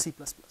ideal to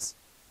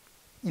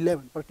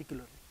C++11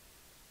 particularly.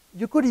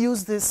 You could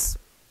use this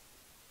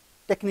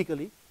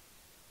technically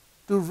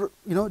to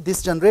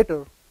this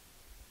generator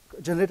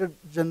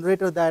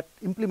that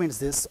implements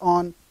this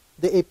on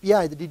the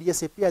API, the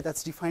DDS API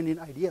that's defined in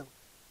ideal,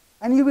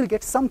 and you will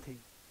get something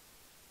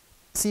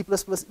C++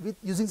 with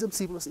using some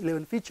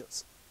C++11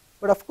 features.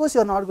 But of course,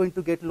 you are not going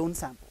to get lone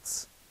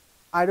samples.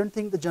 I don't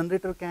think the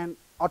generator can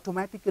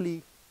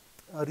automatically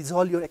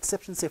resolve your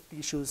exception safety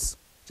issues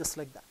just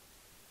like that.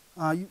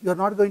 You are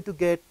not going to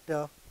get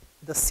the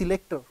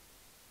selector.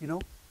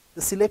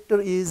 The selector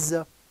is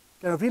a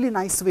really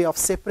nice way of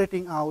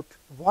separating out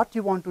what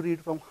you want to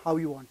read from how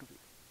you want to read.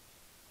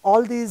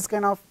 All these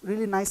kind of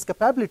really nice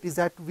capabilities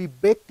that we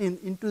baked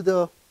into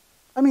the,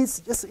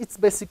 it's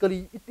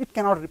basically, it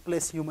cannot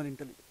replace human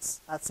intelligence,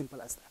 as simple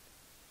as that.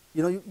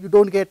 You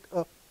don't get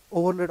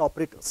overload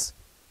operators.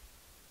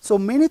 So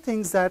many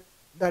things that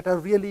are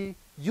really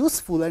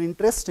useful and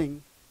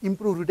interesting,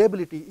 improve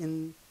readability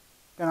in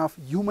kind of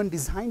human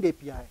designed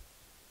API.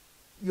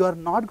 You are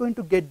not going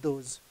to get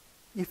those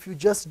if you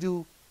just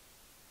do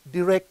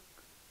direct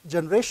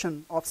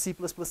generation of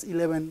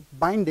C++11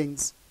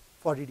 bindings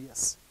for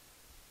DDS.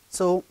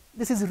 So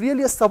this is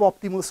really a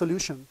suboptimal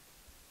solution,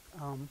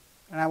 and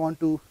I want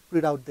to put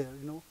it out there.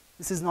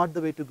 This is not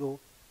the way to go.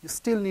 You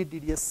still need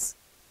DDS,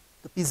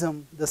 the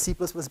PSM, the C++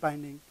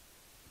 binding.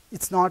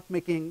 It's not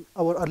making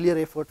our earlier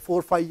effort, 4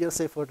 or 5 years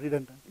effort,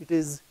 redundant. It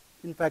is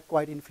in fact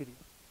quite inferior.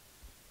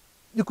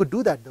 You could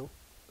do that though,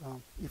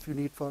 if you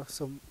need for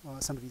some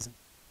reason.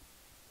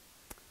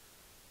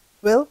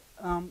 Well,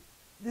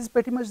 this is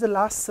pretty much the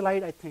last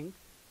slide, I think.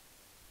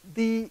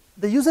 The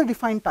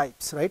user-defined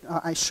types, right?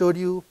 I showed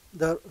you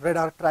the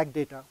radar track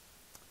data.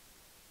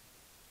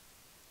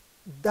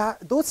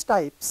 Those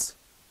types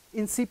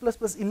in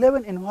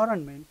C++11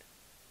 environment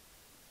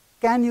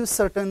can use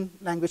certain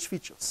language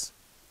features.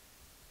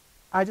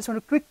 I just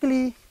want to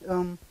quickly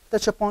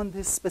touch upon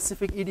this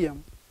specific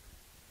idiom.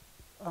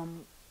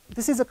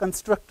 This is a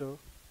constructor.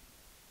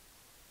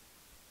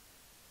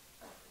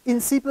 In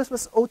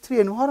C++03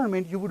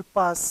 environment, you would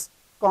pass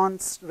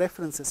const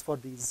references for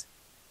these.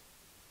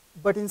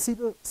 But in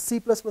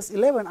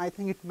C++11, I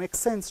think it makes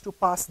sense to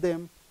pass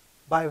them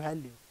by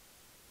value.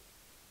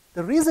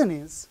 The reason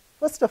is,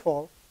 first of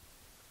all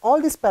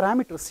these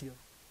parameters here,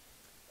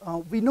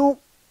 we know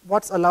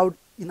what's allowed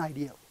in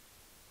ideal.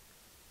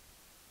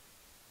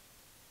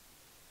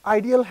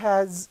 Ideal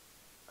has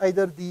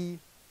either the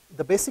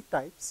basic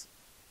types,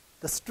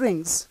 the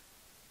strings,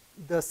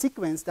 the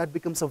sequence that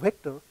becomes a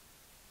vector.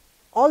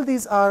 All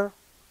these are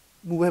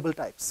movable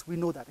types. We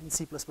know that in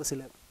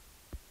C++11.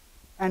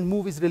 And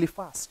move is really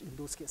fast in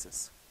those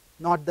cases.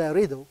 Not the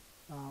array though,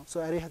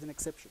 so array has an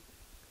exception.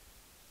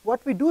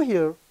 What we do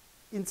here,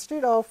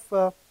 instead of,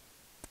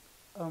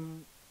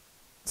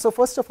 so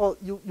first of all,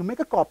 you make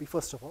a copy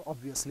first of all,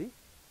 obviously.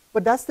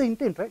 But that's the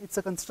intent, right? It's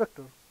a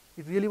constructor.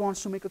 It really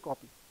wants to make a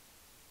copy.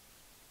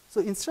 So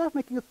instead of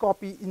making a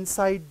copy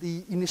inside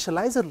the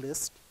initializer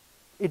list,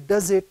 it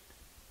does it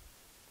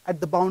at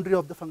the boundary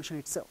of the function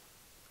itself.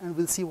 And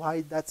we'll see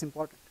why that's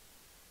important.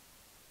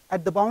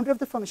 at the boundary of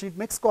the function, it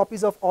makes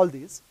copies of all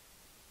these,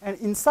 and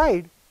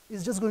inside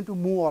is just going to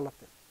move all of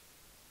them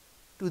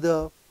to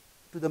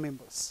the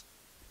members.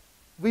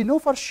 We know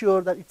for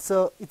sure that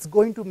it's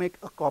going to make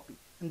a copy,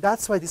 and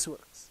that's why this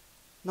works,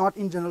 not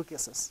in general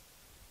cases.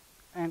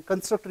 And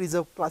constructor is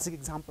a classic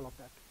example of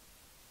that.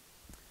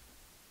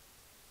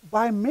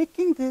 By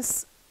making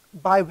this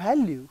by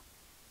value,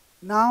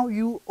 now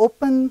you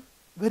open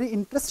very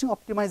interesting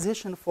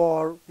optimization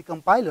for the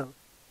compiler.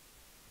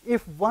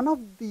 If one of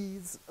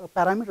these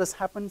parameters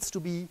happens to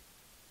be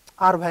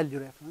R value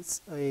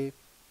reference,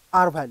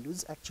 R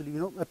values actually,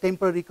 a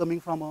temporary coming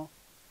from a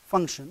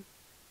function,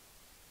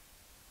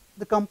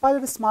 the compiler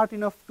is smart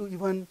enough to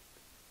even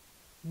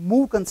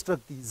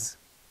construct these.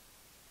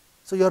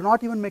 So you are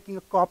not even making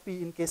a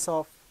copy in case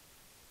of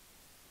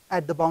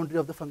at the boundary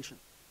of the function.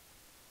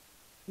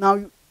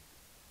 Now,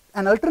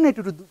 an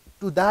alternative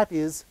to that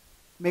is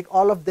make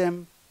all of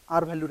them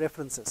R value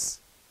references.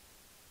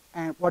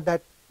 And what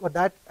that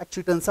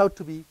actually turns out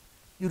to be,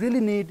 you really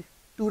need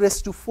 2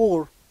 raised to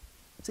 4,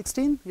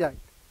 16, right?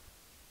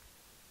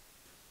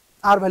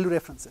 R value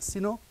references.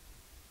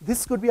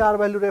 This could be R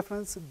value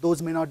reference,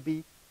 those may not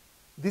be.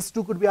 These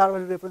 2 could be R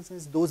value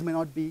references, those may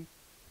not be.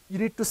 You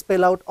need to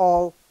spell out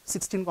all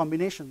 16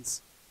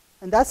 combinations.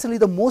 And that's really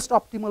the most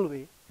optimal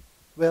way.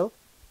 Well,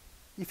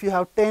 if you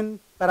have 10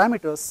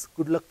 parameters,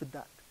 good luck with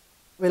that.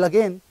 Well,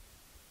 again,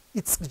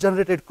 it's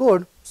generated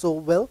code, so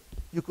well,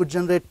 you could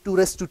generate 2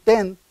 raised to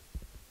 10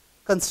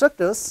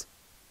 constructors.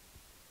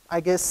 I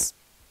guess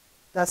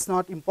that's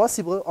not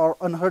impossible or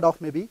unheard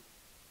of maybe,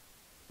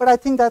 but I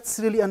think that's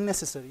really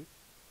unnecessary,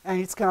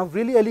 and it's kind of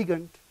really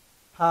elegant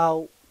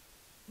how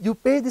you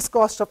pay this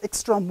cost of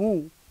extra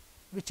move,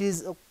 which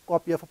is a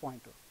copy of a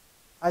pointer.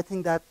 I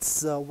think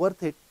that's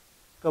worth it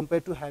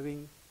compared to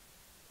having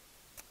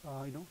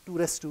 2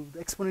 raised to the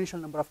exponential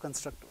number of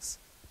constructors.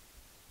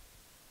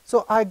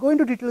 So I go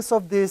into details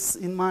of this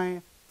in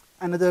my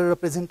another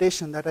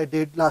presentation that I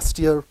did last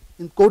year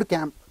in Code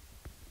Camp.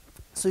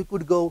 So you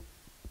could go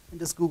and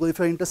just Google if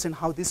you're interested in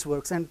how this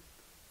works, and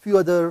few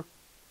other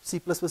C++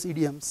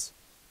 idioms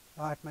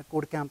at my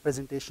Code Camp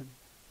presentation.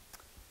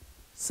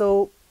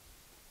 So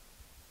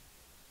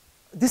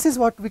this is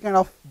what we kind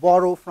of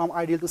borrow from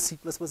ideal to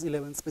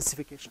C++11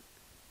 specification.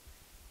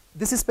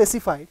 This is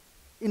specified.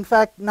 In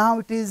fact, now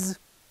it is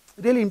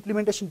really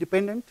implementation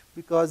dependent,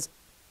 because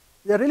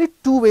there are really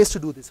 2 ways to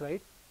do this,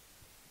 right?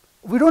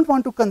 We don't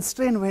want to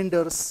constrain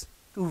vendors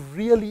to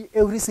really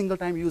every single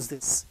time use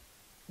this,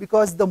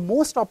 because the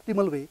most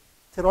optimal way,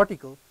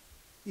 theoretical,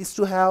 is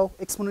to have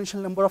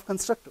exponential number of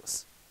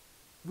constructors.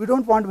 We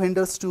don't want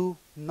vendors to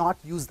not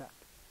use that.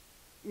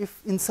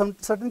 If in some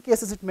certain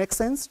cases it makes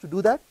sense to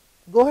do that,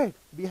 go ahead,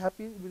 be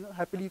happy,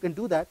 happily you can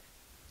do that.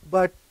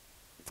 But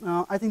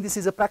I think this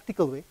is a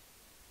practical way.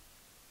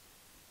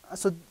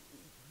 So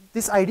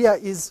this idea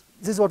is,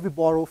 this is what we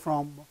borrow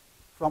from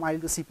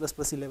ideal to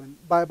C++11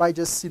 by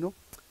just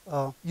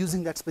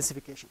using that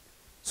specification.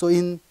 So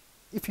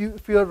if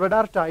your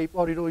radar type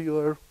or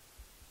your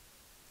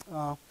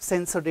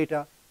sensor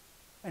data,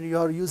 and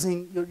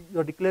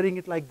you're declaring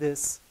it like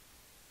this,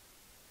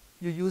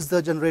 you use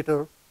the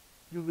generator,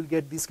 you will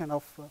get these kind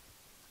of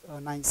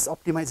nice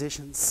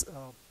optimizations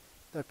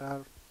that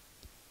are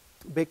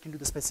baked into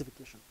the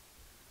specification.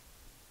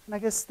 And I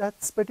guess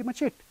that's pretty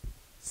much it.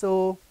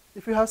 So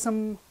if you have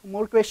some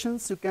more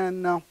questions, you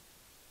can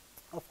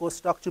of course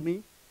talk to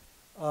me.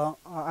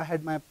 I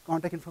had my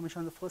contact information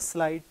on the first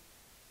slide,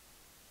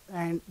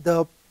 and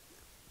the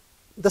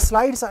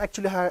slides are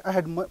actually, I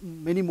had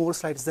many more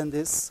slides than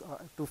this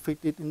to fit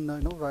it in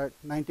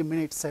 90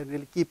 minutes. I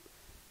really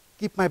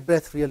keep my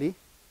breath really.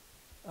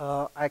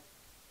 I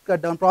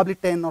cut down probably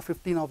 10 or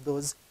 15 of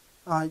those.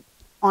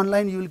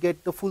 Online you will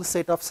get the full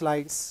set of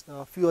slides,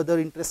 a few other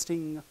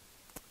interesting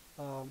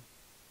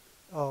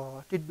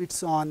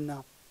tidbits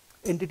on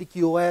entity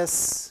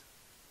QoS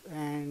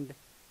and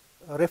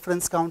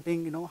reference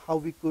counting, how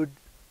we could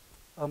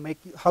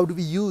how do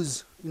we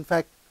use, in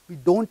fact we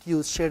don't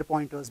use shared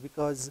pointers,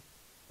 because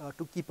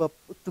to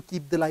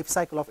keep the life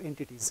cycle of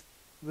entities,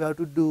 we have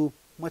to do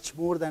much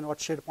more than what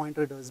shared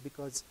pointer does,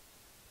 because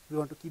we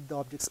want to keep the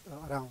objects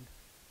around.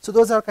 So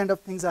those are kind of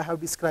things I have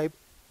described.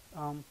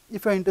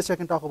 If you're interested, I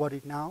can talk about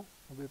it now,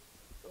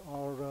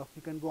 or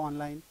you can go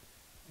online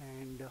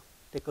and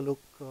take a look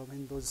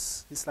when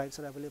these slides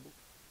are available.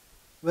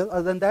 Well,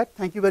 other than that,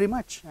 thank you very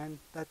much, and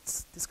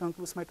this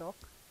concludes my talk.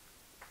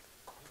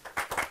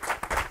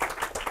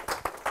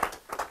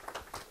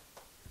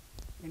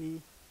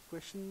 Any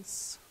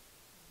questions,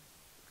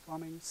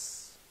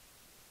 comments?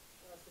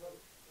 Just a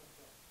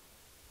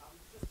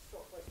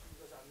short question,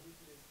 because I'm new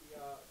to this.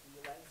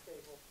 The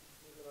landscape of these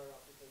modular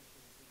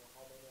applications,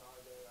 how many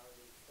are there? Are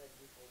they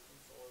expensive, open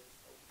source,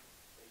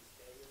 open-based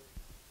scale?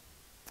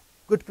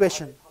 Good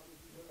question.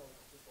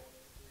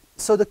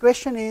 So the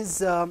question is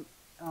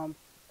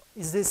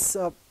this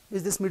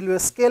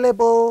middleware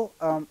scalable?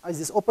 Is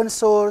this open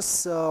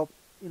source?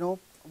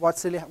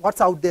 What's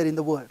out there in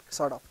the world,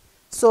 sort of.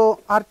 So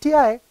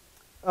RTI,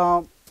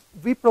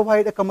 we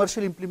provide a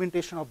commercial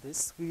implementation of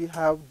this. We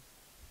have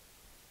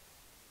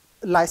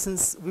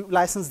license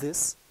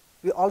this.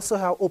 We also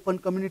have open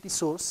community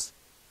source.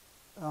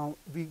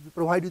 We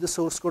provide you the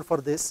source code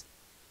for this.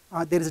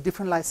 There is a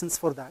different license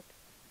for that.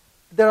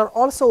 There are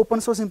also open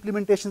source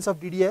implementations of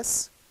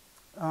DDS.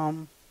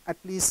 At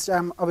least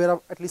I'm aware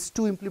of at least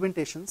 2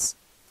 implementations.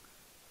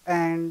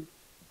 And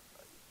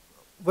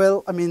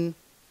well, I mean,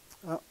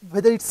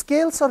 whether it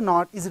scales or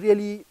not is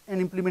really an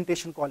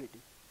implementation quality.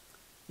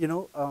 You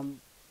know,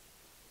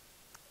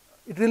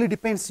 it really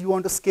depends. You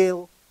want to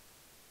scale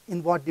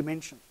in what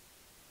dimension,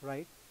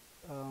 right?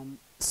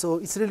 So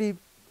it's really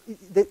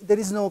there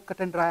is no cut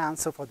and dry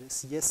answer for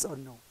this, yes or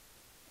no.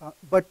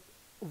 But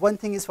one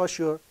thing is for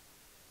sure,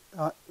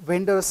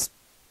 vendors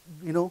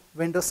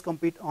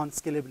compete on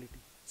scalability.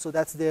 So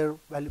that's their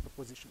value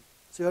proposition.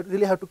 So you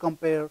really have to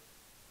compare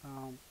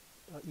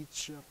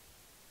each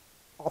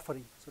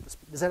offering, so to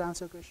speak. Does that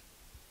answer your question?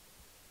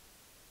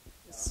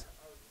 Yes.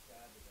 I would just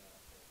add to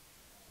that,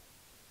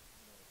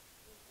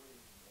 we're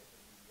using open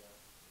DDS,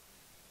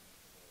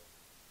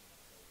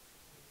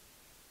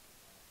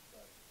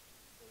 but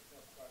there's no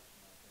question,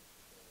 I think,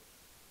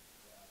 that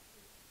the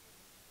applications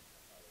are using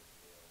a higher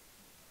scale.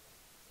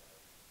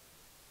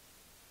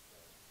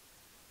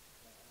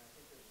 And I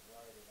think there's a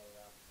variety of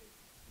other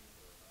applications too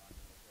that are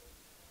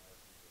non-military,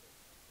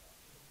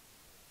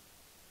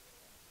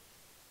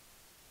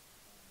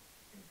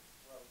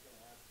 what I was going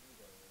to ask you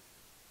though is,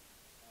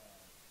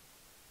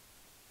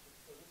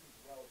 so this is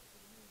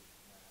relatively new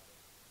now,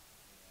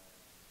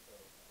 so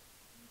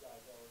you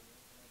guys already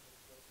implemented,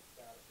 what's the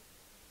status of the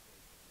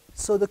implementation?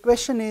 So the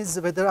question is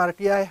whether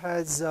RTI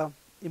has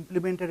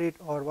implemented it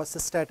or what's the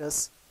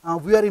status.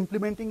 We are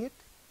implementing it.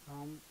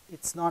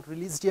 It's not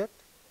released yet.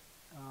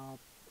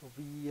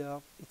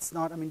 It's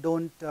not, I mean,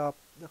 don't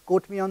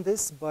quote me on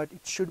this, but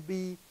it should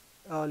be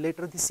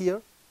later this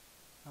year.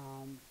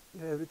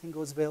 If everything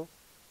goes well,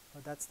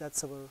 that's the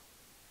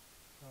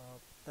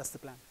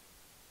plan.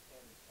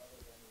 And other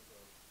vendors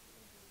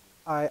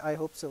are I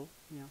hope so.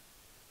 Yeah.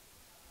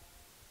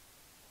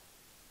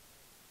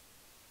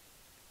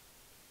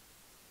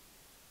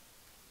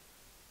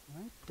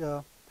 All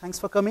right. Thanks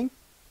for coming.